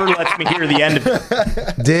he never lets me hear the end of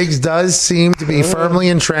it. Diggs does seem to be firmly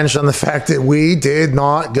entrenched on the fact that we did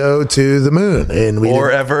not go to the moon. And we Or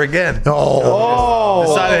ever again. Oh.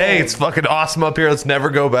 Decided, hey, it's fucking awesome up here. Let's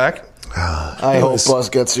never go back. I hope Buzz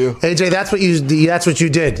gets you. AJ, that's what you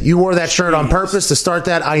did. You wore that shirt on purpose to start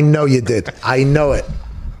that. I know you did. I know it.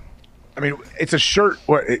 I mean, it's a shirt.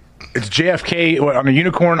 It's JFK on a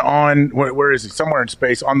unicorn on where is it? Somewhere in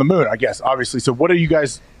space on the moon, I guess. Obviously. So, what are you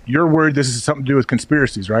guys? You're worried this is something to do with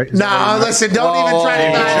conspiracies, right? No, listen. Don't even try to.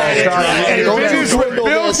 You finished with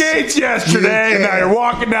Bill Gates yesterday, and now you're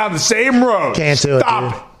walking down the same road. Can't do it.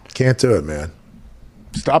 Dude. Can't do it, man.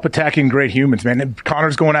 Stop attacking great humans, man. And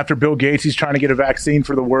Connor's going after Bill Gates. He's trying to get a vaccine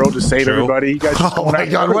for the world to save everybody. You guys just oh my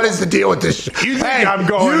God, what is the deal with this? You think I'm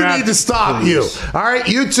going? You need to stop. You. All right,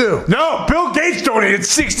 you too. No, Bill Gates donated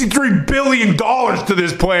 $63 billion to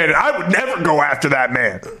this planet. I would never go after that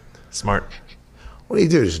man. Smart. What do you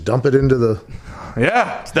do? Just dump it into the.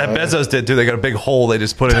 Yeah, that Bezos did too. They got a big hole. They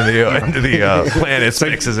just put it into the planet,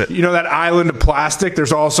 fixes it. You know that island of plastic?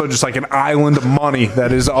 There's also just like an island of money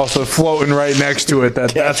that is also floating right next to it.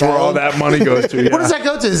 That's where all that money goes to. Yeah. What does that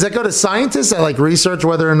go to? Does that go to scientists that like research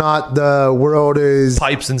whether or not the world is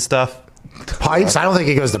pipes and stuff? Pipes? I don't think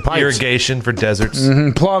it goes to pipes. Irrigation for deserts.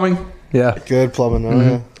 Mm-hmm. Plumbing. Yeah, good plumbing.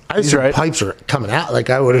 Yeah. I assume pipes are coming out. Like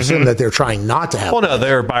I would assume that they're trying not to have. Well, no,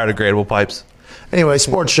 they're biodegradable pipes. Anyway,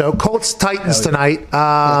 sports show. Colts Titans tonight.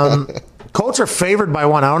 Colts are favored by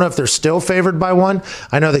 1. I don't know if they're still favored by 1.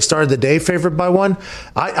 I know they started the day favored by 1.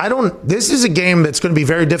 I don't. This is a game that's going to be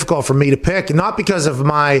very difficult for me to pick, not because of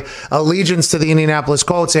my allegiance to the Indianapolis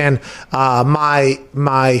Colts and my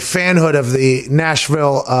fanhood of the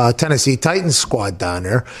Nashville, Tennessee Titans squad down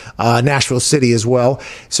there, Nashville City as well.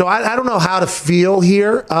 So I don't know how to feel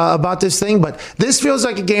here about this thing, but this feels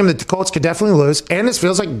like a game that the Colts could definitely lose, and this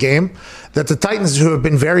feels like a game that the Titans, who have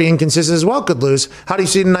been very inconsistent as well, could lose. How do you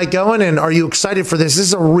see the night going, and are you excited for this? This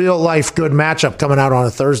is a real-life good matchup coming out on a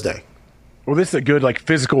Thursday. Well, this is a good,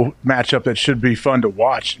 physical matchup that should be fun to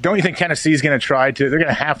watch. Don't you think Tennessee's going to try to? They're going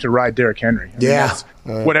to have to ride Derrick Henry. I mean, that's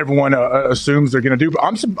what everyone assumes they're going to do. But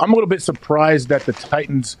I'm a little bit surprised that the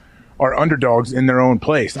Titans are underdogs in their own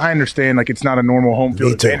place. I understand it's not a normal home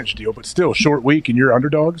field advantage deal, but still short week and you're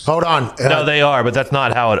underdogs. Hold on. No, they are, but that's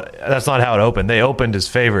not how it opened. They opened as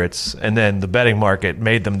favorites, and then the betting market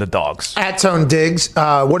made them the dogs. At Tone Diggs,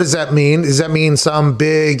 what does that mean? Does that mean some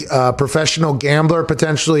big professional gambler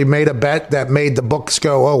potentially made a bet that made the books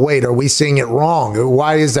go, oh wait, are we seeing it wrong?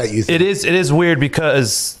 Why is that, you think? It is weird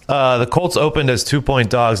because the Colts opened as 2-point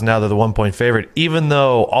dogs. Now they're the 1-point favorite, even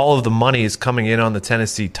though all of the money is coming in on the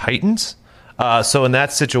Tennessee Titans. So in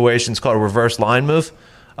that situation, it's called a reverse line move.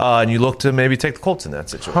 And you look to maybe take the Colts in that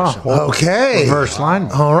situation. Okay. Reverse line.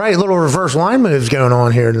 All right. Little reverse line moves going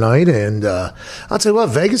on here tonight. And I'll tell you what,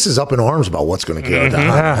 Vegas is up in arms about what's going to go down.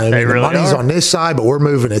 I mean, the money's on this side, but we're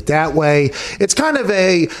moving it that way. It's kind of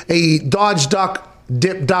a dodge, duck,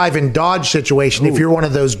 dip, dive, and dodge situation. If you're one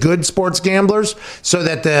of those good sports gamblers, so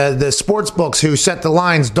that the sports books who set the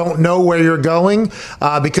lines don't know where you're going,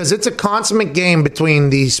 because it's a consummate game between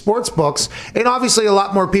the sports books, and obviously a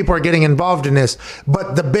lot more people are getting involved in this,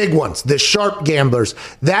 but the big ones, the sharp gamblers,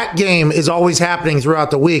 that game is always happening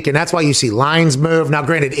throughout the week, and that's why you see lines move. Now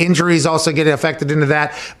granted, injuries also get affected into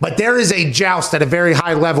that, but there is a joust at a very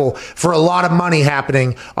high level for a lot of money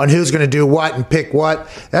happening on who's going to do what and pick what.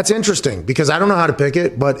 That's interesting, because I don't know how to pick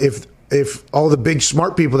it, but if all the big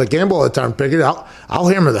smart people that gamble all the time pick it, I'll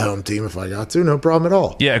hammer the home team if I got to, no problem at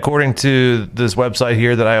all. Yeah, according to this website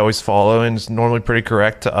here that I always follow, and it's normally pretty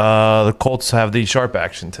correct, the Colts have the sharp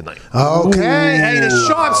action tonight. Okay. Hey, the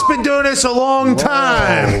Sharp's been doing this a long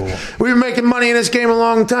time. We've been making money in this game a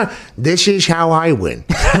long time. This is how I win.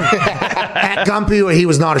 At Gumpy, he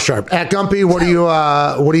was not a Sharp. At Gumpy, what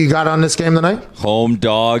do you got on this game tonight? Home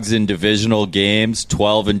dogs in divisional games,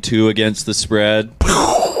 12-2 against the spread.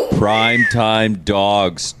 Prime time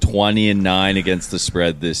dogs, 20-9 against the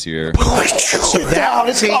spread this year. So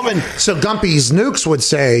Gumpy's nukes would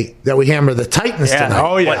say that we hammer the Titans tonight.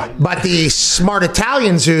 Oh, yeah. But the smart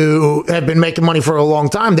Italians who have been making money for a long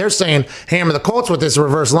time, they're saying hammer the Colts with this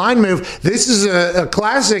reverse line move. This is a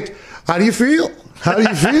classic. How do you feel? How do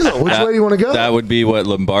you feel? Which way do you want to go? That would be what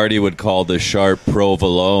Lombardi would call the sharp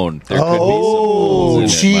provolone. There could be some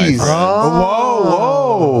holes in it.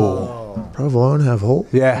 Whoa. Provolone have holes?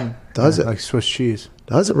 Yeah. Does it? Like Swiss cheese.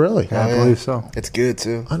 Does it really? Yeah, I believe so. It's good,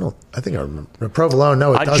 too. I think I remember. Provolone,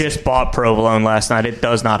 no, it doesn't. I just bought provolone last night. It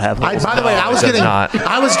does not have holes. By the way, I almost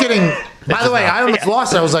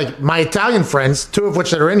lost it. I was like, my Italian friends, 2 of which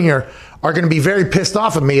that are in here, are going to be very pissed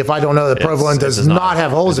off at me if I don't know that provolone does not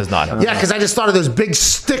have holes. It does not have Yeah, because I just thought of those big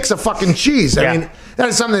sticks of fucking cheese. I mean, that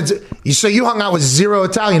is something that's... So you hung out with 0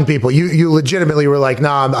 Italian people. You legitimately were like,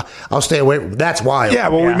 nah, I'll stay away. That's wild. Yeah,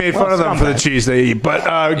 well, we made fun of them for the cheese they eat. But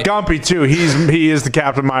Gumpy, too, he is the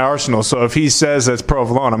captain of my arsenal. So if he says that's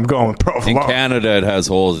provolone, I'm going with provolone. In Canada, it has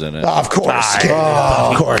holes in it. Of course.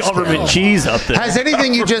 Of course. Government cheese up there. Has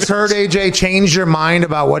anything you just heard, AJ, changed your mind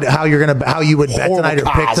about how you would bet tonight or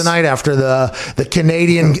pick tonight after the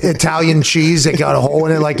Canadian Italian cheese that got a hole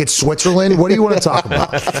in it like it's Switzerland? What do you want to talk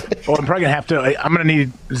about? Well, I'm probably I'm going to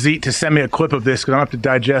need Zeke to send me a clip of this because I don't have to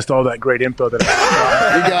digest all that great info that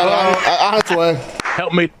I You got it on its way.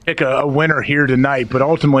 help me pick a winner here tonight. But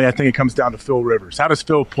ultimately, I think it comes down to Phil Rivers. How does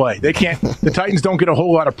Phil play? The Titans don't get a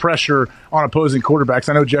whole lot of pressure on opposing quarterbacks.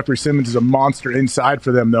 I know Jeffrey Simmons is a monster inside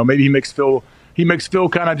for them, though. Maybe he makes Phil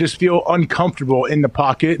kind of just feel uncomfortable in the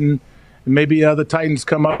pocket, and maybe the Titans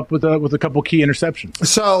come up with a couple key interceptions.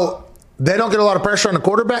 So they don't get a lot of pressure on the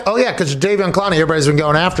quarterback? Oh, yeah, because Davion Clowney, everybody's been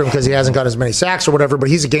going after him because he hasn't got as many sacks or whatever, but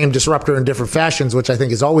he's a game disruptor in different fashions, which I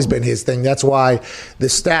think has always been his thing. That's why the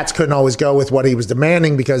stats couldn't always go with what he was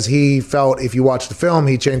demanding, because he felt if you watch the film,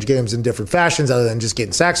 he changed games in different fashions other than just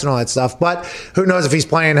getting sacks and all that stuff. But who knows if he's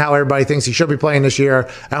playing how everybody thinks he should be playing this year.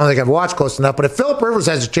 I don't think I've watched close enough. But if Phillip Rivers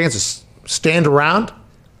has a chance to stand around,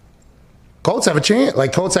 Colts have a chance.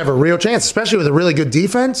 Like, Colts have a real chance, especially with a really good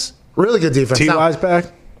defense. Really good defense. T.Y.'s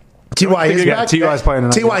back. T.Y. is back. T.Y.'s playing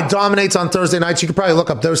tonight. T.Y. dominates on Thursday nights. You could probably look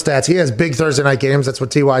up those stats. He has big Thursday night games. That's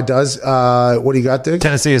what T.Y. does. What do you got, Dick?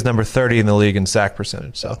 Tennessee is number 30 in the league in sack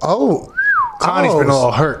percentage. So Connie's been a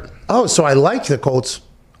little hurt. Oh, so I like the Colts.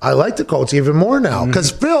 I like the Colts even more now because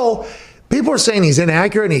Phil. People are saying he's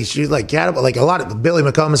inaccurate. And he's like, a lot of Billy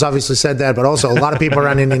McComas obviously said that, but also a lot of people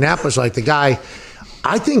around Indianapolis like the guy.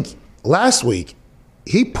 I think last week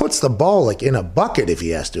he puts the ball like in a bucket if he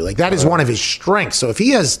has to. Like, that is one of his strengths. So if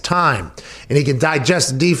he has time and he can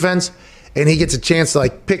digest the defense and he gets a chance to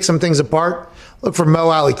like pick some things apart, look for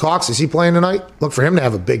Mo Alley Cox. Is he playing tonight? Look for him to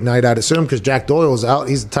have a big night, I'd assume, because Jack Doyle's out.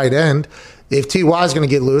 He's a tight end. If T.Y. is going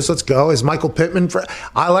to get loose, let's go. Is Michael Pittman?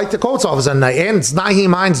 I like the Colts all of a sudden night. And it's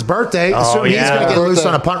Nyheim Hines' birthday. Assuming he's going to get loose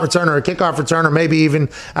on a punt return or a kickoff return or maybe even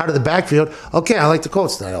out of the backfield. Okay, I like the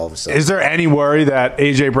Colts tonight all of a sudden. Is there any worry that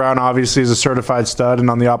A.J. Brown obviously is a certified stud, and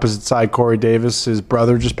on the opposite side, Corey Davis, his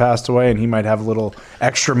brother, just passed away, and he might have a little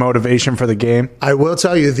extra motivation for the game? I will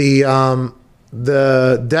tell you,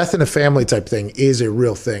 the death in a family type thing is a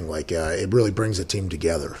real thing. Like, it really brings a team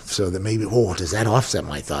together. So that maybe, does that offset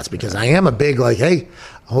my thoughts? Because I am a big, like, hey,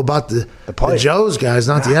 how about the Joes guys,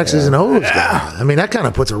 not the X's and O's guys? I mean, that kind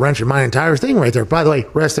of puts a wrench in my entire thing right there. By the way,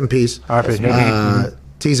 rest in peace.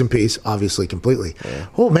 T's and P's, obviously, completely. Yeah.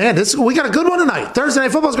 Oh, man, we got a good one tonight. Thursday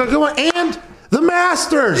Night Football's got a good one. And the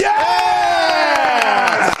Masters. Yeah!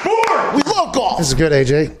 We love golf. This is good,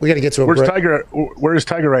 AJ. We got to get to a break. Where's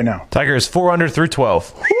Tiger right now? Tiger is 4 under through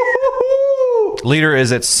 12. Leader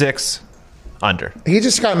is at 6 under. He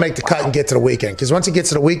just got to make the cut and get to the weekend. Because once he gets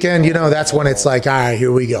to the weekend, that's when it's like, all right,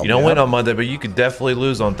 here we go. You don't win on Monday, but you could definitely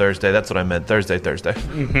lose on Thursday. That's what I meant. Thursday.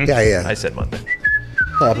 Mm-hmm. Yeah. I said Monday.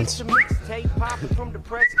 Happens.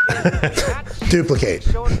 Duplicate.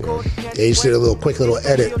 Yeah, you just did a quick little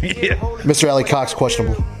edit. Yeah. Mr. Alley Cox,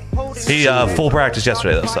 questionable. He full practice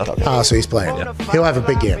yesterday, though. So. Oh, so he's playing. Yeah. He'll have a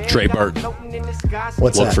big game. Trey Burton.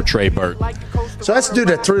 What's Look that? for Trey Burton. So that's the dude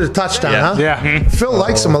that threw the touchdown, huh? Yeah. Phil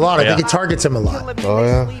likes him a lot. I think he targets him a lot. Oh,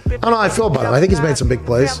 yeah. I don't know how I feel about him. I think he's made some big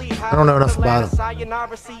plays. I don't know enough about him.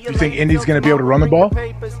 Do you think Indy's going to be able to run the ball?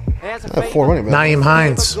 4 money, man. Nyheim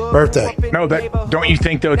Hines' birthday. No, don't you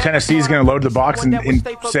think, though, Tennessee's going to load the box and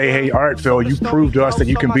say, hey, all right, Phil, you proved to us that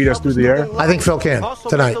you can beat us through the air? I think Phil can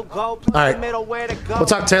tonight. All right. We'll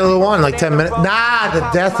talk Taylor Lewan in like 10 minutes. Nah, the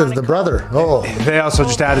death of the brother. Oh. They also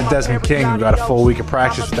just added Desmond King, who got a full week of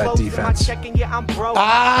practice with that defense.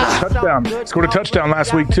 Touchdown. Scored a touchdown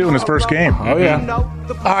last week, too, in his first game. Oh, yeah.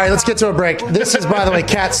 All right, let's get to a break. This is, by the way,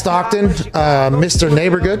 Kat Stockton, Mr.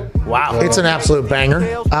 Neighborgood. Wow. It's an absolute banger.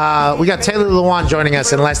 We got Taylor Lewan joining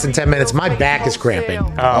us in less than 10 minutes. My back is cramping.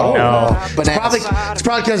 Oh, no. It's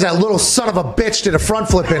probably because that little son of a bitch did a front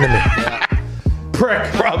flip into me.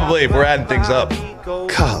 Prick. Probably, if we're adding things up.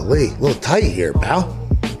 Golly, a little tight here, pal.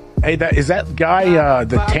 Hey, is that guy,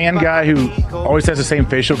 the tan guy who always has the same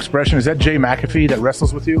facial expression, is that Jay McAfee that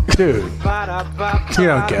wrestles with you? Dude, you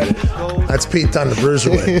don't get it. That's Pete Dunne, the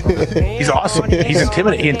bruiserweight. He's awesome.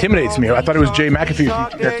 He intimidates me. I thought it was Jay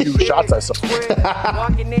McAfee that few shots I saw.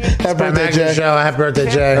 Happy birthday, Jay. Happy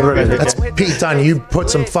birthday, Jay. That's Pete Dunne. You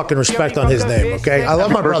put some fucking respect on his name, okay? I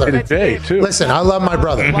love my brother. Jay, too. Listen, I love my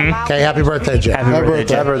brother. Okay, happy birthday, Jay. Happy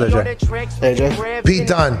birthday, Jay. Hey, Jay. Pete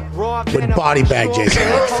Dunne would body bag Jason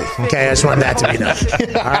McAfee. Okay, I just wanted that to be known.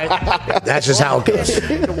 All right? That's just how it goes.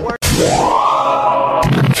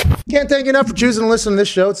 Can't thank you enough for choosing to listen to this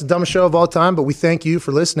show. It's the dumbest show of all time, but we thank you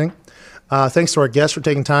for listening. Thanks to our guests for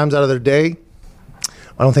taking times out of their day.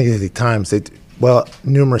 I don't think they take times.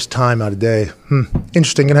 Numerous time out of day.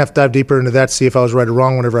 Interesting. Going to have to dive deeper into that, see if I was right or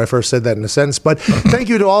wrong whenever I first said that in a sentence. But thank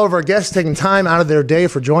you to all of our guests taking time out of their day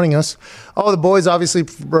for joining us. All the boys, obviously,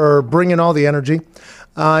 for bringing all the energy.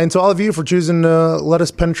 And to all of you for choosing to let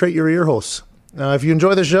us penetrate your ear holes. If you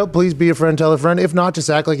enjoy the show, please be a friend, tell a friend. If not, just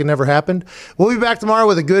act like it never happened. We'll be back tomorrow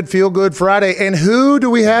with a good feel-good Friday. And who do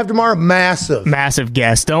we have tomorrow? Massive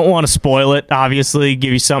guest. Don't want to spoil it, obviously.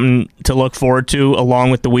 Give you something to look forward to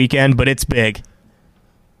along with the weekend, but it's big.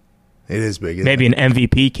 It is big. Maybe an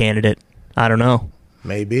MVP candidate. I don't know.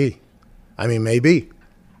 Maybe. Maybe.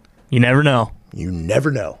 You never know. You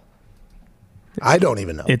never know. I don't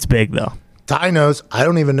even know. It's big, though. Ty knows. I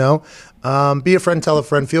don't even know. Be a friend, tell a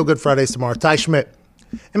friend. Feel Good Fridays tomorrow. Ty Schmidt.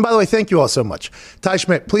 And by the way, thank you all so much. Ty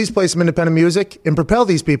Schmidt, please play some independent music and propel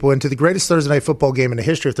these people into the greatest Thursday night football game in the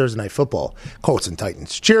history of Thursday night football. Colts and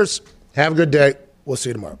Titans. Cheers. Have a good day. We'll see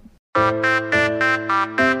you tomorrow.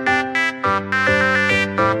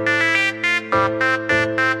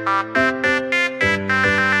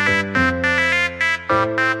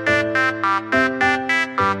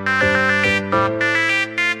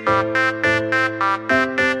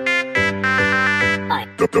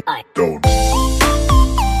 Don't